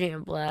on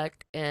Radiant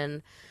Black,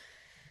 and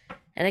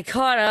I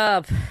caught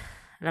up,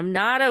 and I'm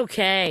not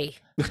okay.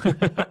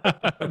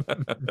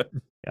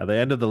 Yeah, the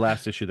end of the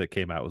last issue that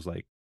came out was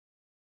like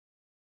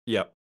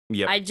Yep.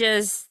 I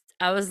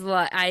was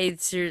like,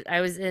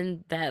 I was in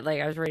bed, like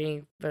I was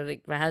reading, but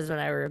like my husband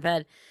and I were in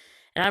bed,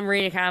 and I'm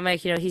reading a comic.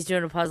 He's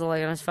doing a puzzle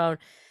like on his phone,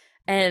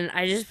 and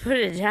I just put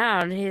it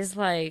down. He's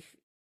like,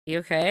 "You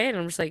okay?" And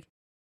I'm just like,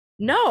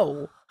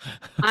 "No,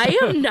 I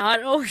am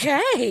not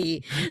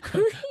okay."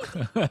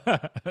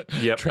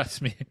 Yep.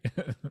 Trust me.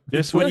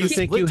 just when With you the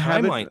think split you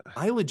have timeline, it.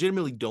 I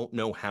legitimately don't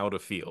know how to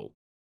feel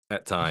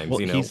at times. Well,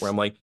 Where I'm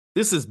like,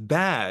 this is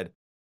bad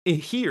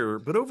here,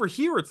 but over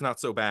here it's not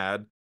so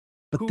bad.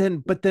 But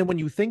then when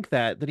you think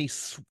that, then he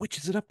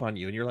switches it up on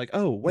you, and you're like,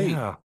 oh wait,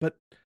 Yeah. but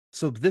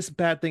so this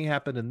bad thing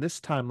happened in this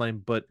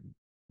timeline, but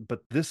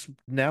this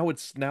now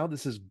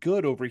this is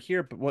good over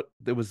here, but what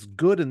it was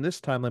good in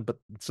this timeline, but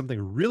something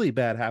really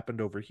bad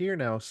happened over here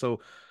now. So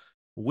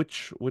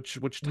which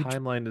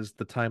timeline is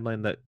the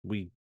timeline that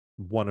we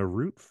want to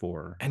root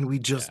for? And we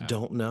just Yeah.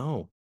 don't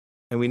know.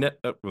 And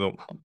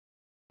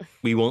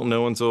we won't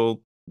know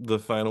until the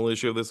final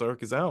issue of this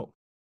arc is out.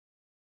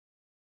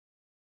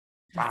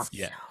 That's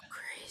Yeah. so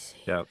crazy.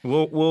 Yeah,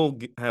 we'll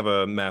have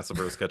a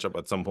Massiverse catch up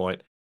at some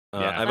point.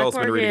 Yeah. I've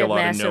also been reading a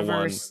lot of No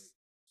One. Massiverse,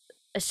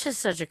 it's just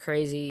such a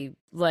crazy,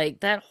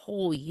 like that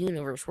whole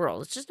universe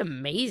world. It's just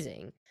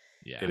amazing.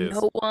 Yeah. It is.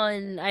 No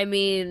One. I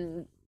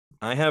mean,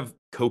 I have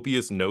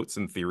copious notes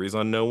and theories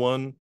on No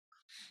One,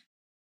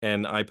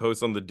 and I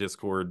post on the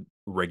Discord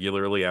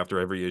regularly after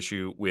every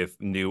issue with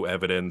new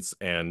evidence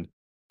and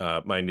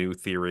my new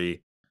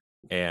theory.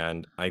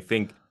 And I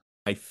think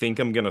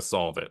I'm gonna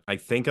solve it. I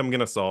think I'm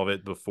gonna solve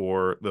it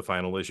before the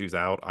final issue's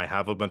out. I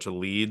have a bunch of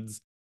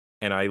leads,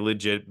 and I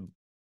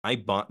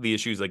bought the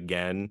issues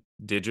again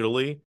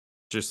digitally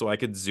just so I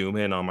could zoom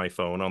in on my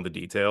phone on the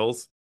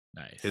details.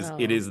 Nice. Because Oh.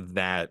 it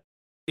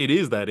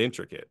is that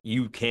intricate.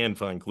 You can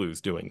find clues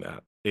doing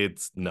that.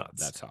 It's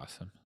nuts. That's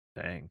awesome.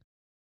 Dang.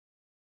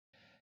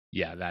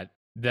 Yeah,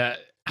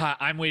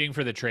 I'm waiting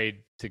for the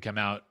trade to come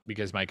out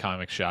because my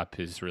comic shop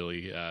is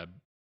really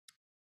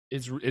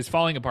is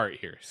falling apart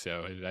here.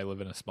 So I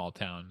live in a small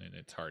town, and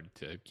it's hard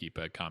to keep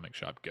a comic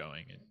shop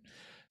going, and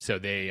so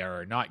they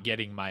are not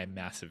getting my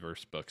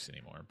Massiverse books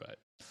anymore. But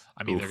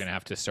I'm either Oof. going to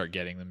have to start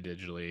getting them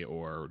digitally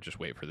or just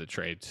wait for the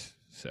trades.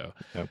 So,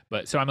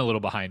 Yep. so I'm a little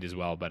behind as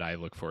well. But I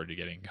look forward to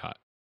getting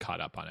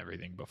caught up on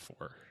everything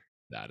before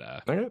that.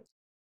 All right.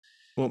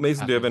 Well,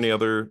 Mason, do you have happens. any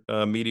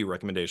other media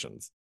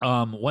recommendations?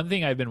 One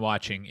thing I've been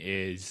watching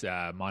is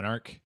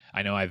Monarch.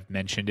 I know I've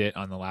mentioned it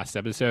on the last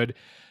episode.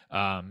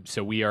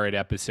 So we are at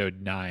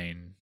episode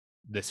 9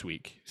 this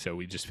week. So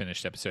we just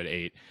finished episode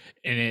 8,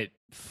 and it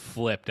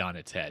flipped on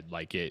its head.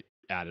 Like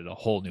added a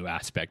whole new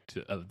aspect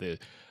of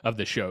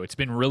the show. It's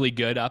been really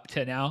good up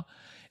to now,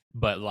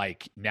 but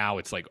like now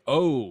it's like,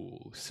 oh,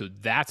 so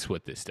that's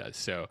what this does.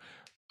 So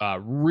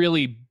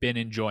really been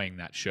enjoying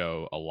that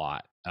show a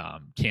lot.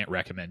 Can't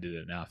recommend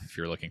it enough if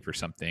you're looking for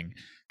something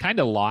kind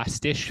of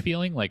Lost-ish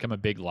feeling. Like I'm a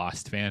big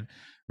Lost fan.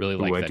 Really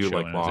like that show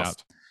when it was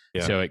out.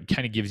 Yeah. So it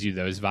kind of gives you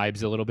those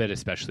vibes a little bit,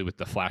 especially with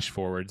the flash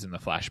forwards and the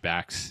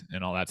flashbacks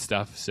and all that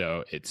stuff.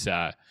 So it's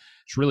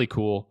really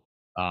cool.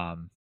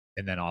 And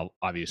then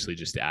obviously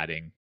just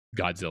adding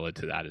Godzilla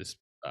to that is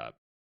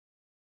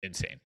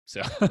insane.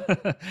 So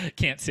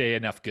can't say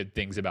enough good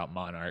things about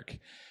Monarch.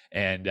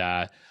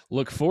 And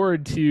looking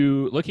forward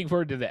to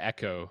the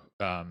Echo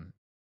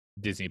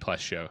Disney Plus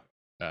show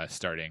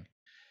starting.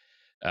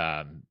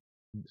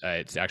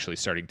 It's actually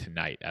starting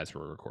tonight as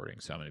we're recording,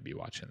 so I'm going to be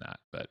watching that.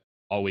 But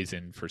always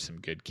in for some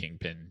good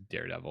Kingpin,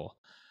 Daredevil,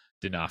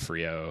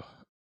 D'Onofrio,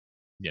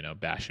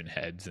 bashing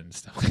heads and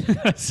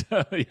stuff.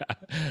 So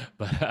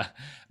yeah,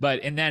 but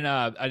and then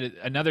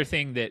another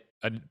thing that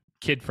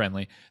kid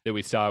friendly that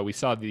we saw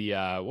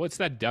the what's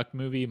that duck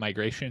movie,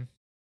 Migration?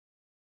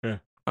 Yeah.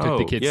 Took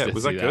the kids to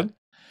was see that good?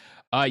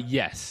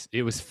 Yes,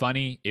 it was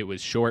funny. It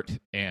was short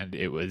and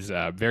it was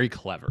very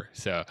clever.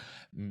 So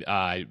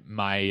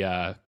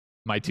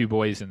my two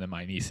boys and then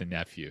my niece and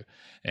nephew,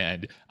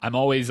 and I'm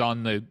always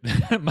on the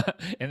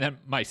and then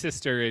my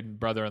sister and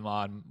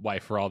brother-in-law and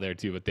wife were all there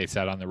too, but they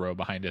sat on the row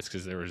behind us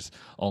because there was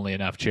only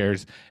enough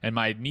chairs, and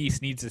my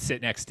niece needs to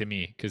sit next to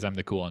me because I'm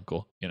the cool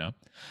uncle,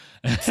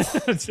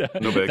 So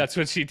No big. that's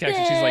what she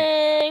texted. She's like,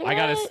 I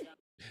gotta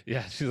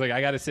she's like,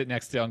 I gotta sit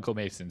next to Uncle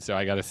Mason, so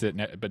I gotta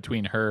sit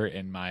between her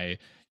and my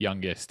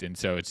youngest, and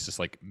so it's just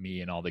like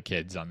me and all the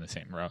kids on the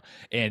same row,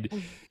 and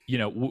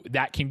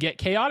that can get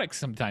chaotic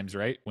sometimes,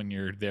 right, when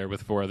you're there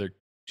with 4 other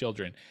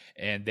children,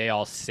 and they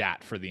all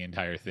sat for the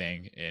entire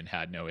thing and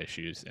had no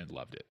issues and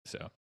loved it.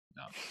 So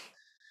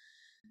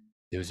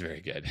it was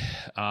very good.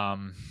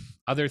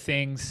 Other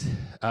things,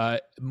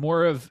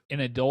 more of an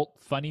adult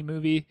funny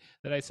movie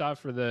that I saw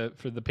for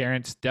the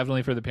parents,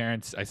 definitely for the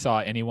parents. I saw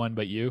Anyone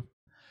But You,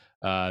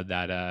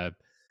 that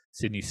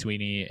Sydney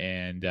Sweeney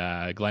and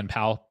Glenn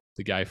Powell,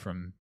 the guy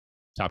from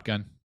Top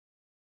Gun.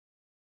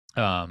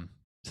 Saw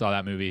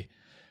that movie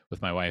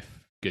with my wife.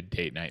 Good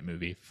date night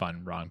movie,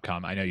 fun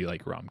rom-com. I know you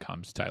like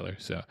rom-coms, Tyler.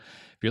 So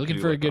if you're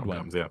looking for a good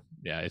one,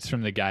 yeah, it's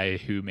from the guy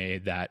who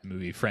made that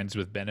movie Friends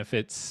with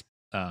Benefits.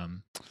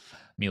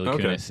 Mila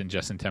Kunis and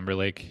Justin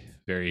Timberlake.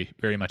 Very,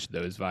 very much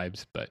those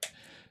vibes, but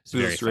it's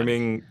very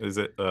streaming. Fun. Is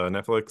it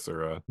Netflix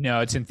or? No,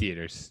 it's in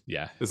theaters.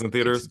 Yeah, it's in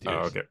theaters.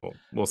 Oh, okay. Well,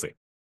 we'll see.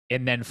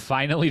 And then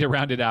finally, to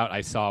round it out,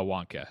 I saw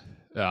Wonka.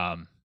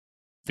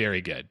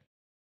 Very good.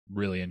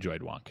 Really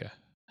enjoyed Wonka.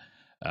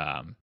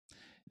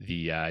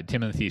 The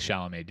Timothy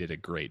Chalamet did a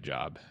great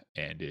job,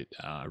 and it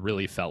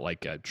really felt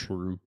like a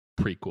true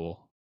prequel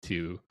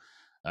to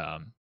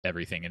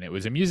everything. And it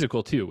was a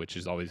musical too, which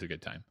is always a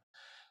good time.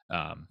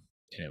 And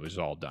it was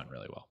all done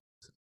really well.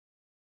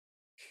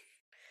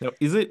 Now,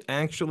 is it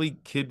actually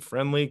kid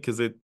friendly? Because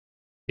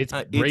it's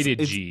rated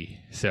G,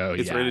 so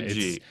it's rated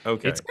G.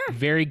 Okay, it's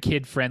very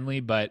kid friendly,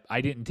 but I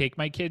didn't take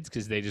my kids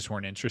because they just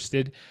weren't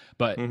interested.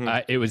 But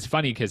it was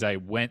funny because I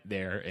went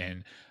there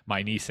and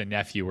my niece and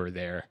nephew were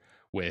there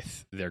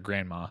with their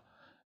grandma,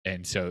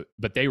 and so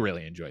but they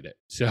really enjoyed it.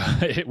 So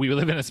we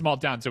live in a small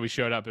town, so we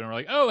showed up and we're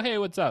like, oh hey,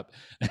 what's up?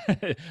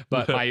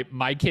 But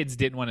my kids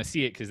didn't want to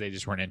see it because they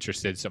just weren't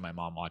interested. So my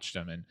mom watched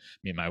them, and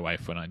me and my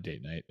wife went on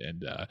date night,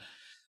 and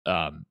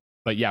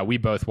but yeah, we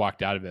both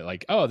walked out of it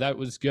like, oh, that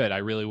was good. I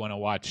really want to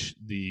watch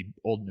the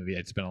old movie.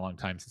 It's been a long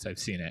time since I've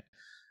seen it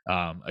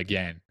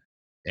again.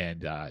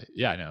 And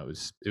yeah, no,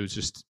 it was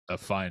just a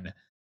fun.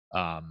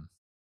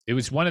 It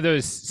was one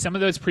of some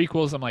of those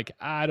prequels. I'm like,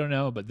 I don't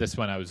know, but this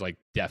one I was like,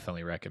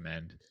 definitely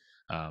recommend.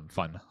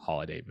 Fun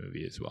holiday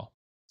movie as well.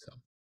 So,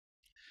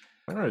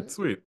 all right,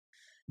 sweet.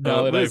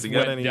 Now that Liz, I've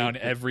went down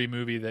every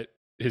movie that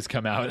has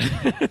come out in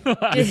the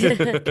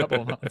last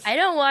couple of months. I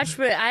don't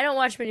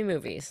watch many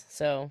movies,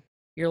 so.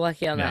 You're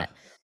lucky on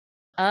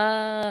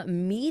that.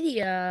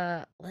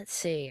 Media. Let's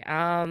see.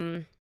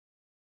 I've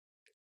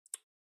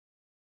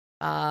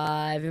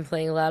been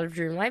playing a lot of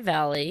Dreamlight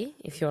Valley.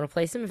 If you want to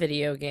play some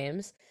video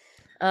games.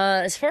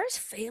 As far as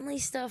family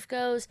stuff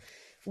goes,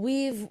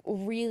 we've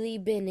really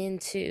been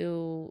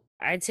into.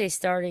 I'd say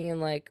starting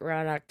in like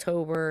around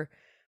October,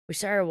 we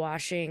started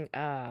watching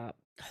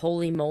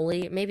Holy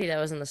Moly. Maybe that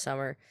was in the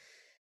summer.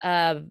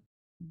 But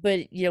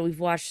we've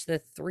watched the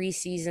 3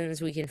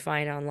 seasons we can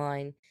find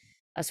online.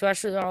 So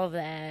actually all of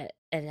that,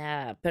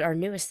 and but our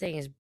newest thing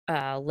is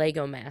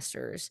Lego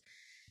Masters,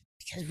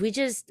 because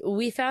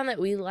we found that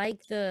we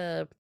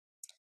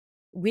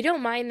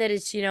don't mind that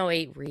it's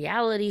a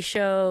reality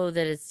show,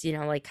 that it's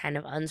like kind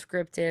of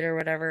unscripted or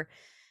whatever,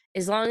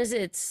 as long as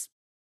it's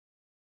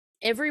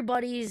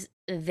everybody's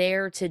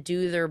there to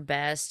do their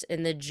best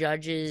and the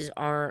judges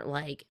aren't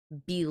like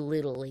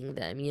belittling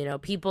them.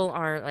 People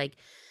aren't like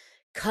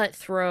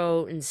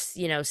cutthroat and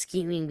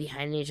scheming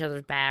behind each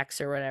other's backs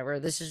or whatever.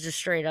 This is just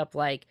straight up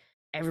like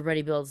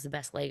everybody builds the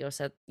best Lego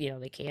set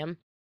they can.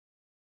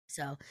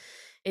 So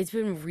it's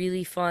been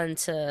really fun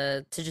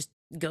to just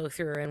go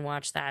through and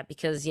watch that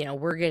because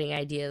we're getting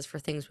ideas for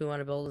things we want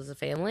to build as a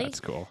family. That's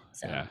cool.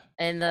 So, Yeah.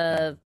 and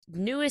the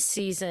newest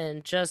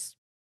season just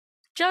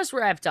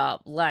wrapped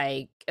up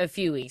like a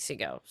few weeks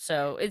ago,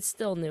 so it's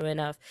still new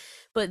enough.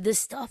 But the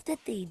stuff that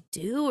they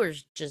do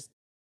is just,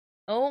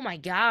 oh my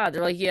god!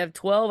 They're like, you have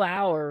 12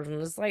 hours,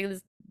 and it's like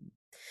this.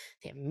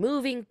 They have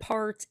moving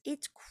parts.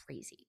 It's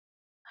crazy.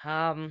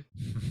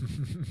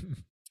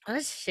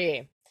 Let's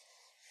see.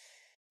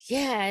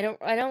 Yeah,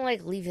 I don't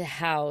like leave the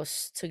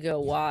house to go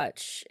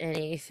watch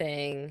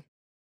anything.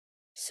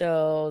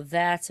 So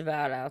that's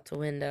about out the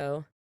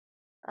window.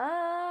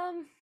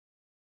 Um,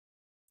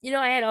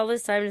 I had all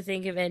this time to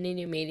think of any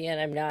new media,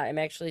 and I'm not. I'm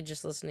actually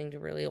just listening to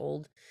really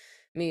old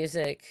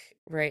music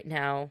right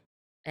now,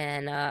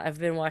 and I've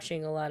been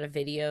watching a lot of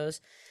videos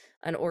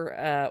on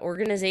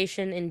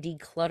organization and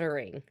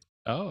decluttering.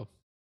 Oh,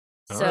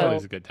 All So right.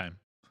 always a good time.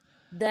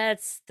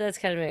 that's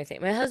kind of my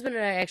thing. My husband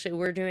and I actually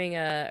we're doing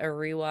a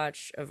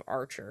rewatch of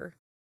Archer.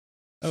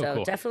 Oh, So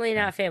cool. definitely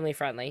Yeah. not family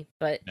friendly,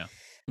 but No.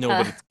 No, Uh,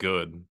 but it's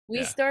good. we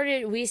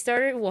Yeah.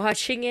 started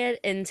watching it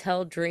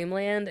until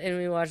Dreamland, and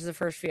we watched the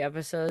first few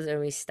episodes and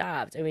we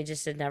stopped, and we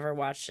just had never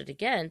watched it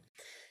again.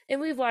 And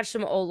we've watched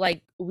some old,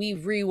 like we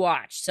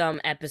rewatched some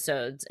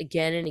episodes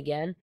again and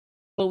again,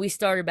 but we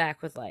started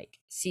back with like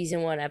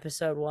season 1,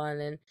 episode 1,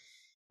 and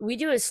we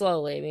do it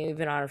slowly. I mean, we've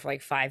been on it for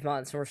like 5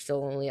 months, and we're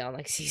still only on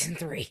like season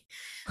 3.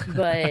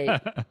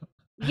 But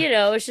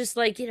it's just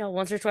like,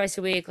 once or twice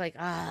a week, like,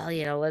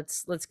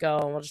 let's go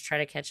and we'll just try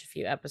to catch a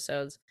few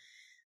episodes.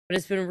 But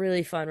it's been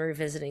really fun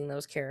revisiting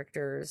those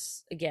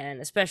characters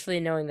again, especially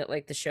knowing that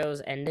like the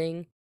show's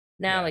ending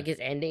now, Yeah. like it's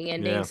ending.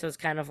 Yeah. So it's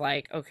kind of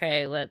like,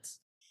 okay,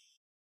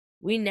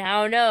 we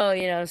now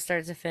know,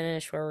 start to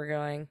finish where we're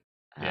going.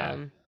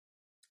 Yeah.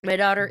 My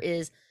daughter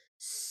is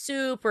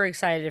super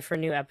excited for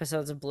new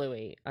episodes of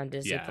Bluey on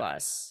Disney Yeah. I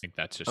Plus. think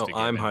that's just. Oh, a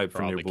I'm given hyped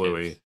for all new the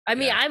Bluey. kids. I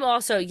mean, Yeah. I'm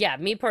also, no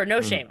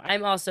Mm. shame.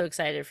 I'm also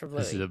excited for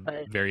Bluey. This is a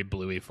but very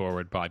Bluey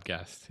forward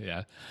podcast.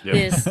 Yeah.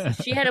 Yep.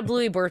 she had a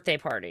Bluey birthday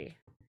party.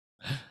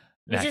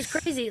 Which is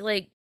Nice. crazy.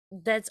 Like,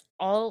 that's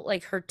all,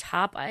 like, her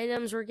top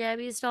items were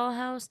Gabby's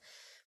dollhouse,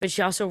 but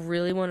she also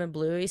really wanted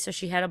Bluey, so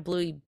she had a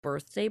Bluey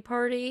birthday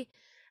party.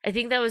 I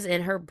think that was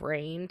in her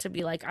brain to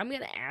be like, I'm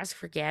going to ask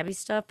for Gabby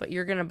stuff, but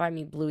you're going to buy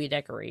me Bluey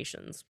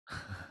decorations.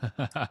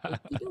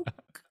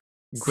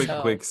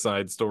 So- Quick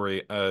side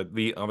story.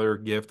 The other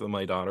gift that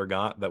my daughter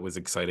got that was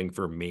exciting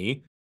for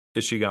me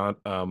is she got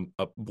a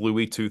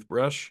Bluey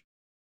toothbrush.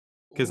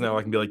 Because now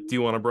I can be like, do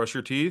you want to brush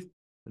your teeth?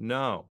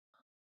 No.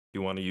 Do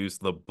you want to use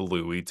the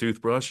Bluey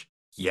toothbrush?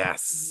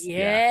 Yes.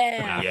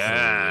 Yeah.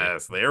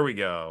 Yes. There we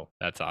go.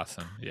 That's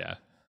awesome. Yeah.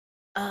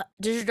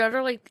 Does your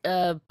daughter like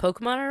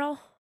Pokemon at all?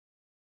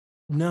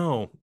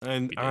 No.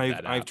 And We did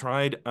that I've out.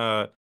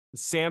 tried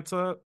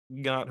Santa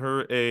got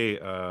her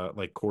a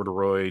like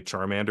corduroy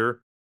Charmander.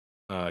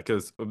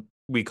 Because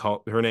we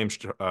call her name's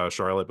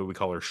Charlotte, but we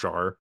call her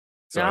Char.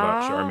 So I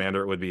thought Aw.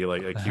 Charmander would be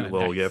like a cute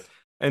little Nice. gift.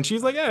 And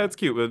she's like, yeah, it's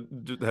cute,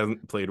 but just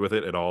hasn't played with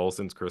it at all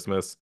since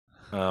Christmas.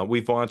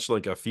 We've watched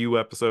like a few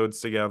episodes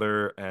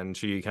together, and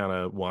she kind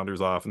of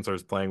wanders off and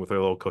starts playing with her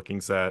little cooking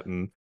set,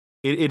 and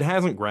it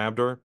hasn't grabbed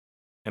her,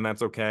 and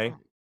that's okay.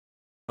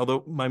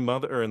 Although my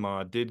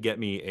mother-in-law did get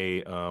me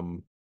a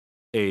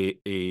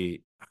I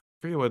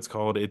forget what it's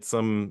called. It's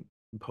some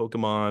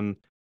Pokemon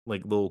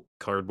like little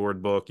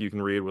cardboard book you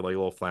can read with like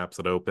little flaps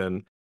that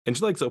open, and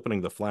she likes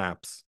opening the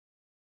flaps,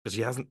 but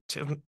she hasn't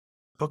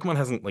Pokemon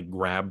hasn't like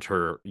grabbed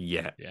her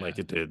yet like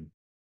Yeah. it did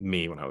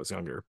me when I was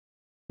younger.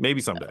 Maybe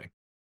someday.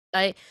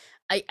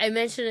 I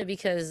mention it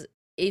because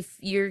if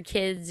your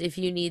kids, if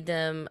you need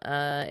them,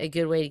 a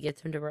good way to get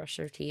them to brush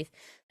their teeth,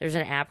 there's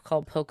an app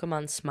called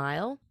Pokemon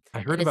Smile. I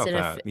heard and about it's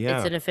that. It's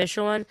Yeah. an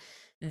official one.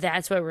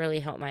 That's what really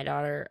helped my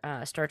daughter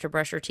start to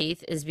brush her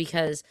teeth, is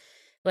because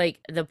like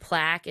the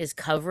plaque is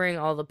covering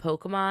all the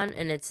Pokemon,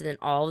 and it's in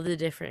all the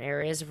different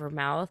areas of her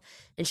mouth,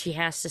 and she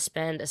has to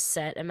spend a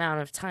set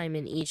amount of time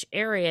in each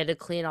area to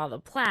clean all the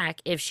plaque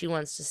if she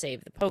wants to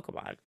save the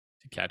Pokemon.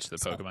 To catch the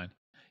So, Pokemon.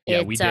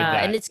 Yeah, we did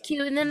that. And it's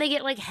cute, and then they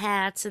get like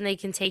hats, and they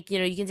can take,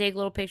 you can take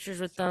little pictures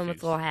with them with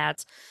Selfies. little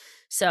hats.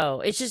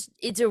 So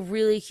it's a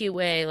really cute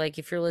way, like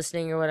if you're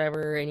listening or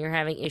whatever and you're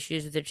having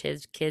issues with your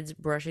kids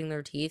brushing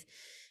their teeth,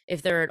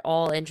 if they're at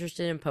all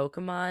interested in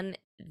Pokemon,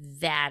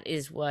 that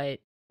is what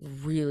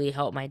really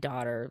helped my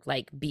daughter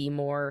like be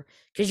more,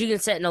 because you can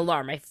set an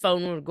alarm. My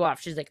phone would go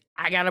off. She's like,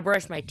 I gotta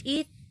brush my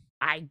teeth.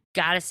 I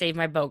gotta save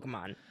my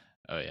Pokemon.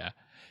 Oh yeah.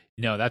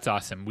 No, that's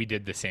awesome. We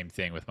did the same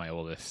thing with my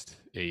oldest.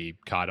 He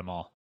caught them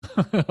all.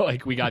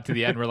 Like we got to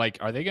the end, we're like,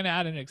 are they going to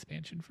add an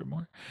expansion for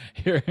more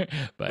here?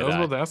 But I was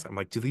about to ask. I'm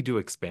like, do they do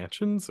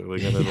expansions? Or are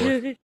they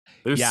gonna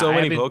There's Yeah, so I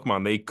many haven't-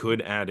 Pokemon they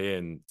could add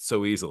in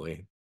so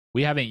easily.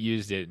 we haven't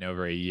used it in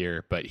over a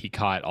year, but he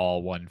caught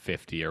all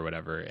 150 or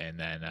whatever. And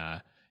then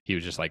he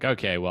was just like,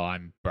 okay, well,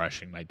 I'm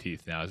brushing my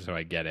teeth now, so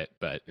I get it.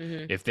 But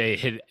Mhm. if they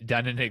had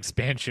done an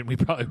expansion, we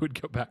probably would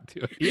go back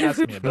to it. He asked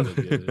me about it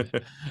the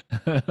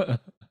other day.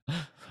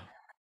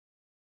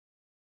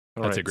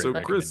 All That's a right, great so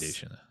Chris,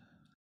 recommendation.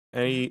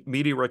 Any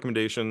media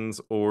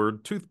recommendations or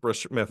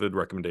toothbrush method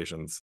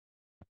recommendations?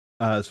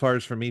 As far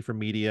as for me for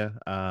media,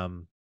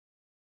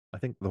 I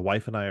think the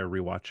wife and I are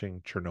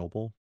rewatching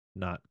Chernobyl.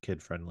 Not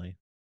kid friendly.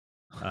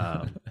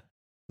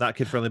 Not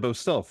kid friendly, but it was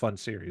still a fun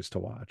series to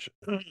watch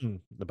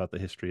about the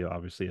history,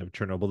 obviously, of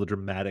Chernobyl, the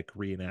dramatic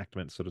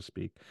reenactment, so to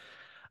speak.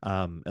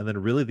 And then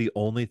really the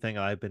only thing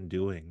I've been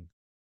doing,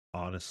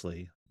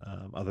 honestly,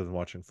 other than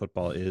watching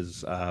football,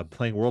 is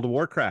playing World of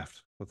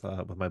Warcraft with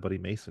my buddy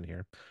Mason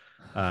here.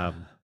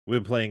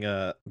 We've been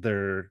playing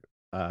their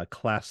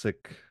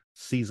classic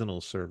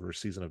seasonal server,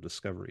 Season of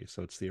Discovery.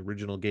 So it's the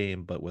original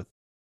game, but with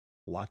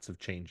lots of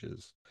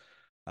changes.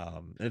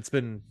 And it's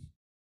been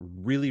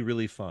really,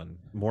 really fun.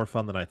 More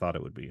fun than I thought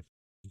it would be.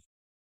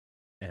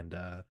 And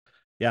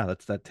yeah,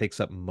 that takes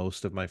up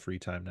most of my free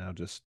time now,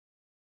 just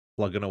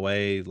plugging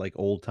away like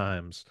old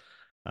times.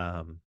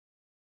 And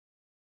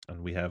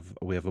we have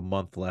a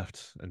month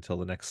left until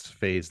the next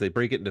phase. They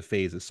break it into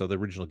phases. So the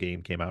original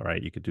game came out,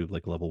 right? You could do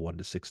like level 1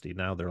 to 60.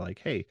 Now they're like,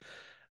 hey,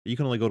 you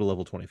can only go to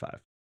level 25.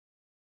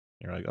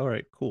 You're like, all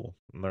right, cool.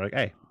 And they're like,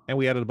 hey, and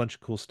we added a bunch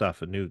of cool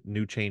stuff and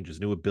new changes,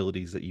 new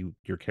abilities that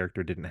your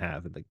character didn't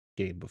have in the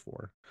game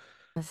before.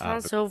 That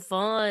sounds so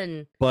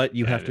fun. But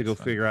you Yeah, have it to go is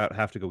fun.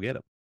 have to go get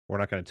them. We're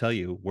not going to tell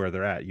you where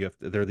they're at.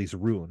 There are these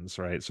runes,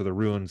 right? So the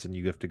runes, and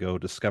you have to go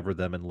discover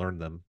them and learn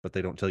them, but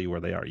they don't tell you where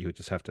they are. You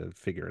just have to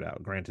figure it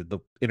out. Granted, the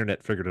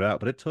internet figured it out,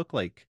 but it took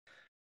like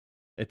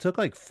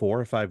 4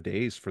 or 5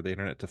 days for the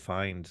internet to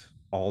find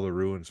all the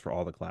runes for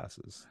all the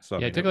classes. So I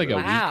Yeah, mean, it took like a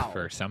Wow. week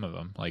for some of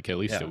them, like at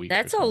least Yeah. a week.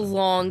 That's for a some of them.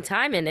 long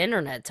time in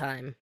internet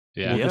time.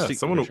 Yeah, Well, Yeah, just to-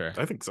 someone. for sure.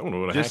 I think someone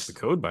would have hacked the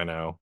Just- code by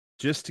now.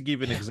 Just to give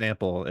you an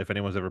example, if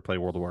anyone's ever played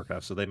World of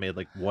Warcraft, so they made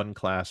like one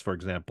class, for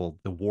example,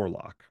 the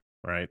Warlock,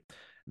 right?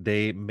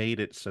 They made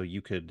it so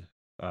you could,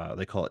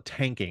 they call it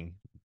tanking,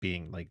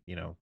 being like,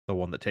 the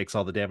one that takes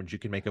all the damage. You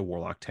can make a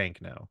Warlock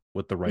tank now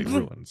with the right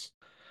ruins.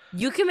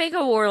 You can make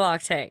a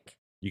warlock tank.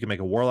 You can make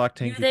a Warlock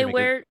tank. Do you they can make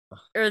wear?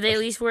 Are they at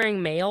least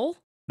wearing mail?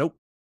 Nope.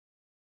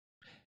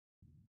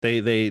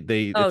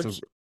 They Oh,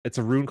 it's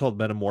a rune called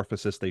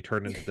Metamorphosis. They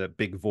turn into the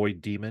big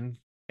void demon,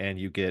 and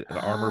you get an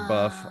armor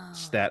buff, Ah.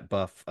 stat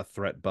buff, a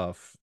threat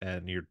buff,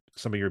 and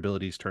some of your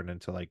abilities turn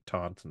into like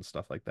taunts and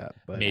stuff like that.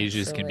 But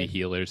Mages can be Excellent.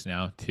 healers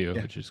now too,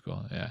 Yeah. which is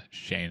cool. Yeah,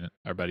 Shane,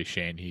 our buddy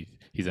Shane,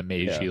 he's a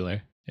mage Yeah.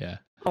 healer. Yeah,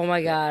 Oh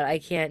my god, I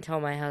can't tell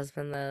my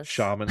husband this.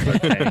 shamans are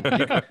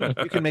tank.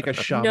 You can make a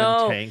shaman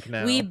No, tank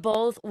now. We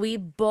both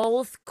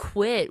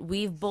quit.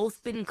 We've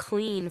both been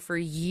clean for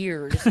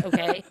years.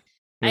 Okay,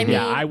 I mean,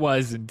 yeah, I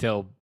was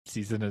until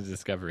Season of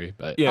Discovery,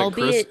 but Yeah,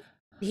 albeit Chris.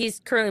 he's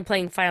currently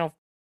playing Final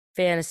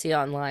Fantasy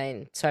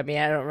Online, so I mean,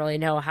 I don't really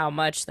know how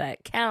much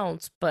that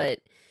counts, but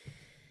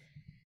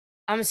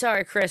I'm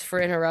sorry, Chris, for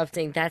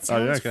interrupting. That Oh,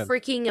 yeah, sounds good.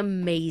 freaking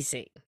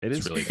amazing. It It's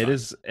is. really It fun.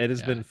 is. It has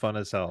Yeah. been fun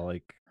as hell.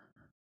 Like,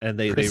 and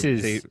they Chris they,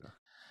 is. they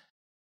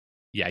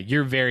Yeah,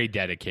 you're very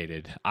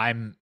dedicated.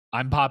 I'm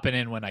popping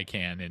in when I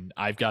can, and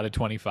I've got a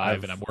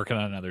 25, and I'm working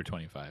on another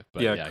 25.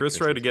 But Yeah, Chris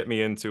tried to is- get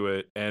me into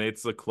it, and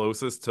it's the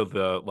closest to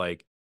the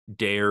like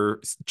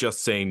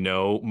just say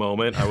no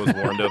moment I was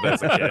warned of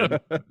as a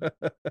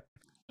kid.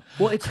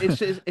 Well,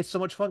 it's so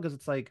much fun because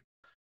it's like,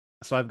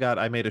 so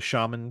I made a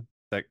shaman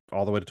that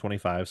all the way to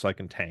 25, so I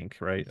can tank,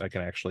 right? I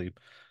can actually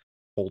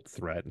hold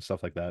threat and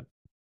stuff like that.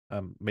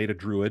 Made a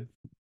druid,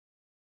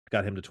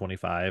 got him to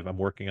 25. I'm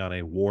working on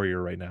a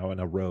warrior right now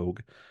and a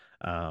rogue.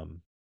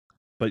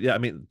 But yeah, I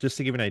mean, just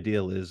to give you an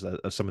idea, Liz,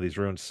 of some of these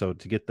runes. So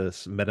to get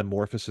this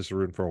metamorphosis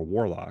rune for a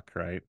warlock,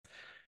 right?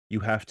 You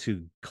have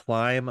to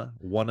climb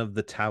one of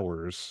the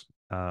towers.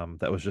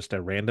 That was just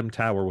a random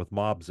tower with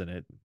mobs in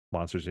it,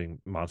 monsters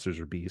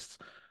or beasts.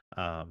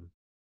 And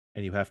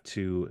you have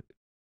to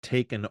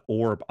take an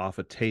orb off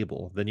a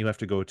table. Then you have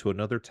to go to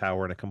another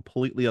tower in a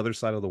completely other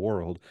side of the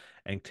world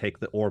and take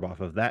the orb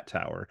off of that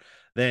tower.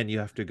 Then you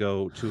have to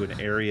go to an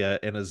area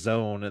in a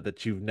zone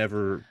that you've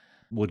never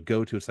would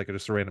go to. It's like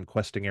just a random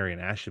questing area in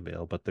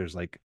Ashenvale, but there's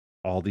like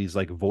all these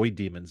like void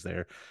demons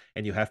there,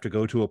 and you have to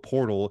go to a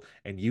portal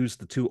and use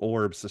the 2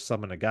 orbs to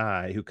summon a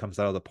guy who comes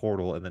out of the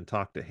portal, and then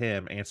talk to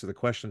him, answer the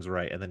questions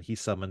right, and then he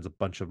summons a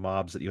bunch of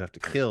mobs that you have to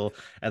kill,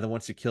 and then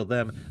once you kill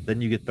them,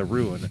 then you get the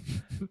rune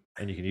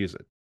and you can use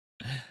it.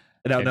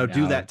 Now And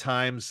do now- that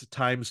times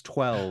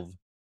 12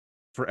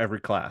 for every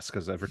class,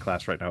 because every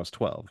class right now is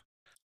 12.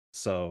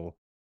 So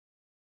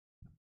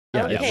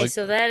yeah, Okay, it's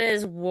so that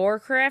is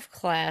Warcraft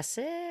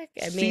Classic.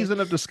 I mean, Season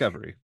of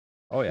Discovery.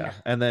 Oh yeah. No.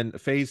 And then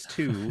phase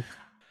 2.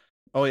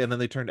 Oh yeah, and then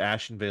they turned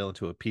Ashenvale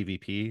into a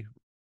PvP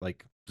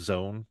like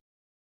zone.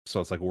 So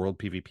it's like world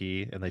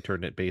PvP, and they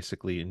turned it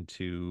basically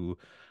into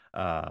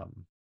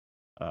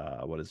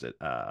what is it?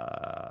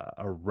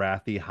 A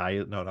Wrathy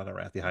High no, not a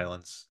Wrathy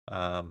Highlands.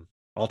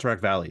 Alterac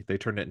Valley. They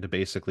turned it into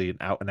basically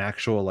an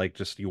actual, like,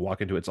 just you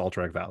walk into its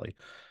Alterac Valley.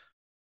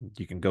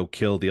 You can go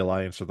kill the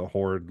Alliance or the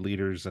Horde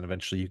leaders, and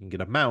eventually you can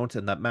get a mount,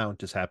 and that mount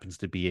just happens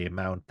to be a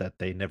mount that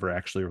they never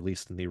actually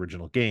released in the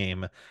original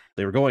game.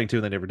 They were going to,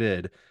 and they never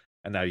did,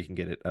 and now you can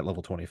get it at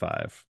level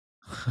 25.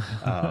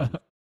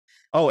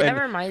 Oh, That and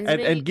reminds and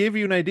me. and give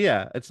you an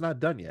idea, it's not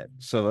done yet.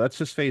 So that's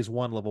just phase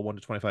 1, level 1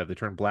 to 25. They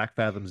turn Black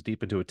Fathoms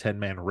Deep into a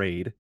 10-man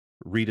raid,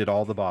 raided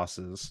all the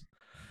bosses.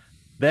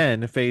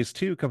 Then phase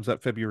 2 comes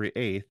up February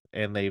 8th,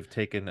 and they've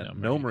taken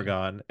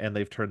Gnomeregan and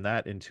they've turned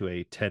that into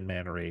a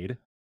 10-man raid,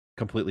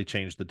 completely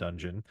changed the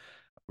dungeon,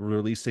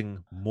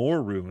 releasing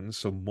more runes,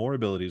 so more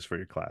abilities for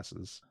your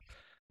classes,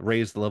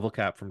 raised the level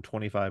cap from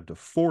 25 to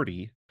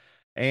 40,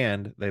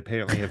 and they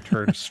apparently have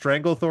turned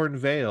Stranglethorn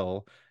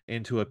Vale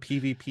into a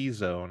PvP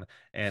zone.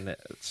 And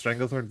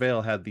Stranglethorn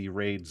Vale had the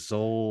raid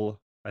Zol,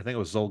 I think it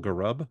was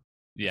Zul'Gurub.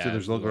 Yeah, So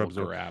there's Zul'Gurub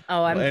Zone. Zul'Gurub.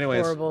 Oh, I'm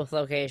anyways- horrible with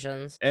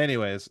locations.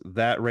 Anyways,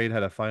 that raid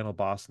had a final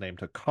boss named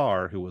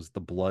Takar, who was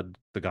the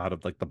god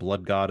of, like, the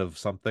blood god of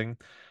something.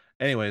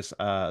 Anyways,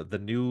 the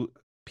new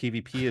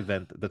PvP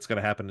event that's going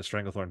to happen in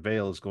Stranglethorn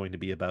Vale is going to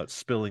be about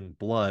spilling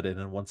blood, and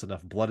then once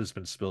enough blood has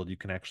been spilled, you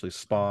can actually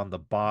spawn the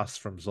boss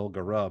from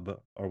Zul'Gurub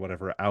or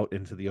whatever out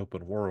into the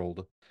open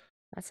world.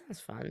 That sounds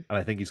fun. And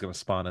I think he's going to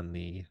spawn in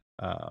the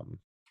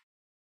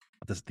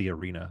the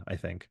arena, I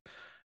think.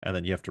 And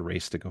then you have to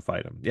race to go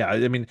fight him. Yeah,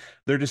 I mean,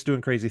 they're just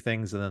doing crazy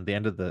things, and then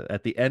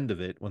at the end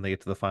of it, when they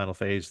get to the final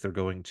phase, they're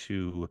going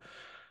to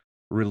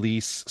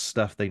release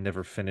stuff they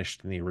never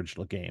finished in the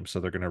original game. So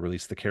they're going to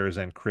release the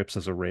Karazhan Crypts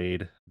as a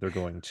raid. They're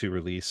going to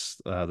release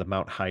the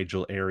Mount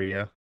Hyjal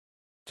area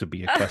to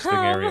be a questing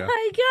area. Oh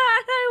my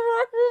god,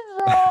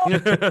 I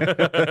want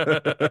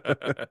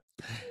this.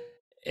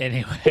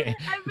 Anyway,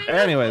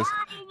 Anyways,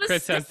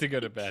 Chris has to go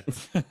to bed.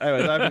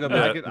 Anyways, I have to go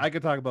back. I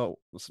could talk about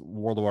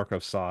World of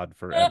Warcraft SOD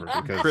forever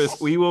because Chris,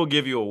 we will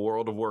give you a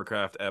World of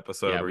Warcraft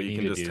episode Yeah, where we you need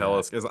can to just do tell that.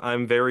 us, because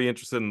I'm very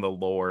interested in the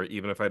lore,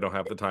 even if I don't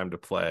have the time to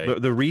play.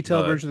 the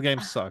retail But- version of the game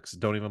sucks.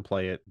 Don't even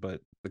play it.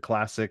 But the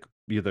classic,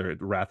 either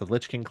Wrath of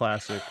Lich King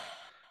classic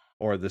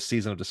or the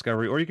Season of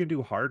Discovery, or you can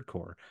do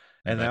hardcore.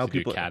 And About now to do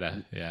people,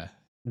 Kata, yeah.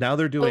 now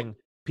they're doing.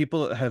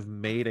 People have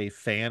made a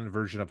fan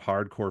version of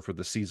hardcore for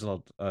the Season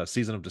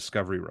of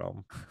Discovery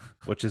realm,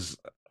 which is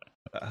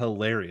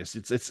hilarious.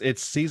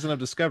 It's Season of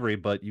Discovery,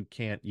 but you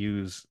can't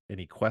use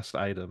any quest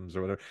items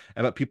or whatever.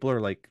 But people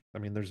are like, I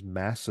mean, there's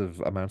massive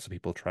amounts of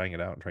people trying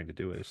it out and trying to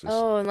do it. It's just,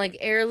 Oh, and like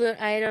heirloom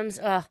items.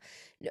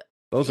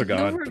 those are you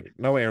gone. were-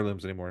 No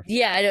heirlooms anymore.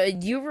 Yeah, I know.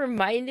 You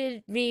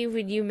reminded me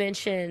when you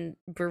mentioned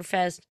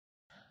Brewfest.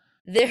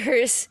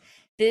 There's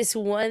this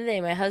one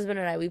thing. My husband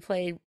and I, we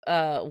played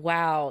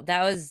WoW.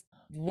 That was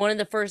one of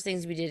the first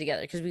things we did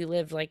together because we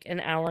lived like an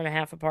hour and a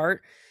half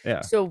apart.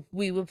 Yeah. So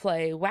we would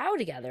play WoW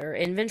together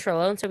in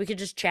Ventrilo, and so we could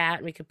just chat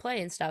and we could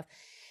play and stuff.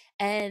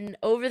 And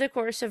over the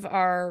course of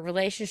our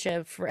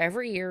relationship, for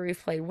every year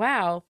we've played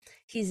WoW,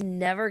 he's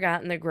never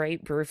gotten the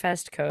Great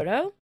Brewfest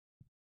Kodo.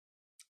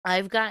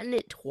 I've gotten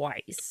it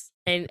twice.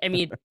 And I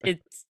mean,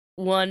 it's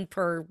one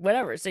per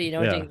whatever, so it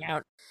Yeah. didn't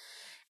count.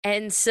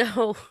 And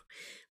so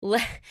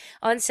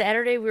on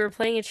Saturday we were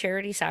playing a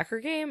charity soccer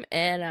game,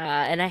 and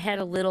I had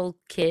a little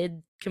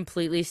kid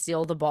completely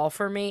steal the ball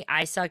from me.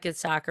 I suck at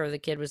soccer, the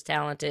kid was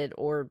talented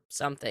or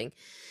something.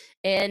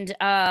 And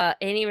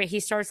anyway, he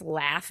starts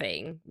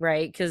laughing,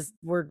 right? Because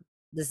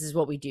this is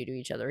what we do to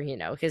each other,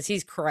 because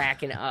he's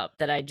cracking up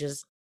that I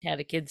just had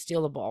a kid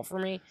steal the ball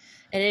from me.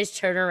 And I just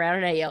turn around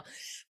and I yell,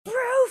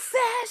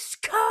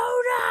 Brewfest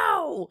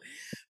Kodo!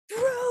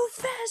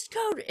 Brewfest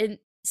Kodo! And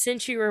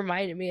since you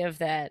reminded me of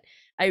that,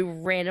 I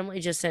randomly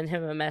just sent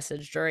him a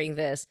message during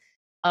this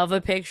of a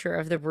picture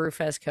of the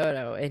Brewfest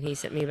Kodo, and he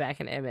sent me back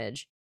an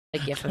image, a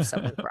gif of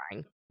someone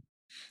crying.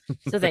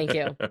 So thank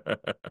you.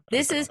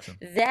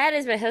 That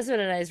is my husband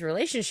and I's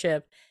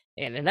relationship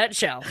in a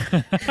nutshell.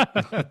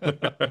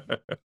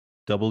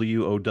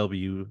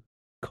 WOW:SOD ?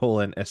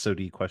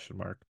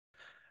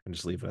 And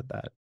just leave it at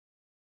that.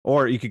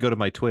 Or you could go to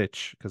my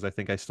Twitch, because I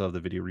think I still have the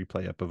video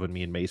replay up of when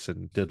me and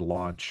Mason did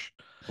launch.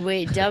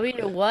 Wait,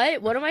 W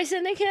what? What am I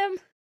sending him?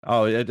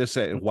 Oh, it just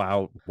said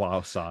wow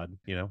sod,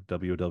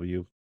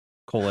 WOW:SOD ?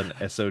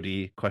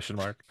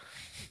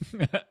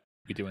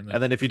 We doing that?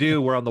 And then if you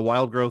do, we're on the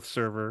Wild Growth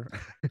server.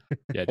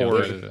 Yeah, don't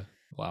Horde. go to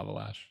Lava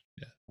Lash.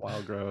 Yeah.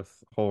 Wild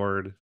Growth,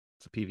 Horde.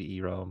 It's a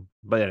PvE realm.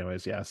 But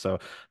anyways, yeah. So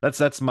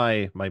that's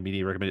my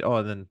media recommendation. Oh,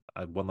 and then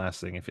one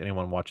last thing: if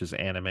anyone watches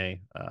anime,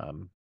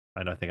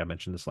 I think I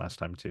mentioned this last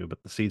time too, but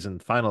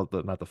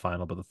not the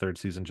final, but the third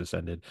season just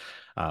ended.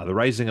 The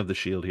Rising of the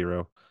Shield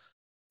Hero.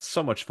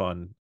 So much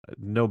fun.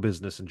 No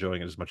business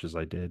enjoying it as much as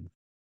I did.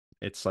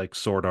 It's like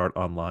Sword Art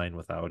Online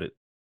without it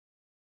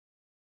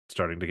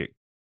starting to get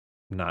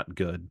not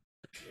good.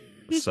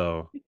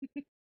 So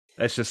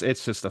it's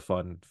just a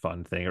fun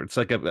thing. It's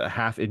like a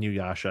half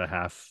Inuyasha,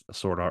 half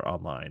Sword Art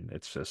Online.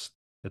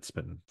 It's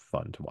been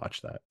fun to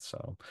watch that.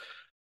 So,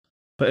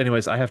 but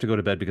anyways, I have to go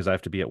to bed because I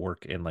have to be at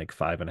work in like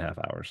 5.5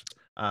 hours.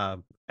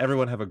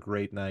 Everyone have a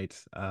great night.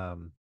 Yeah,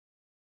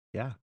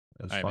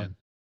 it was All right, fun. man.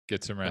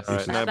 Get some rest. All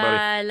right, Bye night, buddy.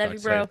 bye. Love you,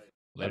 Talk bro. soon.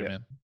 Later, Okay.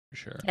 man. For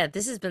sure. Yeah,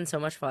 this has been so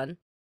much fun.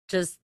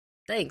 Just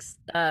thanks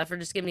for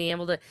just giving me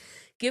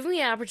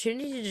an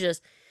opportunity to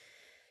just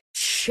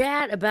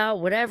chat about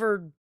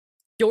whatever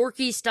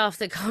dorky stuff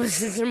that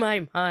comes into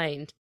my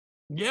mind.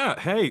 Yeah,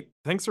 hey,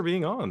 thanks for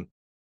being on.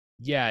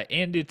 Yeah,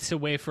 and it's a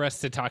way for us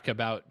to talk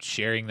about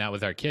sharing that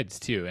with our kids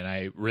too. And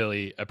I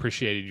really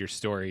appreciated your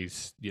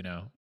stories,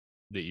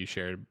 that you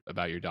shared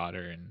about your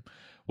daughter and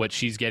what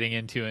she's getting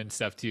into and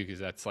stuff too, because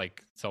that's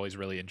like it's always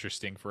really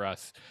interesting for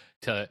us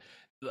to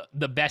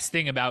the best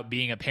thing about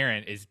being a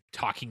parent is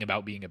talking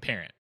about being a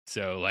parent.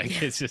 So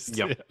like it's just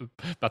Yep.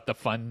 about the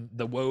fun,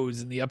 the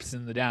woes and the ups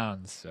and the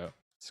downs. So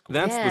it's cool.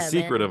 That's the Yeah,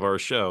 secret of man. our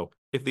show.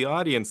 If the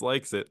audience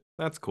likes it,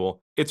 that's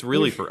cool. It's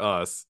really If- for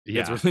us.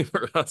 Yeah. It's really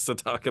for us to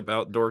talk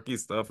about dorky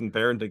stuff and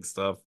parenting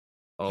stuff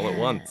all at Yeah.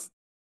 once.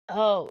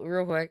 Oh,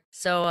 real quick.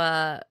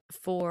 So,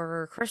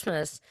 for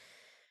Christmas,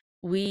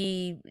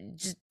 we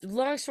just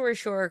long story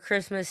short,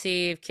 Christmas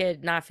Eve,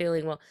 kid not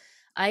feeling well.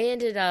 I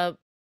didn't go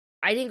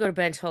to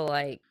bed till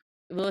like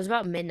it was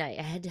about midnight.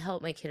 I had to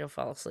help my kiddo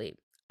fall asleep.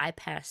 I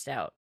passed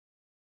out.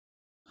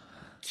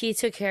 Key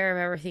took care of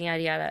everything,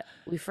 yada yada.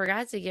 We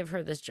forgot to give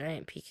her this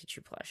giant Pikachu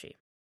plushie.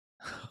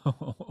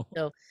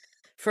 So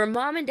for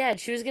mom and dad,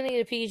 she was gonna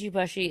get a Pikachu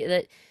plushie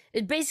that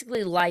it's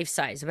basically life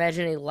size.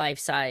 Imagine a life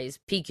size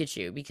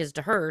Pikachu, because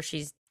to her,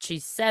 she's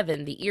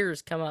 7. The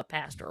ears come up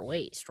past her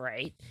waist,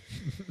 right?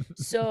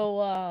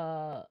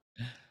 So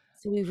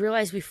so we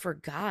realized we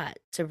forgot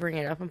to bring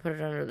it up and put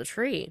it under the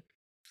tree.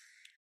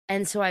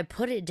 And so I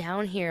put it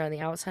down here on the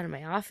outside of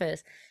my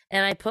office,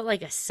 and I put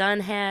like a sun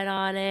hat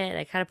on it, and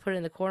I kind of put it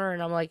in the corner,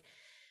 and I'm like,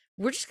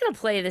 we're just gonna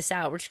play this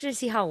out. We're just gonna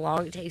see how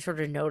long it takes her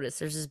to notice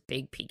there's this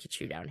big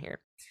Pikachu down here.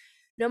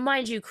 Now,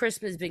 mind you,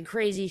 Christmas has been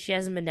crazy. She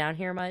hasn't been down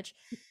here much.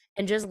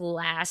 And just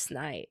last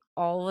night,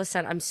 all of a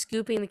sudden, I'm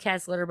scooping the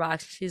cat's litter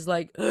box. She's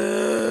like, what?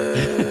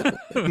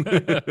 And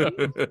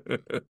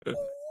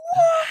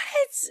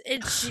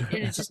it's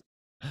just,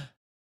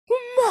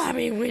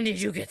 Mommy, when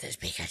did you get this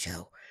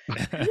Pikachu?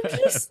 I'm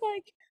just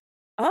like,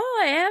 oh,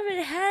 I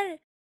haven't had it.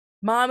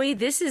 Mommy,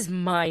 this is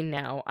mine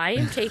now. I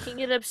am taking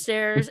it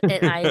upstairs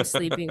and I am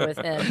sleeping with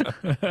him.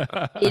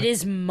 It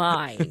is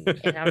mine.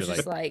 And I was You're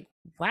just like,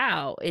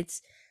 wow,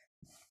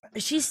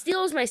 she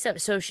steals my stuff.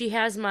 So she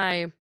has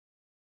my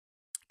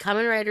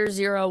Kamen Rider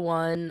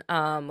 01,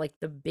 like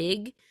the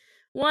big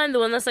one, the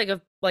one that's like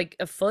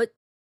a foot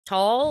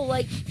tall,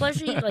 like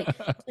plushie. Like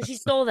so she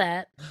stole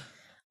that.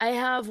 I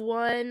have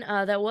one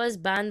that was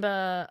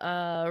Banba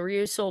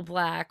Ryusou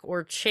Black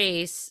or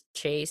Chase.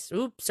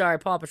 Oops, sorry,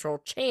 Paw Patrol.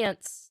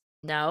 Chance.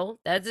 No,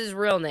 that's his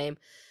real name.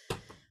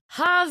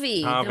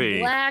 Javi, the Javi.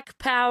 Black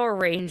Power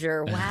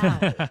Ranger. Wow.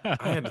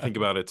 I had to think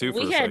about it too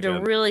for We a had to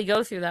second. really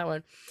go through that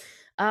one.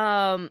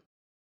 I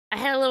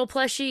had a little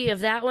plushie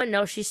of that one.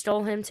 No, she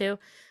stole him too.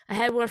 I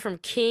had one from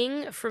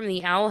King from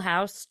the Owl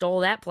House. Stole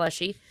that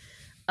plushie.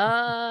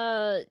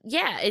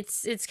 Yeah,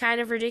 it's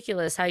kind of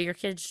ridiculous how your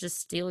kids just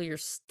steal your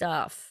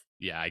stuff.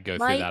 Yeah, I go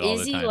through My that all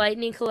the Izzy time.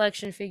 Lightning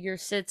collection figure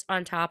sits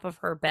on top of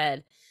her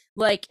bed,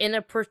 like in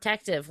a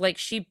protective. Like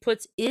she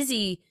puts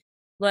Izzy,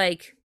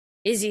 like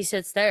Izzy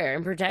sits there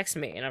and protects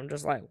me, and I'm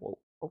just like, whoa,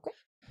 okay.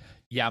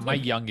 Yeah, my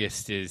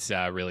youngest is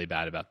really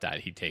bad about that.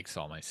 He takes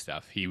all my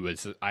stuff.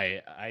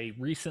 I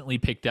recently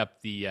picked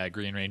up the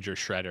Green Ranger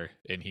shredder,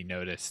 and he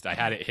noticed I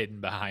had it hidden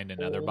behind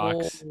another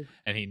box, Oh.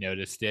 and he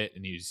noticed it,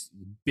 and he's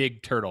a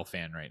big Turtle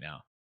fan right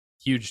now,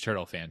 huge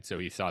Turtle fan. So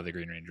he saw the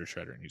Green Ranger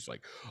shredder, and he's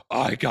like, oh,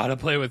 I gotta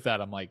play with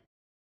that. I'm like,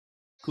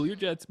 cool your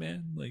jets,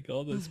 man, like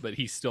all this. But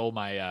he stole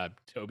my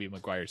Tobey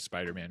Maguire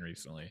Spider-Man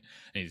recently,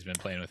 and he's been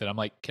playing with it. I'm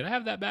like, can I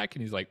have that back?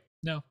 And he's like,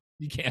 no,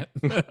 you can't.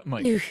 I'm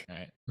like, all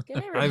right.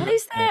 Can I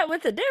replace that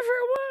with a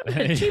different one,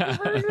 a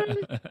cheaper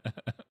version?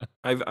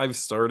 I've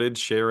started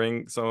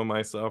sharing some of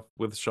my stuff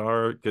with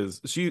Shar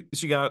because she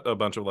got a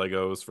bunch of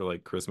Legos for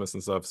like Christmas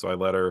and stuff. So I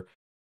let her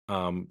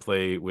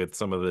play with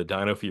some of the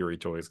Dino Fury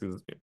toys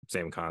because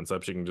same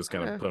concept. She can just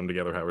kind of put them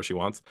together however she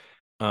wants.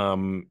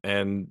 And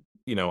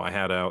I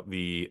had out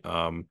the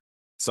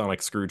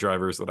sonic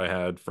screwdrivers that I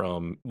had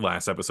from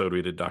last episode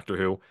we did Doctor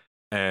Who.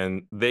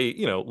 And they,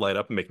 light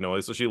up and make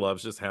noise. So she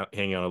loves just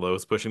hanging on to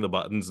those, pushing the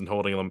buttons and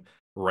holding them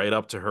right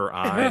up to her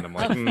eye. And I'm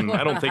like,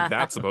 I don't think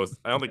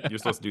you're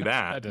supposed to do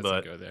that. That doesn't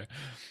But go there.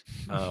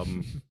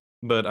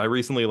 but I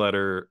recently let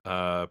her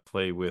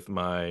play with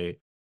my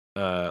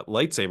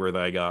lightsaber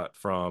that I got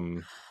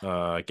from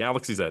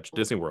Galaxy's Edge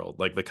Disney World,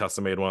 like the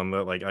custom made one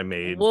that like I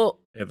made Well,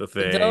 at the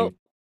thing.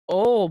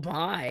 oh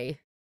my.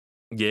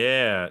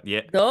 Yeah.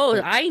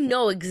 Those, I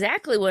know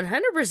exactly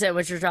 100%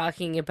 what you're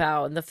talking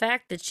about. And the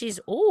fact that she's,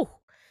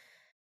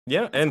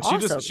 Yeah, and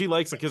awesome. she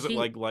likes it because it She-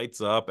 like lights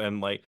up,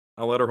 and like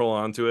I'll let her hold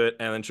on to it,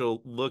 and then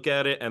she'll look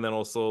at it, and then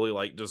it'll slowly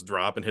like just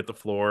drop and hit the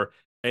floor,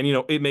 and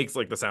it makes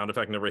like the sound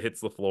effect whenever it hits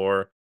the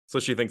floor. So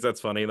she thinks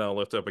that's funny. Then I'll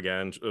lift it up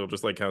again. It'll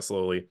just like kind of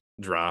slowly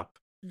drop.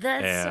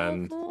 that's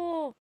and- so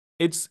cool.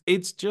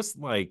 It's just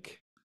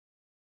like,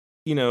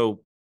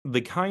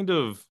 the kind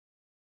of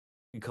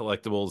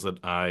collectibles that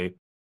I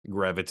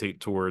gravitate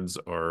towards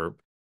are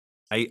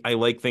I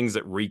like things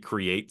that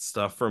recreate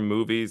stuff from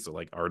movies, so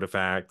like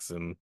artifacts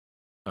and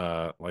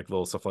like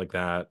little stuff like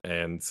that.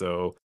 And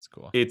so It's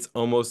cool. it's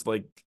almost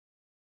like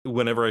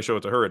whenever I show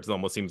it to her, it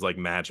almost seems like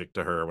magic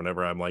to her.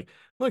 Whenever I'm like,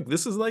 look,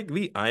 this is like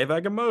the Eye of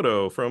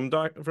Agamotto from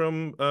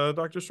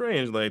Doctor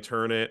Strange, and I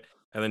turn it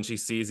and then she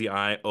sees the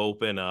eye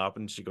open up,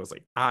 and she goes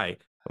like, "Eye."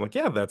 I'm like,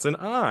 "Yeah, that's an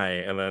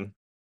eye." And then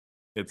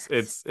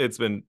it's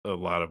been a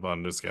lot of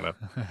fun just kind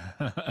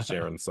of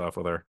sharing stuff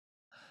with her.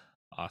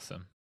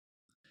 Awesome.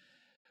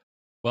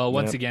 Well,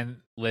 once Yep.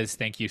 again, Liz,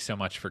 thank you so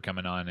much for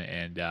coming on.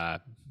 And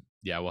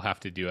yeah, we'll have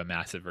to do a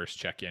Massiverse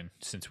check-in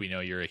since we know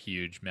you're a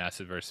huge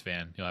Massiverse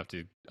fan. You'll have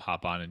to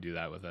hop on and do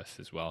that with us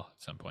as well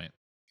at some point.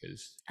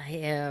 Because I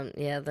am.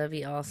 Yeah, that'd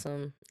be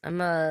awesome. I'm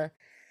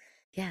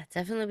yeah,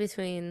 definitely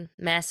between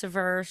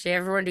Massiverse. Yeah,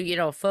 everyone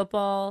do,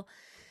 football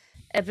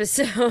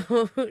episode.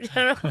 I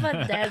don't know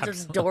about dads or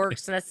Absolutely.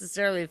 dorks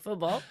necessarily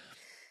football.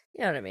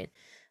 You know what I mean?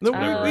 No,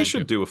 whatever we we're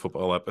should into. do a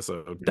football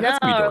episode. No, Dads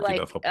can be or dorky like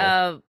about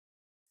football.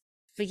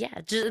 but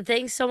yeah, just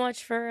thanks so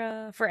much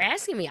for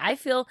asking me. I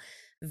feel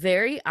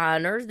very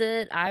honored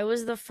that I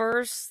was the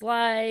first,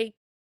 like,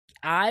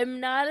 I'm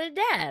not a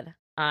dad.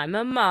 I'm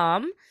a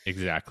mom.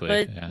 Exactly.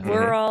 But Yeah.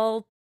 we're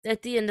all,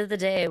 at the end of the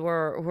day,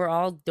 we're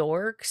all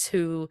dorks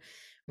who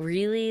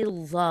really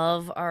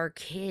love our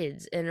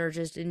kids and are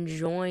just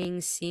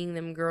enjoying seeing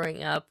them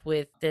growing up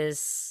with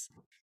this.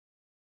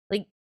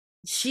 Like,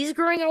 she's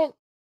growing up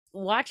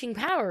watching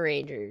Power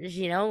Rangers,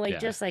 like Yeah.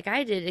 just like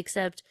I did,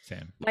 except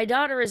Same. my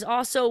daughter has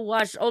also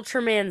watched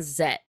Ultraman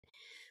Z.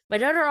 My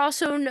daughter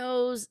also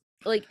knows,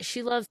 like,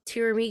 she loved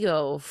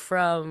Tiramigo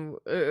from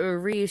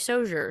Ryu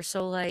Soja.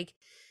 So, like,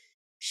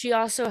 she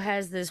also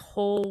has this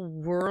whole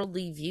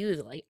worldly view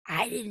that, like,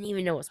 I didn't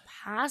even know was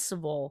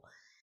possible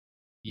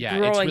Yeah,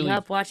 it's growing really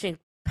up watching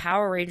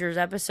Power Rangers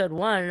episode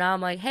 1. And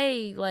I'm like,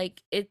 hey,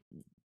 like,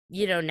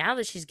 now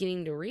that she's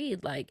getting to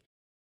read, like,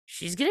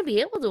 she's gonna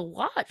be able to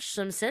watch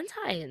some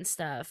Sentai and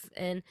stuff.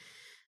 And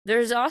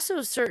there's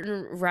also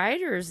certain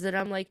writers that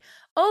I'm like,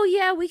 oh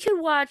yeah, we could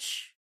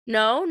watch.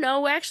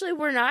 No, actually,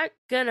 we're not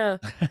gonna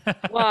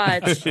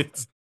watch.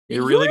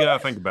 You really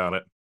gotta think about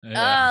it.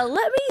 yeah.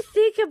 Let me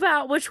think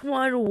about which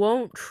one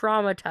won't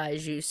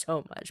traumatize you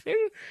so much. Maybe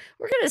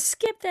we're gonna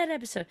skip that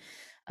episode.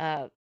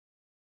 No,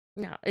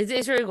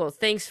 it's really cool.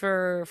 Thanks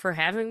for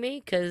having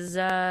me, because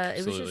it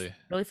was just Absolutely.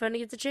 really fun to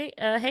get to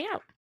hang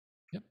out.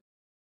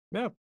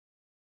 Yeah.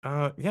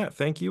 Yeah,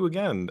 thank you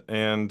again.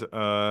 And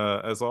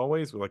as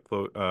always, we like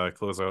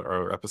close out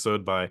our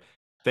episode by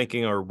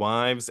thanking our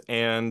wives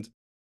and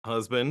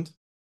husband.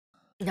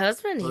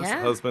 Husband, First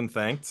yeah. husband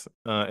thanked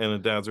in a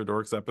Dads or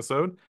Dorks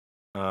episode.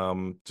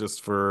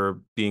 Just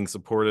for being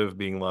supportive,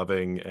 being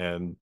loving,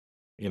 and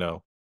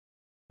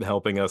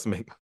helping us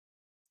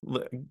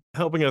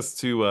helping us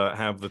to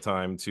have the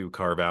time to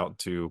carve out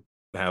to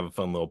have a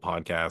fun little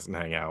podcast and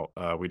hang out.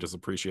 We just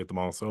appreciate them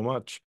all so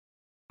much.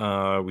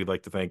 We'd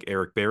like to thank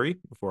Eric Berry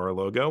for our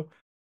logo.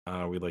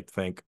 We'd like to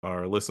thank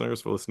our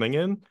listeners for listening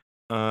in.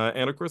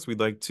 And of course,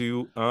 we'd like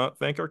to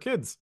thank our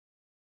kids.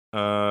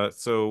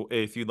 So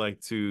if you'd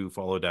like to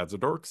follow Dads or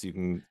Dorks, you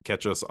can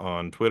catch us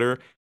on Twitter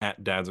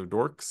at Dads or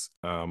Dorks.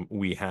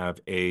 We have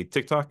a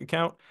TikTok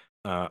account,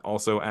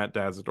 also at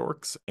Dads or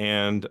Dorks,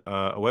 and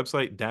a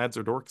website,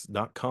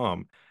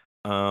 dadsordorks.com.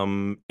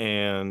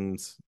 And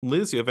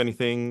Liz, you have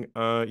anything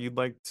you'd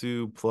like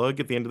to plug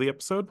at the end of the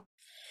episode?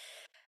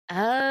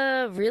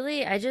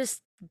 Really, I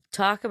just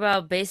talk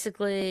about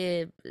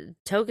basically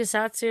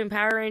tokusatsu and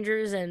Power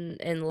Rangers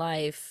and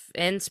life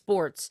and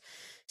sports.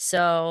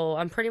 So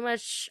I'm pretty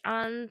much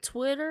on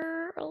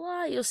Twitter a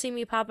lot. You'll see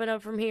me popping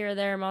up from here or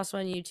there. I'm also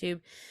on YouTube.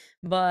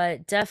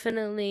 But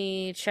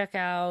definitely check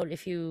out,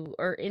 if you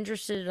are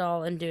interested at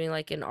all in doing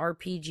like an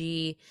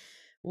RPG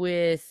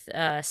with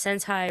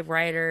Sentai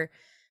writer,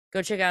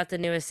 go check out the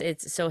newest.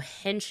 It's so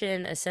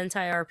Henshin, a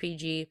Sentai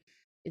RPG.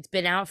 It's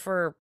been out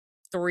for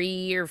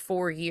 3 or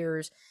 4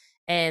 years,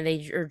 and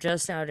they are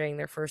just now doing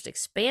their first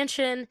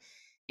expansion.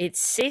 It's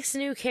 6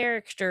 new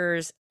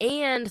characters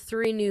and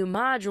 3 new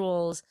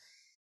modules,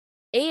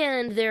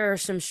 and there are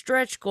some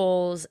stretch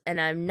goals.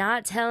 And I'm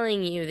not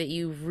telling you that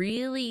you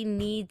really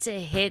need to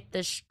hit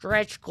the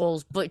stretch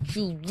goals, but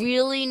you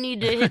really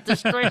need to hit the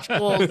stretch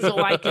goals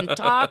so I can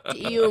talk to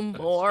you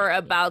more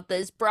about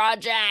this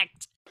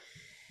project.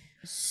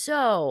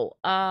 So,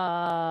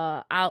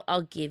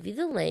 I'll give you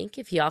the link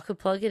if y'all could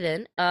plug it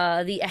in.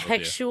 The do.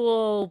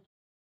 actual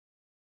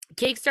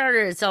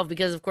Kickstarter itself,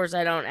 because of course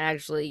I don't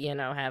actually,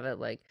 have it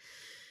like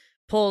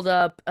pulled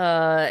up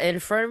in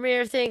front of me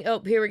or everything. Oh,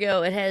 here we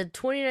go. It had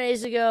 20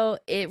 days ago.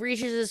 It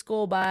reaches its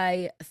goal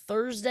by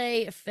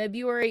Thursday,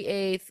 February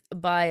 8th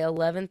by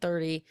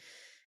 11:30.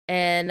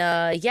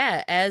 And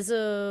yeah, as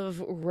of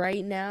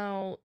right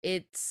now,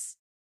 it's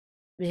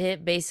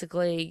hit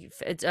basically,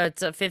 it's a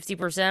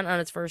 50% on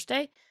its first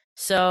day.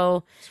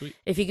 So Sweet.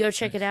 if you go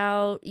check it Nice.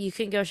 out, you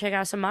can go check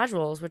out some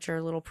modules, which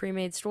are little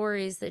pre-made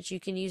stories that you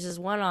can use as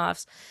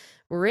one-offs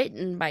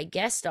written by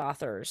guest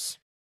authors.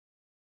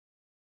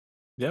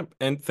 Yep,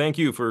 and thank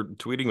you for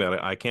tweeting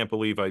that. I can't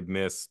believe I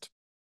missed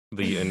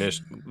the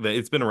initial.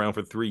 It's been around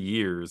for 3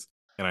 years,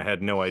 and I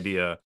had no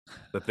idea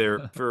that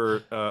there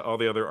for all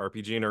the other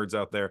RPG nerds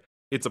out there.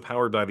 It's a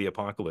Powered by the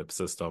Apocalypse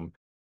system,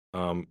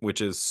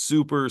 which is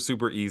super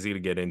super easy to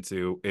get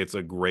into. It's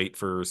a great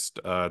first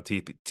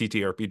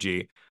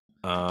TTRPG.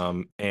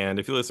 And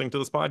if you're listening to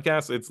this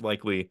podcast, it's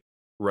likely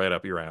right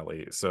up your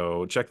alley.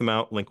 So check them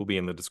out. Link will be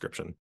in the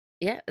description.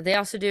 Yeah, they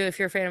also do, if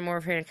you're more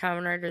a fan of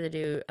Kamen Rider, they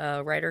do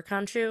Rider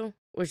Kanchu,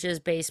 which is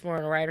based more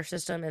on a rider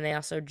system, and they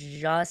also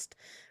just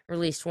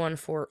released one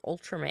for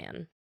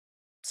Ultraman.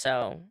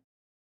 So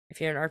if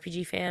you're an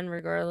RPG fan,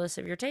 regardless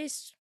of your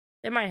taste,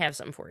 they might have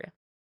something for you.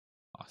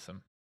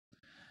 Awesome.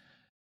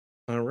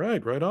 All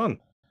right, right on.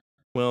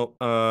 Well,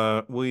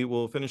 we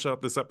will finish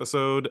up this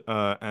episode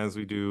as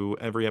we do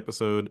every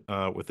episode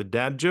with a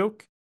dad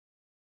joke.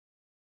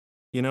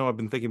 You know, I've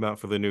been thinking about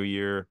for the new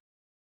year.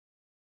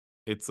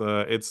 It's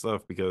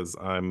tough because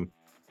I'm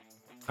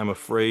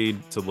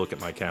afraid to look at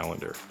my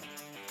calendar.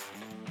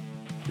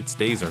 Its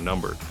days are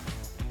numbered.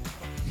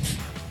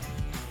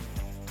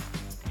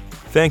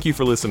 Thank you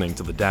for listening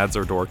to the Dads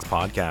Are Dorks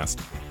podcast.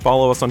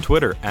 Follow us on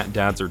Twitter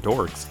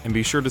 @DadsAreDorks and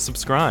be sure to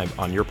subscribe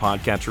on your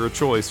podcatcher of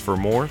choice for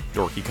more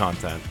dorky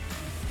content.